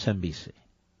on MSNBC?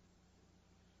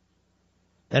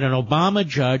 That an Obama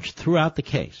judge threw out the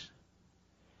case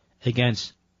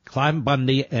against Clive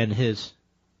Bundy and his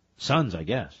sons, I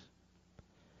guess,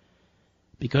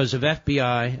 because of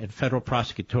FBI and federal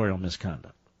prosecutorial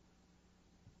misconduct.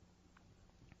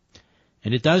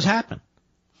 And it does happen.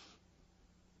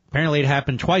 Apparently it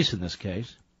happened twice in this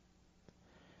case.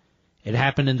 It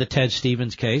happened in the Ted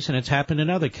Stevens case, and it's happened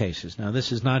in other cases. Now,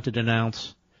 this is not to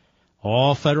denounce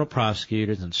all federal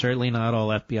prosecutors and certainly not all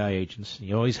FBI agents.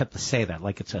 You always have to say that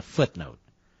like it's a footnote.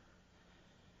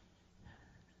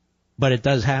 But it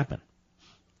does happen.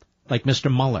 Like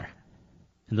Mr. Mueller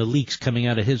and the leaks coming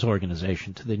out of his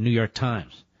organization to the New York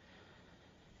Times,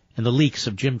 and the leaks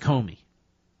of Jim Comey,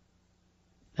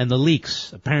 and the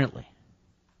leaks, apparently,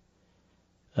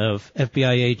 of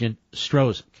FBI agent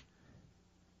Strozik,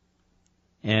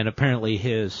 and apparently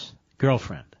his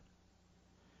girlfriend.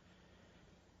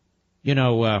 You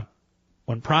know,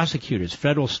 when prosecutors,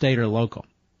 federal, state, or local,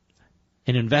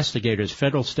 and investigators,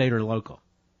 federal, state, or local,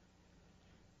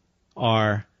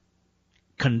 are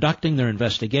conducting their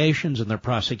investigations and their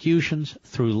prosecutions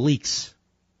through leaks,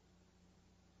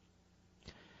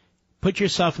 put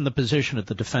yourself in the position of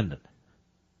the defendant,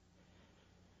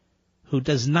 who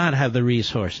does not have the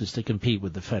resources to compete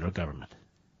with the federal government,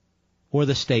 or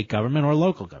the state government, or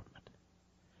local government.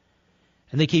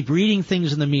 And they keep reading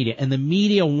things in the media, and the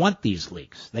media want these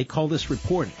leaks. They call this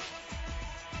reporting.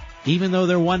 Even though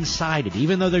they're one-sided,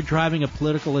 even though they're driving a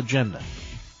political agenda.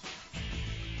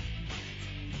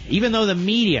 Even though the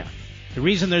media, the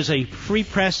reason there's a free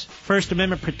press, First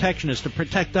Amendment protection is to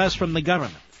protect us from the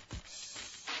government.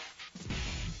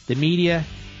 The media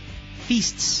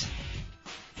feasts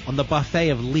on the buffet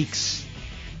of leaks,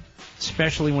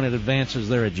 especially when it advances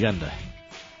their agenda.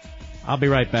 I'll be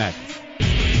right back.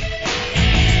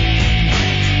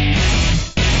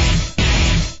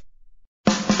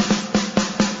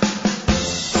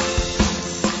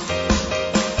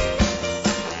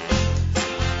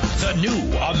 The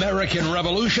new American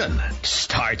Revolution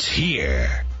starts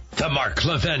here. The Mark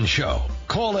Levin Show.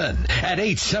 Call in at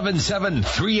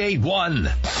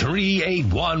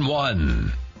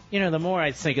 877-381-3811. You know, the more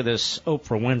I think of this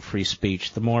Oprah Winfrey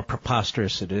speech, the more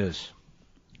preposterous it is.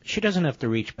 She doesn't have to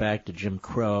reach back to Jim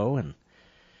Crow and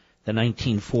the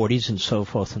 1940s and so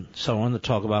forth and so on to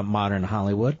talk about modern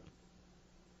Hollywood.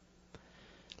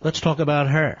 Let's talk about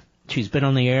her. She's been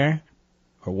on the air,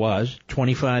 or was,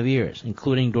 25 years,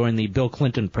 including during the Bill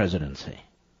Clinton presidency.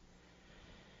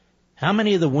 How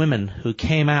many of the women who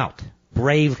came out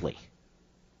bravely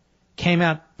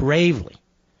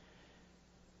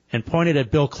and pointed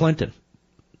at Bill Clinton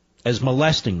as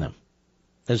molesting them,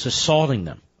 as assaulting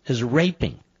them, as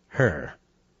raping her,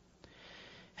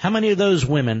 how many of those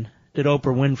women did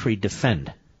Oprah Winfrey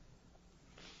defend?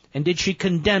 And did she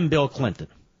condemn Bill Clinton?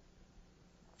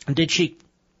 And did she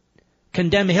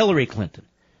condemn Hillary Clinton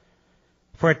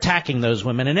for attacking those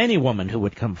women and any woman who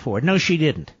would come forward? No, she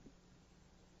didn't.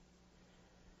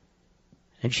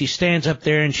 And she stands up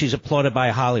there and she's applauded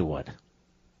by Hollywood.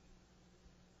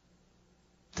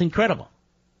 It's incredible.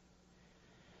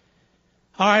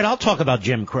 All right, I'll talk about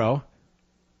Jim Crow.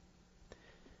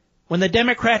 When the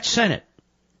Democrat Senate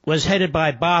was headed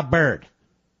by Bob Byrd,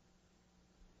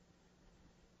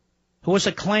 who was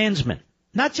a Klansman,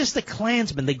 not just the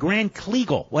Klansman, the Grand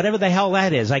Kleagle, whatever the hell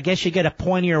that is. I guess you get a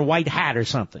pointier white hat or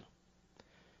something.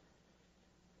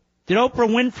 Did Oprah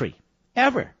Winfrey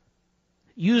ever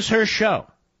use her show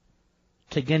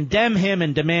to condemn him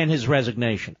and demand his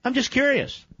resignation? I'm just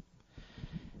curious.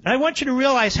 And I want you to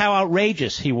realize how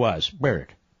outrageous he was,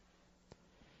 Byrd.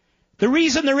 The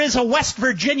reason there is a West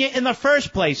Virginia in the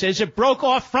first place is it broke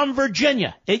off from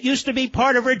Virginia. It used to be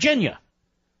part of Virginia.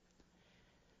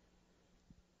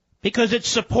 Because it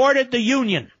supported the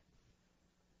Union.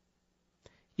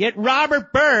 Yet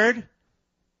Robert Byrd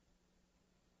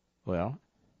well,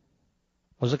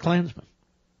 was a Klansman.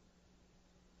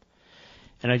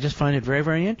 And I just find it very,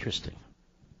 very interesting.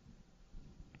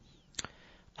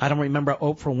 I don't remember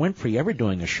Oprah Winfrey ever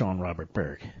doing a Sean Robert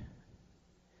Berg.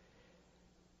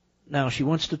 Now, she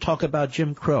wants to talk about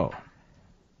Jim Crow,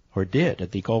 or did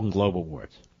at the Golden Globe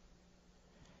Awards.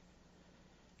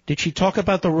 Did she talk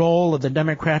about the role of the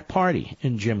Democrat Party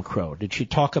in Jim Crow? Did she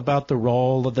talk about the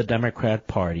role of the Democrat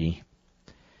Party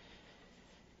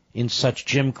in such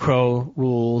Jim Crow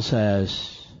rules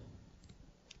as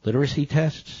literacy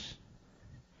tests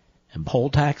and poll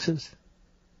taxes?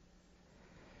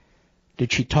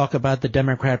 Did she talk about the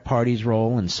Democrat Party's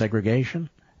role in segregation?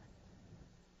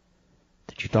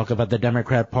 Did she talk about the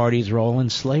Democrat Party's role in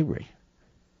slavery?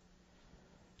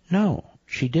 No,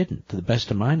 she didn't, to the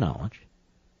best of my knowledge.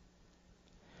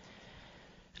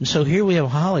 And so here we have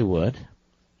Hollywood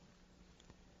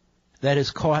that is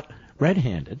caught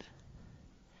red-handed,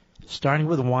 starting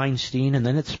with Weinstein, and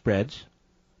then it spreads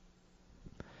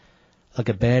like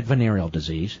a bad venereal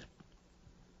disease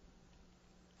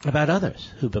about others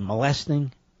who've been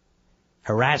molesting,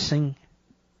 harassing,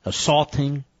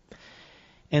 assaulting,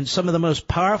 and some of the most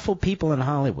powerful people in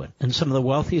Hollywood and some of the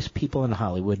wealthiest people in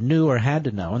Hollywood knew or had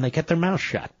to know, and they kept their mouths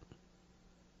shut.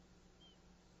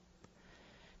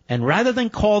 And rather than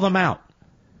call them out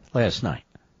last night,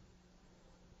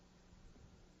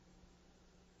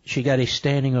 she got a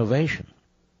standing ovation.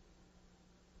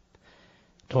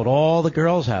 Told all the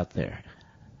girls out there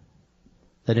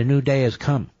that a new day has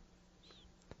come.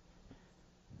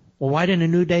 Well, why didn't a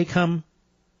new day come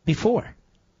before?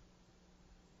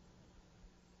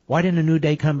 Why didn't a new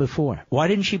day come before? Why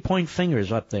didn't she point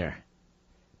fingers up there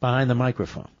behind the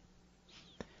microphone?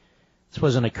 This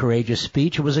wasn't a courageous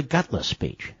speech. It was a gutless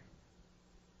speech.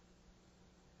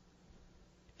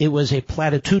 It was a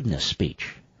platitudinous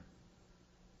speech,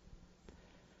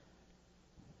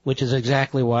 which is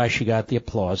exactly why she got the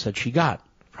applause that she got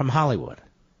from Hollywood.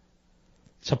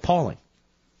 It's appalling.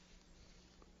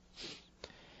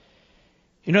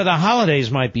 You know, the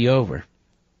holidays might be over,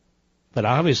 but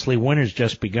obviously winter's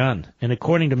just begun. And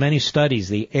according to many studies,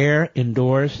 the air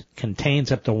indoors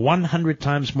contains up to 100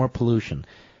 times more pollution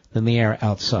than the air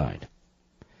outside.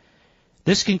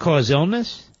 This can cause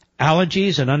illness,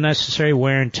 allergies, and unnecessary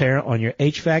wear and tear on your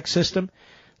HVAC system,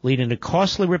 leading to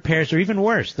costly repairs or even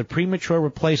worse, the premature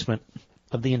replacement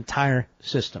of the entire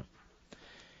system.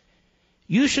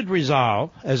 You should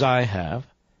resolve, as I have,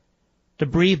 to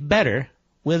breathe better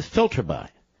with FilterBuy,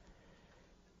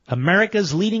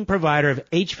 America's leading provider of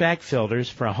HVAC filters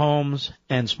for homes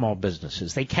and small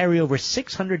businesses. They carry over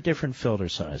 600 different filter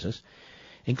sizes,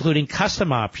 including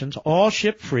custom options, all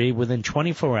shipped free within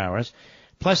 24 hours.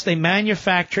 Plus, they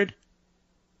manufactured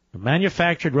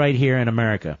right here in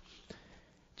America.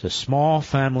 It's a small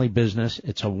family business.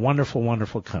 It's a wonderful,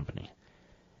 wonderful company.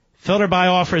 FilterBuy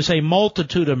offers a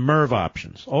multitude of MERV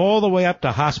options, all the way up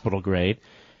to hospital grade,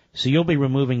 so you'll be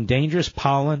removing dangerous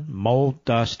pollen, mold,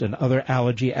 dust, and other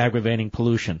allergy-aggravating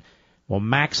pollution while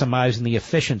maximizing the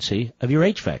efficiency of your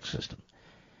HVAC system.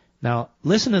 Now,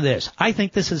 listen to this. I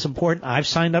think this is important. I've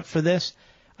signed up for this.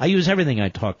 I use everything I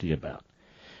talk to you about.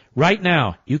 Right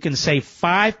now, you can save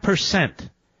 5%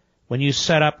 when you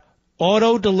set up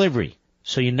auto delivery,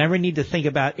 so you never need to think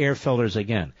about air filters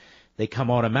again. They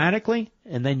come automatically,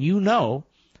 and then you know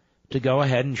to go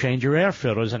ahead and change your air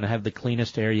filters and have the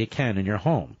cleanest air you can in your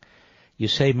home. You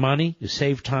save money, you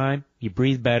save time, you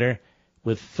breathe better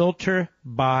with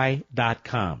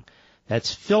FilterBuy.com.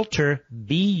 That's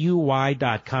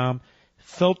FilterBuy.com,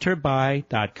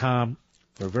 FilterBuy.com.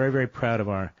 We're very, very proud of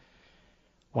our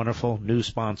wonderful new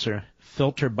sponsor,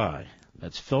 FilterBuy.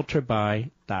 That's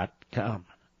FilterBuy.com.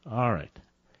 All right.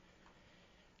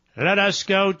 Let us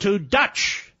go to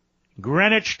Dutch,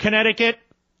 Greenwich, Connecticut,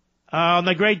 on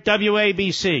the great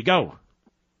WABC. Go.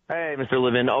 Hey, Mr.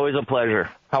 Levin. Always a pleasure.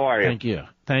 How are you? Thank you.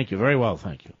 Thank you. Very well,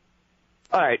 thank you.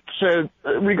 All right. So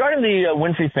regarding the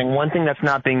Winfrey thing, one thing that's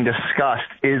not being discussed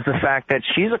is the fact that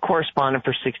she's a correspondent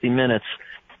for 60 Minutes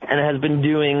and has been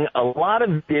doing a lot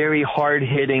of very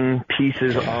hard-hitting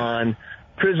pieces on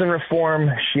prison reform.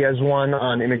 She has one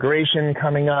on immigration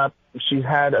coming up. She's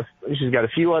got a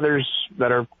few others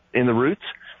that are in the roots.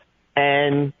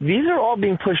 And these are all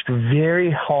being pushed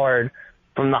very hard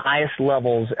from the highest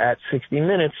levels at 60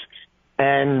 Minutes,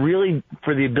 and really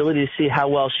for the ability to see how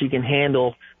well she can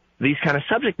handle these kind of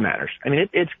subject matters. I mean,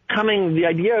 it's coming, the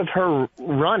idea of her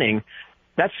running,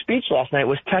 that speech last night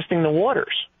was testing the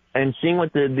waters and seeing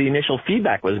what the initial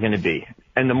feedback was going to be.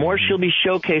 And the more she'll be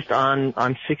showcased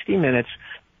on 60 Minutes,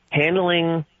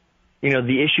 handling,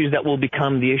 the issues that will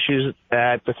become the issues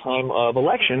at the time of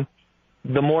election,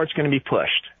 the more it's going to be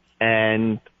pushed.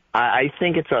 And I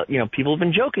think it's people have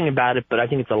been joking about it, but I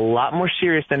think it's a lot more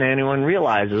serious than anyone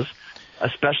realizes,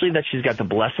 especially that she's got the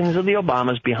blessings of the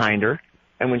Obamas behind her.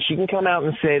 And when she can come out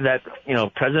and say that,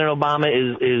 President Obama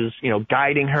is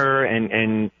guiding her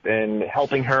and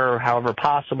helping her however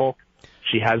possible,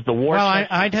 she has the war. Well,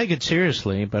 I take it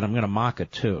seriously, but I'm going to mock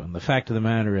it too. And the fact of the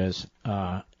matter is,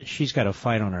 she's got a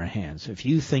fight on her hands. If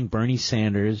you think Bernie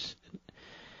Sanders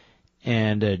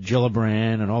and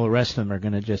Gillibrand and all the rest of them are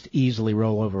going to just easily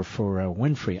roll over for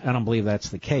Winfrey, I don't believe that's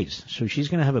the case. So she's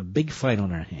going to have a big fight on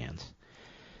her hands.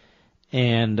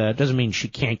 And it doesn't mean she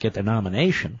can't get the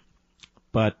nomination.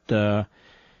 But,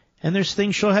 and there's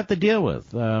things she'll have to deal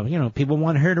with. People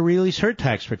want her to release her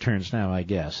tax returns now, I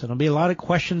guess. There'll be a lot of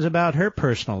questions about her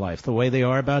personal life, the way they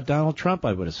are about Donald Trump,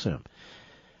 I would assume.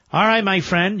 All right, my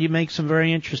friend, you make some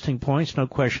very interesting points, no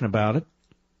question about it.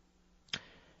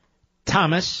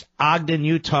 Thomas, Ogden,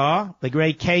 Utah, the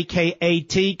great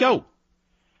KKAT, go.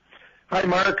 Hi,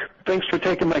 Mark. Thanks for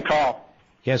taking my call.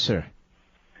 Yes, sir.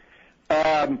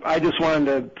 I just wanted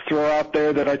to throw out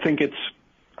there that I think it's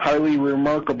highly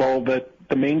remarkable that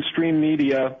the mainstream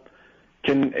media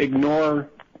can ignore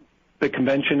the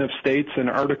Convention of States and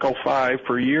Article 5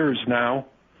 for years now,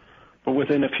 but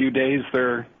within a few days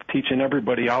they're teaching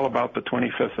everybody all about the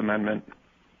 25th Amendment.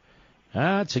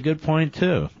 That's a good point,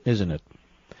 too, isn't it?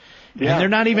 Yeah. And they're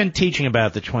not even teaching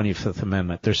about the 25th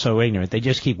Amendment. They're so ignorant. They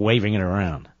just keep waving it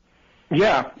around.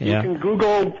 Yeah. You can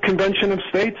Google Convention of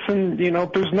States and,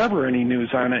 there's never any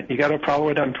news on it. You got to follow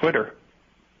it on Twitter.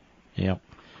 Yep.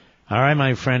 All right,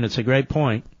 my friend, it's a great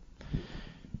point.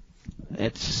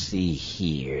 Let's see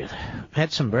here. I've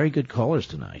had some very good callers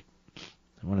tonight.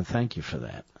 I want to thank you for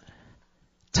that.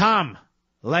 Tom,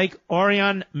 Lake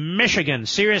Orion, Michigan,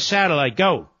 Sirius Satellite,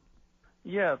 go.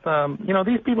 Yes,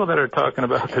 these people that are talking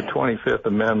about the 25th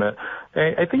Amendment,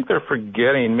 I think they're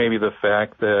forgetting maybe the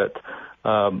fact that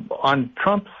on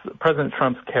President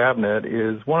Trump's cabinet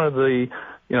is one of the,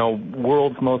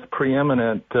 world's most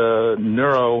preeminent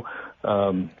neuro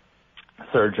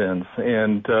surgeons,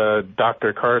 and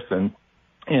Dr. Carson,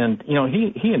 and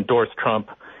he endorsed Trump,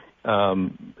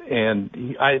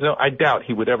 and I doubt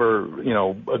he would ever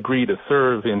agree to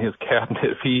serve in his cabinet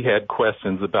if he had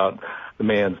questions about the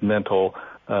man's mental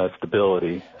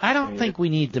stability. I don't think we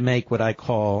need to make what I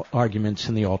call arguments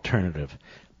in the alternative.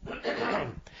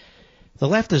 The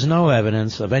left has no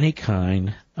evidence of any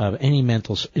kind of any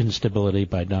mental instability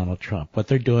by Donald Trump. What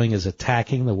they're doing is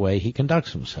attacking the way he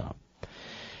conducts himself.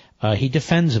 He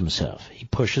defends himself. He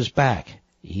pushes back.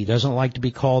 He doesn't like to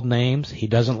be called names. He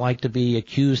doesn't like to be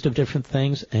accused of different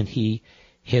things, and he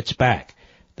hits back.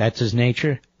 That's his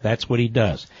nature. That's what he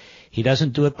does. He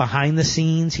doesn't do it behind the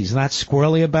scenes. He's not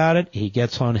squirrely about it. He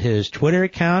gets on his Twitter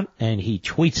account and he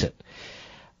tweets it.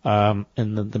 And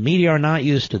the media are not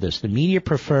used to this. The media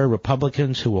prefer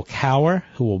Republicans who will cower,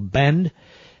 who will bend,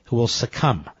 who will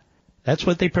succumb. That's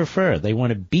what they prefer. They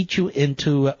want to beat you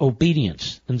into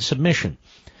obedience and submission.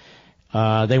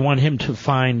 They want him to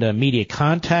find media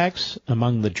contacts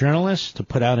among the journalists to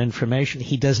put out information.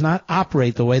 He does not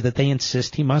operate the way that they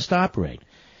insist he must operate.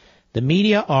 The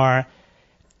media are,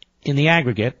 in the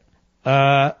aggregate,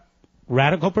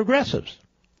 radical progressives.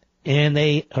 And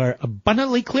they are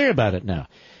abundantly clear about it now.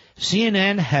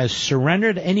 CNN has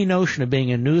surrendered any notion of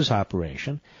being a news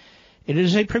operation. It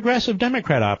is a progressive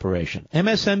Democrat operation.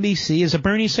 MSNBC is a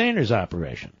Bernie Sanders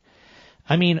operation.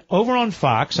 I mean, over on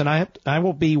Fox, and I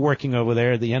will be working over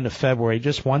there at the end of February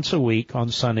just once a week on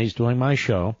Sundays doing my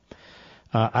show.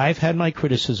 I've had my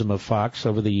criticism of Fox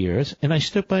over the years, and I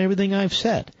stood by everything I've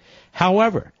said.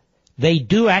 However, they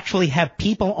do actually have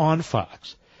people on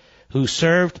Fox who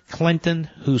served Clinton,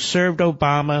 who served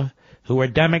Obama, who are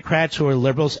Democrats, who are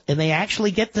liberals, and they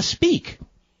actually get to speak.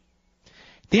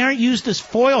 They aren't used as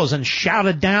foils and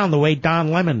shouted down the way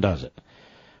Don Lemon does it,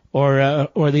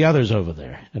 or the others over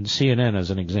there, and CNN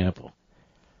as an example.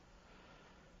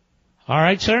 All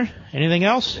right, sir. Anything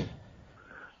else?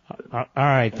 All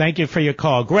right. Thank you for your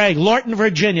call. Greg, Lorton,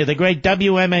 Virginia, the great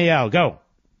WMAL. Go.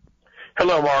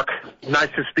 Hello, Mark. Nice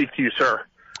to speak to you, sir.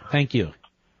 Thank you.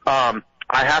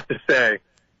 I have to say,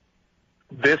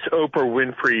 this Oprah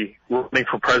Winfrey running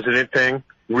for president thing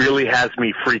really has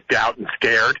me freaked out and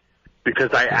scared because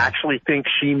I actually think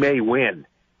she may win.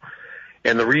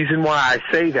 And the reason why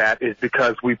I say that is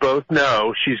because we both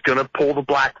know she's going to pull the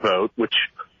black vote, which,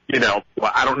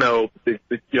 I don't know,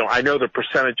 I know the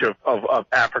percentage of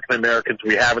African Americans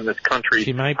we have in this country.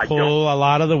 She might pull a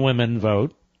lot of the women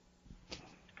vote.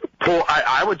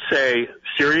 I would say,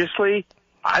 seriously,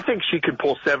 I think she could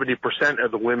pull 70%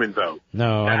 of the women vote.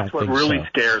 No, I don't think so. That's what really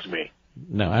scares me.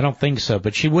 No, I don't think so.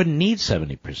 But she wouldn't need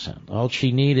 70%. All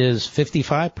she need is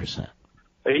 55%.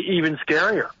 Even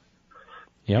scarier.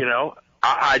 Yep. You know,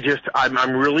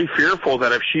 I'm really fearful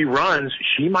that if she runs,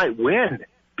 she might win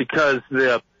because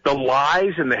the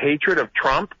lies and the hatred of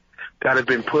Trump that have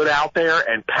been put out there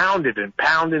and pounded and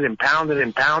pounded and pounded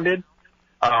and pounded.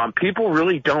 People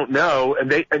really don't know,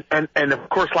 and of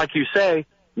course, like you say,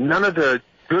 none of the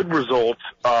good results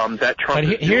that Trump.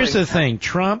 But here's the thing: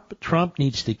 Trump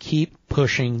needs to keep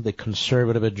pushing the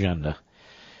conservative agenda.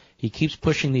 He keeps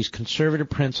pushing these conservative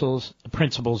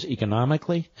principles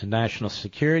economically and national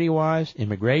security-wise,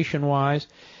 immigration-wise,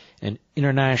 and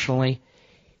internationally.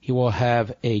 He will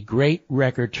have a great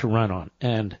record to run on.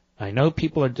 And I know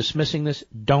people are dismissing this.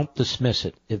 Don't dismiss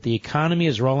it. If the economy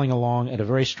is rolling along at a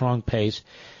very strong pace,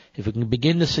 if we can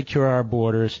begin to secure our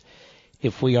borders,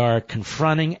 if we are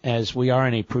confronting, as we are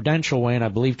in a prudential way, and I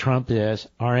believe Trump is,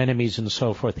 our enemies and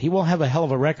so forth, he will have a hell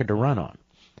of a record to run on.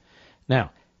 Now,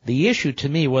 the issue to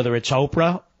me, whether it's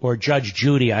Oprah or Judge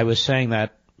Judy, I was saying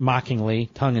that mockingly,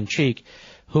 tongue-in-cheek,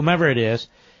 whomever it is,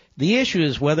 the issue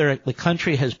is whether the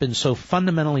country has been so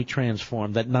fundamentally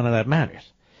transformed that none of that matters.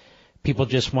 People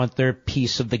just want their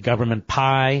piece of the government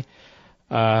pie.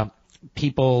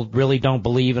 People really don't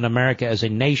believe in America as a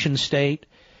nation state.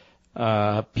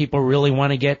 People really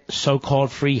want to get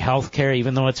so-called free health care,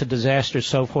 even though it's a disaster,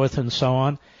 so forth and so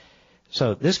on.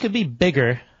 So this could be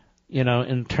bigger, you know,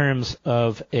 in terms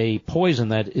of a poison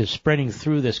that is spreading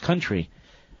through this country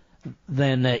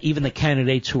than even the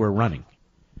candidates who are running.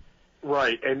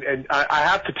 Right, and I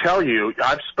have to tell you,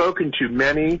 I've spoken to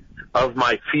many of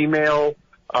my female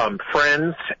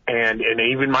friends and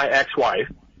even my ex-wife,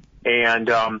 and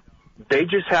they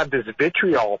just have this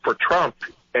vitriol for Trump,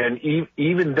 and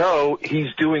even though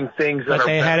he's doing things that but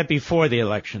they had it before the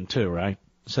election too, right?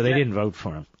 So they didn't vote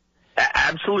for him.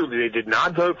 Absolutely, they did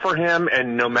not vote for him,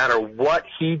 and no matter what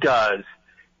he does,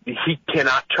 he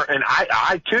cannot turn. And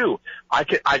I too, I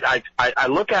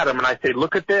look at him and I say,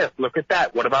 look at this, look at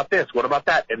that. What about this? What about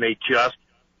that? And they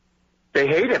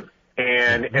hate him.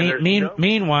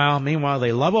 Meanwhile,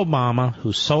 they love Obama,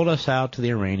 who sold us out to the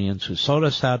Iranians, who sold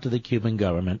us out to the Cuban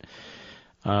government,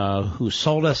 who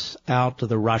sold us out to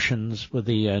the Russians with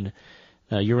the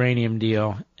uranium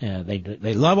deal.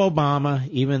 They love Obama,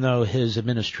 even though his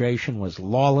administration was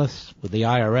lawless with the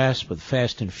IRS, with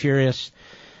Fast and Furious.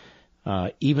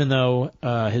 Even though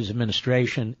his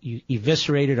administration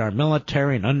eviscerated our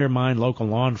military and undermined local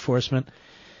law enforcement.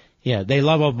 Yeah, they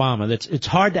love Obama. It's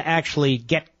hard to actually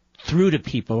get through to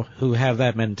people who have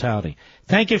that mentality.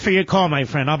 Thank you for your call, my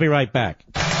friend. I'll be right back.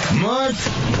 Mark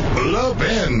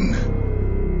Levin.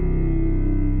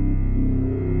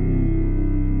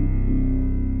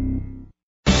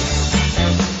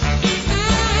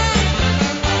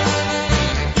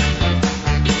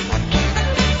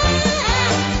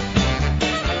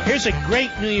 Here's a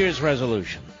great New Year's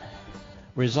resolution.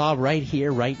 Resolve right here,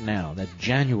 right now, that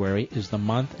January is the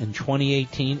month and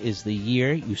 2018 is the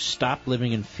year you stop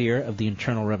living in fear of the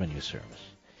Internal Revenue Service.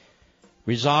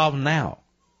 Resolve now,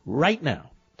 right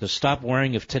now, to stop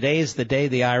worrying if today is the day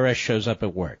the IRS shows up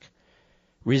at work.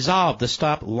 Resolve to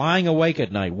stop lying awake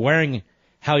at night, worrying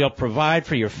how you'll provide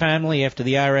for your family after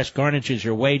the IRS garnishes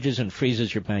your wages and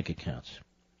freezes your bank accounts.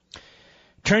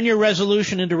 Turn your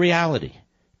resolution into reality.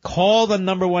 Call the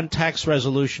 #1 tax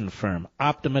resolution firm,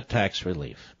 Optima Tax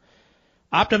Relief.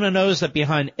 Optima knows that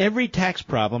behind every tax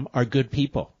problem are good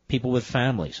people, people with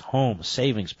families, homes,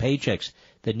 savings, paychecks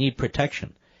that need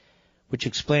protection, which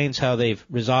explains how they've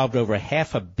resolved over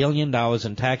 $500 million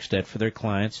in tax debt for their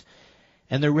clients,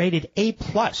 and they're rated A+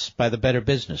 by the Better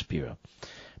Business Bureau.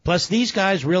 Plus, these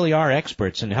guys really are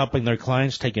experts in helping their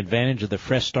clients take advantage of the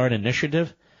Fresh Start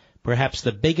initiative, perhaps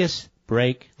the biggest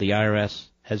break the IRS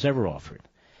has ever offered.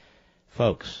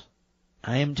 Folks,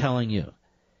 I am telling you,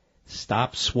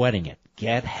 stop sweating it.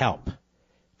 Get help.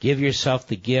 Give yourself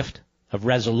the gift of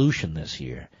resolution this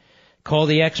year. Call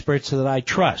the experts that I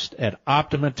trust at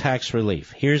Optima Tax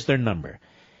Relief. Here's their number,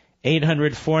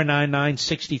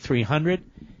 800-499-6300,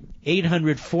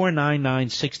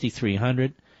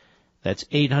 800-499-6300. That's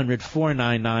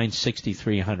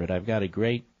 800-499-6300. I've got a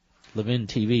great Levin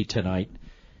TV tonight,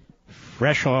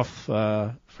 fresh off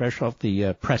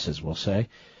the presses, we'll say.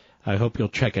 I hope you'll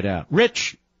check it out.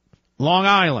 Rich, Long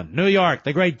Island, New York,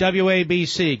 the great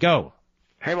WABC. Go.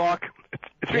 Hey, Mark.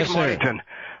 It's yes, Rick Morrington.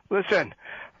 Listen,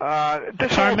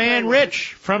 this our man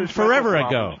Rich from forever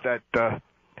ago.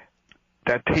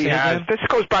 That he has. This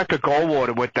goes back to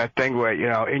Goldwater with that thing where, you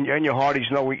know, in your heart he's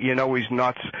he's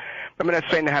nuts. Remember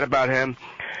that saying they had about him?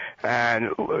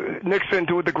 And Nixon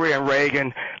to a degree and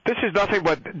Reagan. This is nothing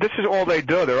but, this is all they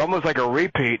do. They're almost like a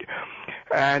repeat.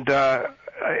 And, well,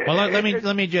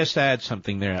 let me just add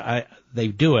something there. They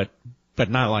do it,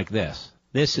 but not like this.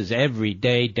 This is every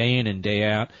day, day in and day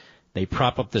out. They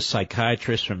prop up the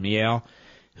psychiatrist from Yale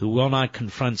who will not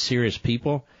confront serious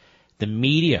people. The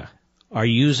media are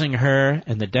using her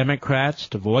and the Democrats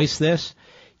to voice this.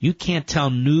 You can't tell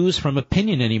news from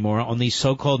opinion anymore on these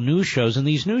so-called news shows and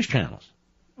these news channels.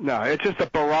 No, it's just a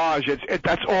barrage.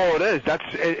 That's all it is.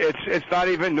 It's not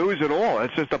even news at all.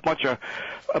 It's just a bunch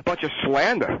of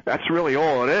slander. That's really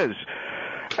all it is.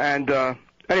 And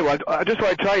anyway, I just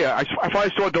want to tell you, I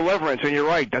finally saw Deliverance, and you're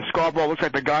right. That Scarborough looks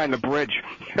like the guy on the bridge.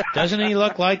 Doesn't he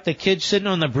look like the kid sitting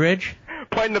on the bridge?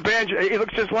 Playing the banjo. He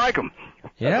looks just like him.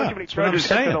 Yeah, that's what I'm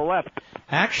saying. To the left.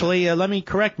 Actually, let me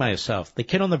correct myself. The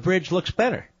kid on the bridge looks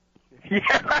better.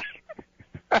 Yeah.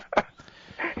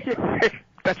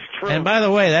 That's true. And by the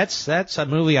way, that's a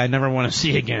movie I never want to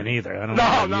see again either. I don't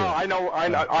know. No, I know.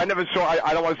 I never saw.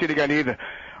 I don't want to see it again either.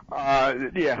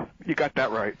 Yeah, you got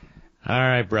that right. All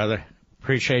right, brother.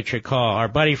 Appreciate your call. Our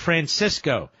buddy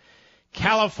Francisco,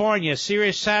 California,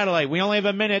 Sirius Satellite. We only have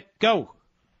a minute. Go.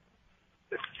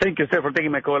 Thank you, sir, for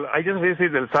taking my call. I just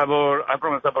visited El Salvador. I'm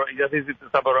from El Salvador. I just visited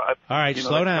El Salvador. All right,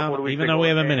 slow down. Even though we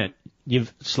have a minute,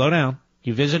 slow down.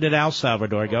 You visited El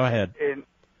Salvador. Go ahead. It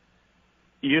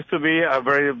used to be a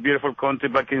very beautiful country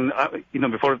back in,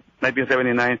 before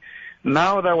 1979.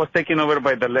 Now that was taken over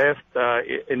by the left,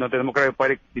 the Democratic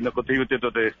Party, contributed to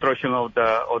the destruction of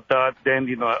that. Then,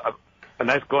 a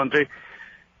nice country.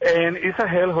 And it's a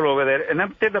hellhole over there. And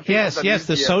I'm telling the people yes,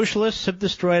 the socialists have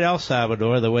destroyed El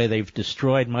Salvador the way they've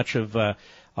destroyed much of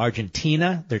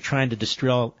Argentina. They're trying to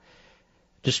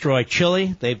destroy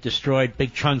Chile. They've destroyed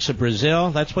big chunks of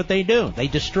Brazil. That's what they do. They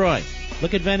destroy.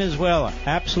 Look at Venezuela.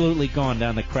 Absolutely gone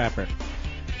down the crapper.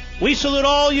 We salute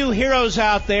all you heroes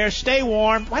out there. Stay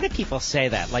warm. Why do people say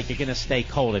that? Like you're going to stay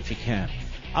cold if you can.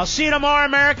 I'll see you tomorrow,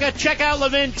 America. Check out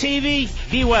Levin TV.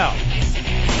 Be well.